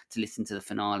wait to listen to the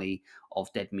finale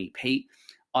of Dead Meat Pete.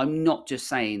 I'm not just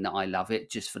saying that I love it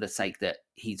just for the sake that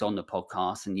he's on the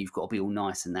podcast and you've got to be all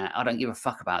nice and that. I don't give a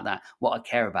fuck about that. What I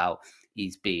care about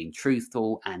is being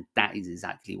truthful, and that is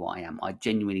exactly what I am. I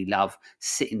genuinely love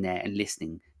sitting there and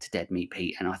listening to Dead Meat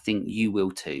Pete, and I think you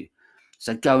will too.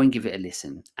 So go and give it a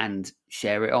listen and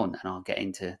share it on, and I'll get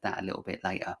into that a little bit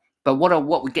later. But what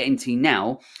we're getting to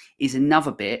now is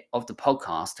another bit of the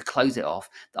podcast to close it off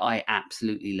that I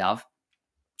absolutely love.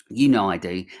 I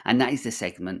do, and that is the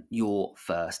segment Your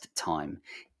First Time.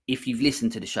 If you've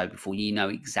listened to the show before, you know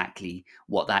exactly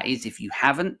what that is. If you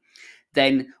haven't,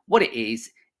 then what it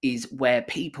is where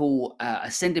people are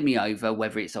sending me over,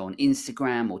 whether it's on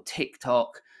Instagram or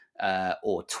TikTok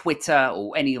or Twitter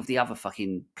or any of the other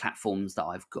fucking platforms that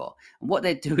I've got. And what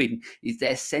they're doing is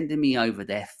they're sending me over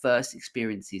their first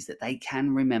experiences that they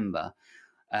can remember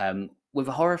with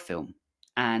a horror film.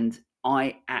 And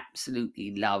I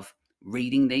absolutely love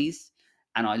reading these,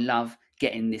 and I love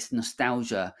getting this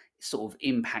nostalgia sort of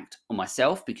impact on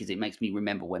myself because it makes me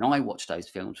remember when I watched those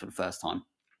films for the first time.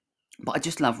 But I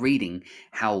just love reading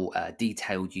how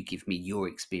detailed you give me your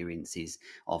experiences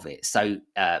of it. So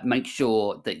make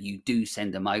sure that you do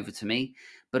send them over to me.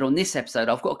 But on this episode,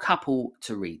 I've got a couple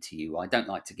to read to you. I don't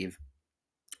like to give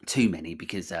too many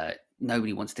because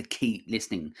nobody wants to keep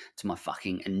listening to my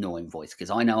fucking annoying voice,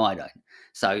 because I know I don't.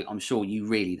 So I'm sure you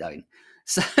really don't.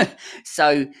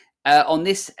 So On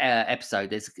this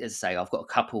episode, as I say, I've got a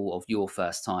couple of your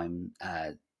first time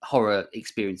horror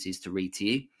experiences to read to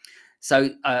you. So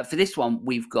for this one,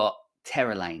 we've got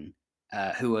Terra Lane,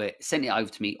 who sent it over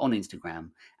to me on Instagram.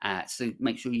 So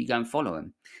make sure you go and follow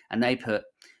them. And they put,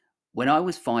 when I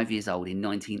was 5 years old in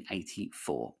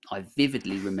 1984, I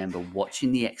vividly remember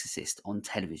watching The Exorcist on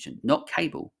television, not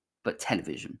cable, but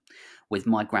television, with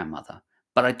my grandmother.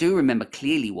 But I do remember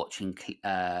clearly watching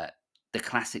the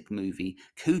classic movie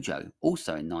Cujo,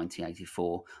 also in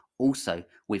 1984, also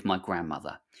with my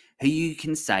grandmother, who you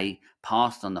can say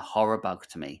passed on the horror bug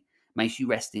to me. May she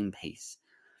rest in peace.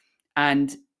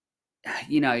 And,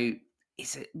 you know,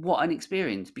 what an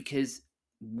experience, because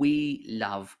we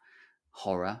love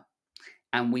horror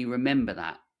and we remember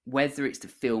that, whether it's the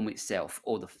film itself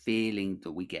or the feeling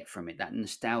that we get from it, that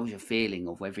nostalgia feeling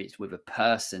of whether it's with a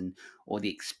person or the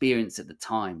experience at the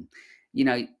time. You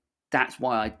know, that's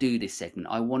why I do this segment.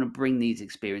 I want to bring these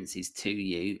experiences to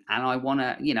you, and I want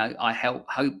to, you know, I hope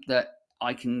that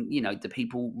I can, you know, the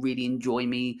people really enjoy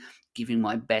me giving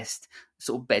my best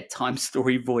sort of bedtime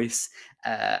story voice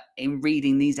in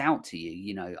reading these out to you.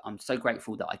 You know, I'm so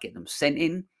grateful that I get them sent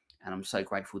in, and I'm so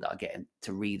grateful that I get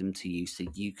to read them to you so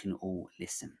you can all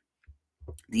listen.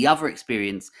 The other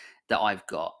experience that I've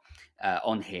got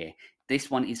on here, this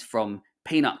one is from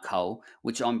Peanut Cole,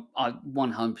 which I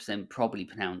 100% probably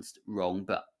pronounced wrong,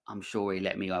 but I'm sure he'll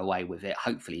let me away with it.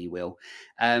 Hopefully he will.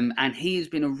 And he has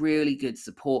been a really good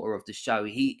supporter of the show.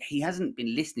 He hasn't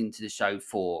been listening to the show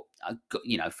for,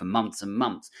 you know, for months and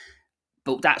months.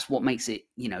 But that's what makes it,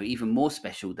 you know, even more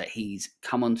special, that he's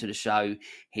come onto the show.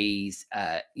 He's,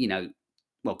 you know,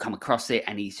 well, come across it,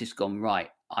 and he's just gone, right,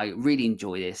 I really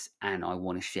enjoy this and I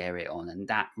want to share it on. And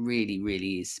that really,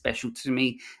 really is special to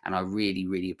me. And I really,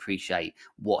 really appreciate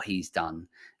what he's done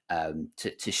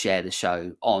to share the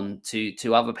show on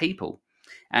to other people.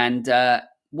 And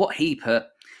what he put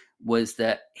was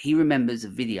that he remembers a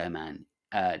video man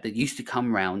that used to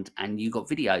come round, and you got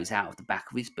videos out of the back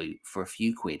of his boot for a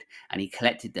few quid, and he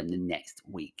collected them the next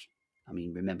week. I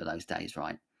mean, remember those days,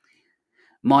 right?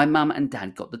 My mum and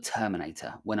dad got the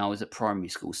Terminator when I was at primary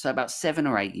school, so about 7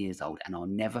 or 8 years old, and I'll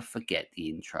never forget the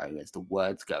intro as the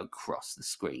words go across the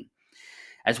screen.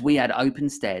 As we had open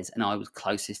stairs and I was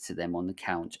closest to them on the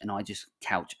couch, and I just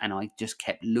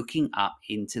kept looking up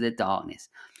into the darkness,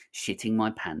 shitting my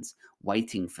pants,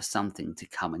 waiting for something to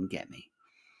come and get me.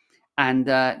 And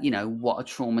you know, what a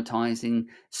traumatizing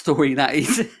story that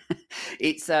is.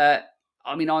 It's I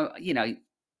mean, you know,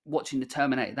 watching the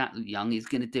Terminator that young is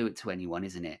going to do it to anyone,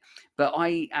 isn't it? But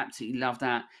I absolutely love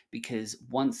that, because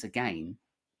once again,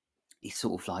 it's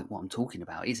sort of like what I'm talking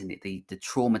about, isn't it? The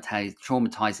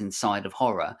traumatizing side of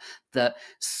horror that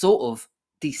sort of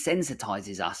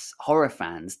desensitizes us horror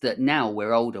fans, that now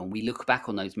we're older and we look back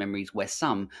on those memories, where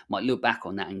some might look back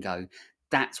on that and go,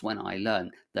 that's when I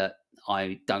learned that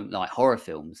I don't like horror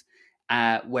films.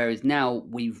 Whereas now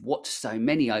we've watched so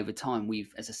many over time,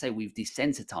 as I say, we've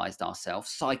desensitized ourselves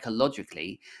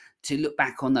psychologically to look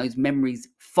back on those memories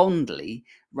fondly,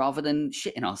 rather than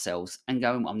shitting ourselves and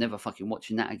going, I'm never fucking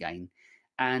watching that again.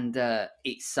 And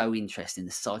it's so interesting,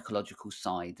 the psychological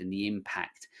side and the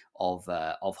impact of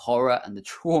horror, and the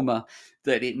trauma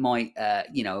that it might,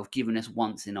 you know, have given us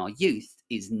once in our youth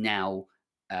is now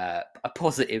a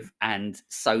positive and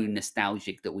so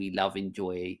nostalgic that we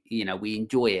enjoy, you know, we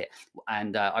enjoy it.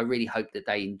 And I really hope that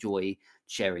they enjoy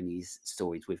sharing these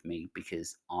stories with me,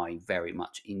 because I very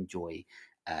much enjoy,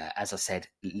 as I said,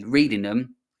 reading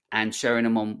them and sharing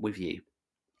them on with you.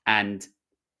 And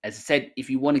as I said, if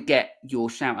you want to get your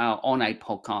shout out on a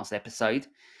podcast episode,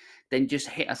 then just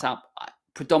hit us up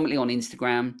predominantly on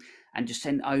Instagram, and just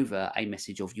send over a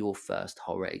message of your first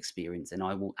horror experience, and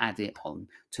I will add it on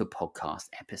to a podcast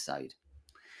episode.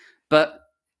 But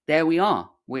there we are.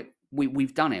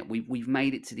 We've done it. We've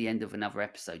made it to the end of another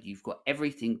episode. You've got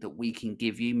everything that we can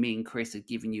give you. Me and Chris have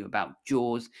given you about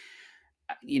Jaws,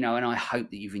 you know, and I hope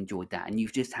that you've enjoyed that, and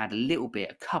you've just had a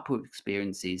couple of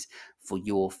experiences for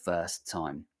your first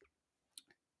time.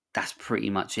 That's pretty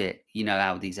much it. You know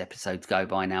how these episodes go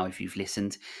by now if you've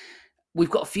listened. We've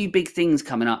got a few big things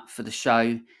coming up for the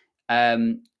show. I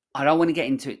don't want to get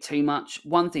into it too much.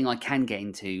 One thing I can get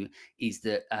into is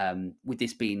that with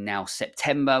this being now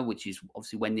September, which is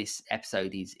obviously when this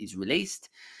episode is released,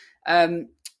 I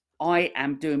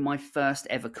am doing my first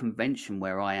ever convention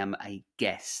where I am a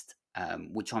guest,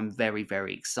 which I'm very,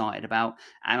 very excited about.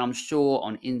 And I'm sure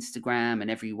on Instagram and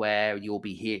everywhere you'll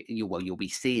be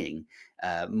seeing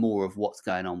more of what's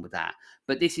going on with that.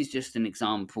 But this is just an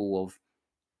example of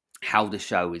how the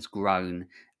show has grown,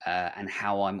 and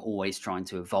how I'm always trying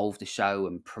to evolve the show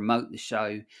and promote the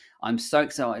show. I'm so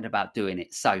excited about doing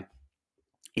it. So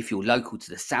if you're local to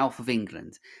the south of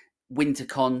England,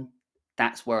 WinterCon,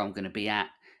 that's where I'm going to be at.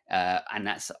 And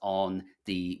that's on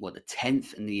the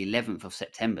 10th and the 11th of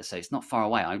September. So it's not far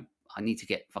away. I need to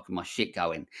get fucking my shit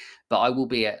going. But I will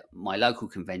be at my local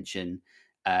convention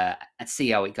and see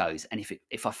how it goes. And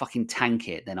if I fucking tank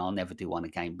it, then I'll never do one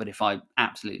again. But if I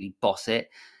absolutely boss it,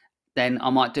 then I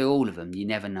might do all of them. You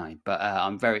never know. But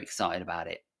I'm very excited about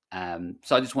it.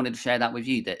 So I just wanted to share that with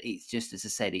you, that it's just, as I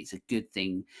said, it's a good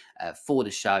thing for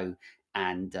the show.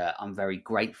 And I'm very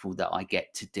grateful that I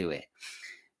get to do it.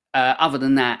 Other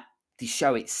than that, the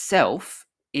show itself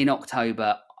in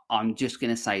October, I'm just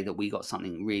going to say that we got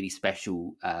something really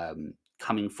special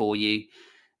coming for you.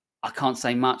 I can't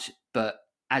say much, but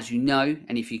as you know,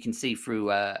 and if you can see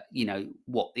through,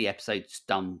 what the episode's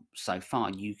done so far,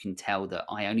 you can tell that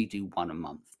I only do one a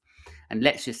month. And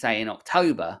let's just say in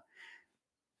October,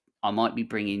 I might be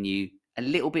bringing you a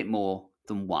little bit more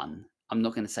than one. I'm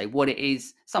not going to say what it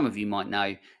is. Some of you might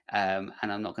know, and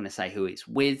I'm not going to say who it's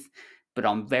with, but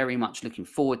I'm very much looking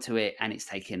forward to it. And it's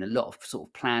taken a lot of sort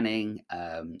of planning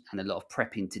and a lot of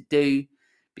prepping to do,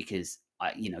 because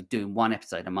doing one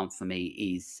episode a month for me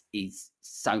is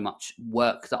so much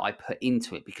work that I put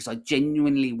into it, because I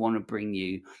genuinely want to bring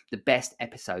you the best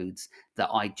episodes that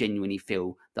I genuinely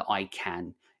feel that I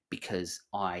can, because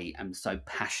I am so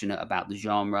passionate about the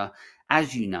genre,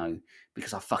 as you know,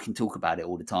 because I fucking talk about it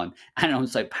all the time. And I'm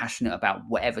so passionate about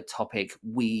whatever topic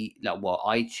what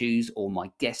I choose or my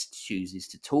guest chooses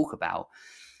to talk about.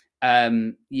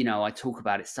 I talk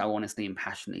about it so honestly and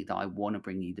passionately that I want to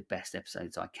bring you the best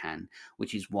episodes I can,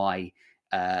 which is why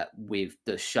with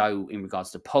the show in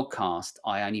regards to podcast,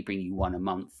 I only bring you one a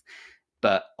month.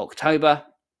 But October,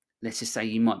 let's just say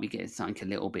you might be getting something a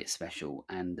little bit special.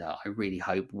 And I really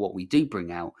hope what we do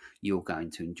bring out, you're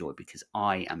going to enjoy, because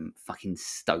I am fucking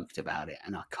stoked about it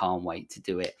and I can't wait to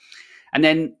do it. And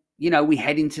then, we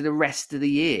head into the rest of the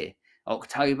year.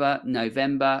 October,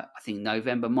 November. I think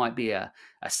November might be a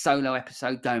solo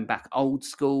episode going back old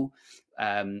school,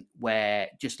 where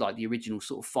just like the original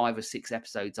sort of 5 or 6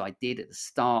 episodes I did at the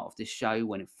start of this show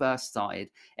when it first started,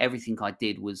 everything I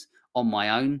did was on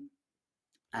my own.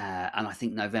 And I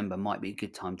think November might be a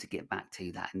good time to get back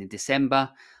to that. And in December,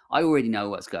 I already know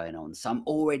what's going on. So I'm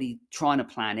already trying to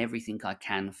plan everything I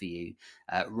can for you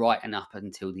right and up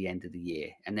until the end of the year.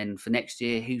 And then for next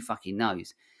year, who fucking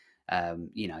knows?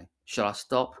 Shall I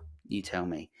stop? You tell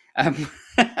me.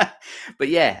 But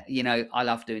yeah, I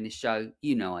love doing this show.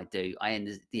 I do. I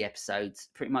end the episodes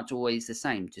pretty much always the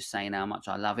same, just saying how much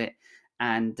I love it.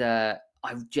 And I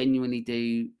genuinely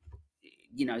do,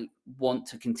 want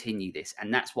to continue this.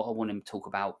 And that's what I want to talk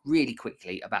about really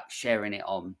quickly, about sharing it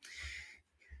on.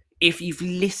 If you've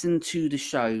listened to the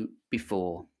show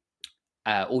before,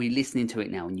 or you're listening to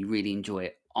it now and you really enjoy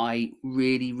it, I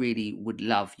really, really would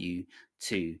love you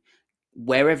to,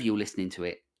 wherever you're listening to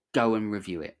it, go and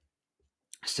review it.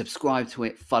 Subscribe to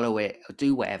it, follow it, or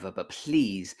do whatever, but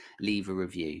please leave a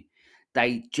review.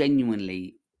 They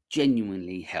genuinely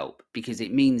help, because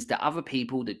it means that other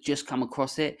people that just come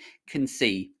across it can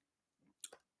see,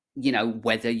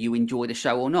 whether you enjoy the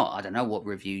show or not. I don't know what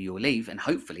review you'll leave, and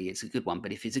hopefully it's a good one.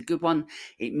 But if it's a good one,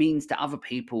 it means that other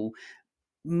people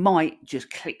might just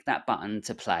click that button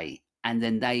to play, and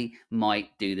then they might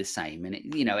do the same. And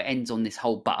it ends on this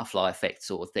whole butterfly effect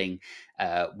sort of thing,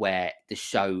 where the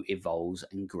show evolves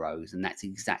and grows. And that's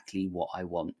exactly what I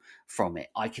want from it.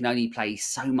 I can only play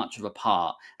so much of a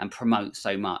part and promote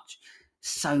so much.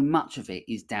 So much of it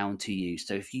is down to you.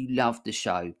 So if you love the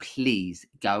show, please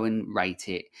go and rate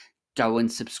it, go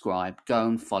and subscribe, go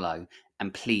and follow,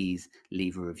 and please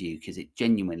leave a review, because it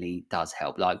genuinely does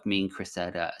help. Like me and Chris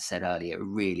said earlier, it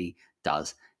really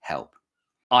does help.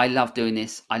 I love doing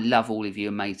this. I love all of you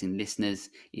amazing listeners.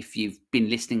 If you've been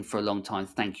listening for a long time,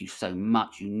 thank you so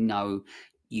much.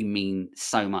 You mean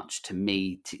so much to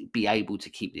me to be able to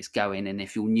keep this going. And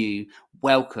if you're new,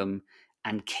 welcome,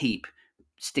 and keep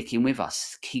sticking with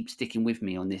us. Keep sticking with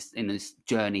me in this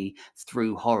journey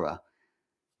through horror.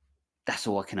 That's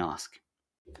all I can ask.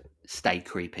 Stay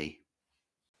creepy.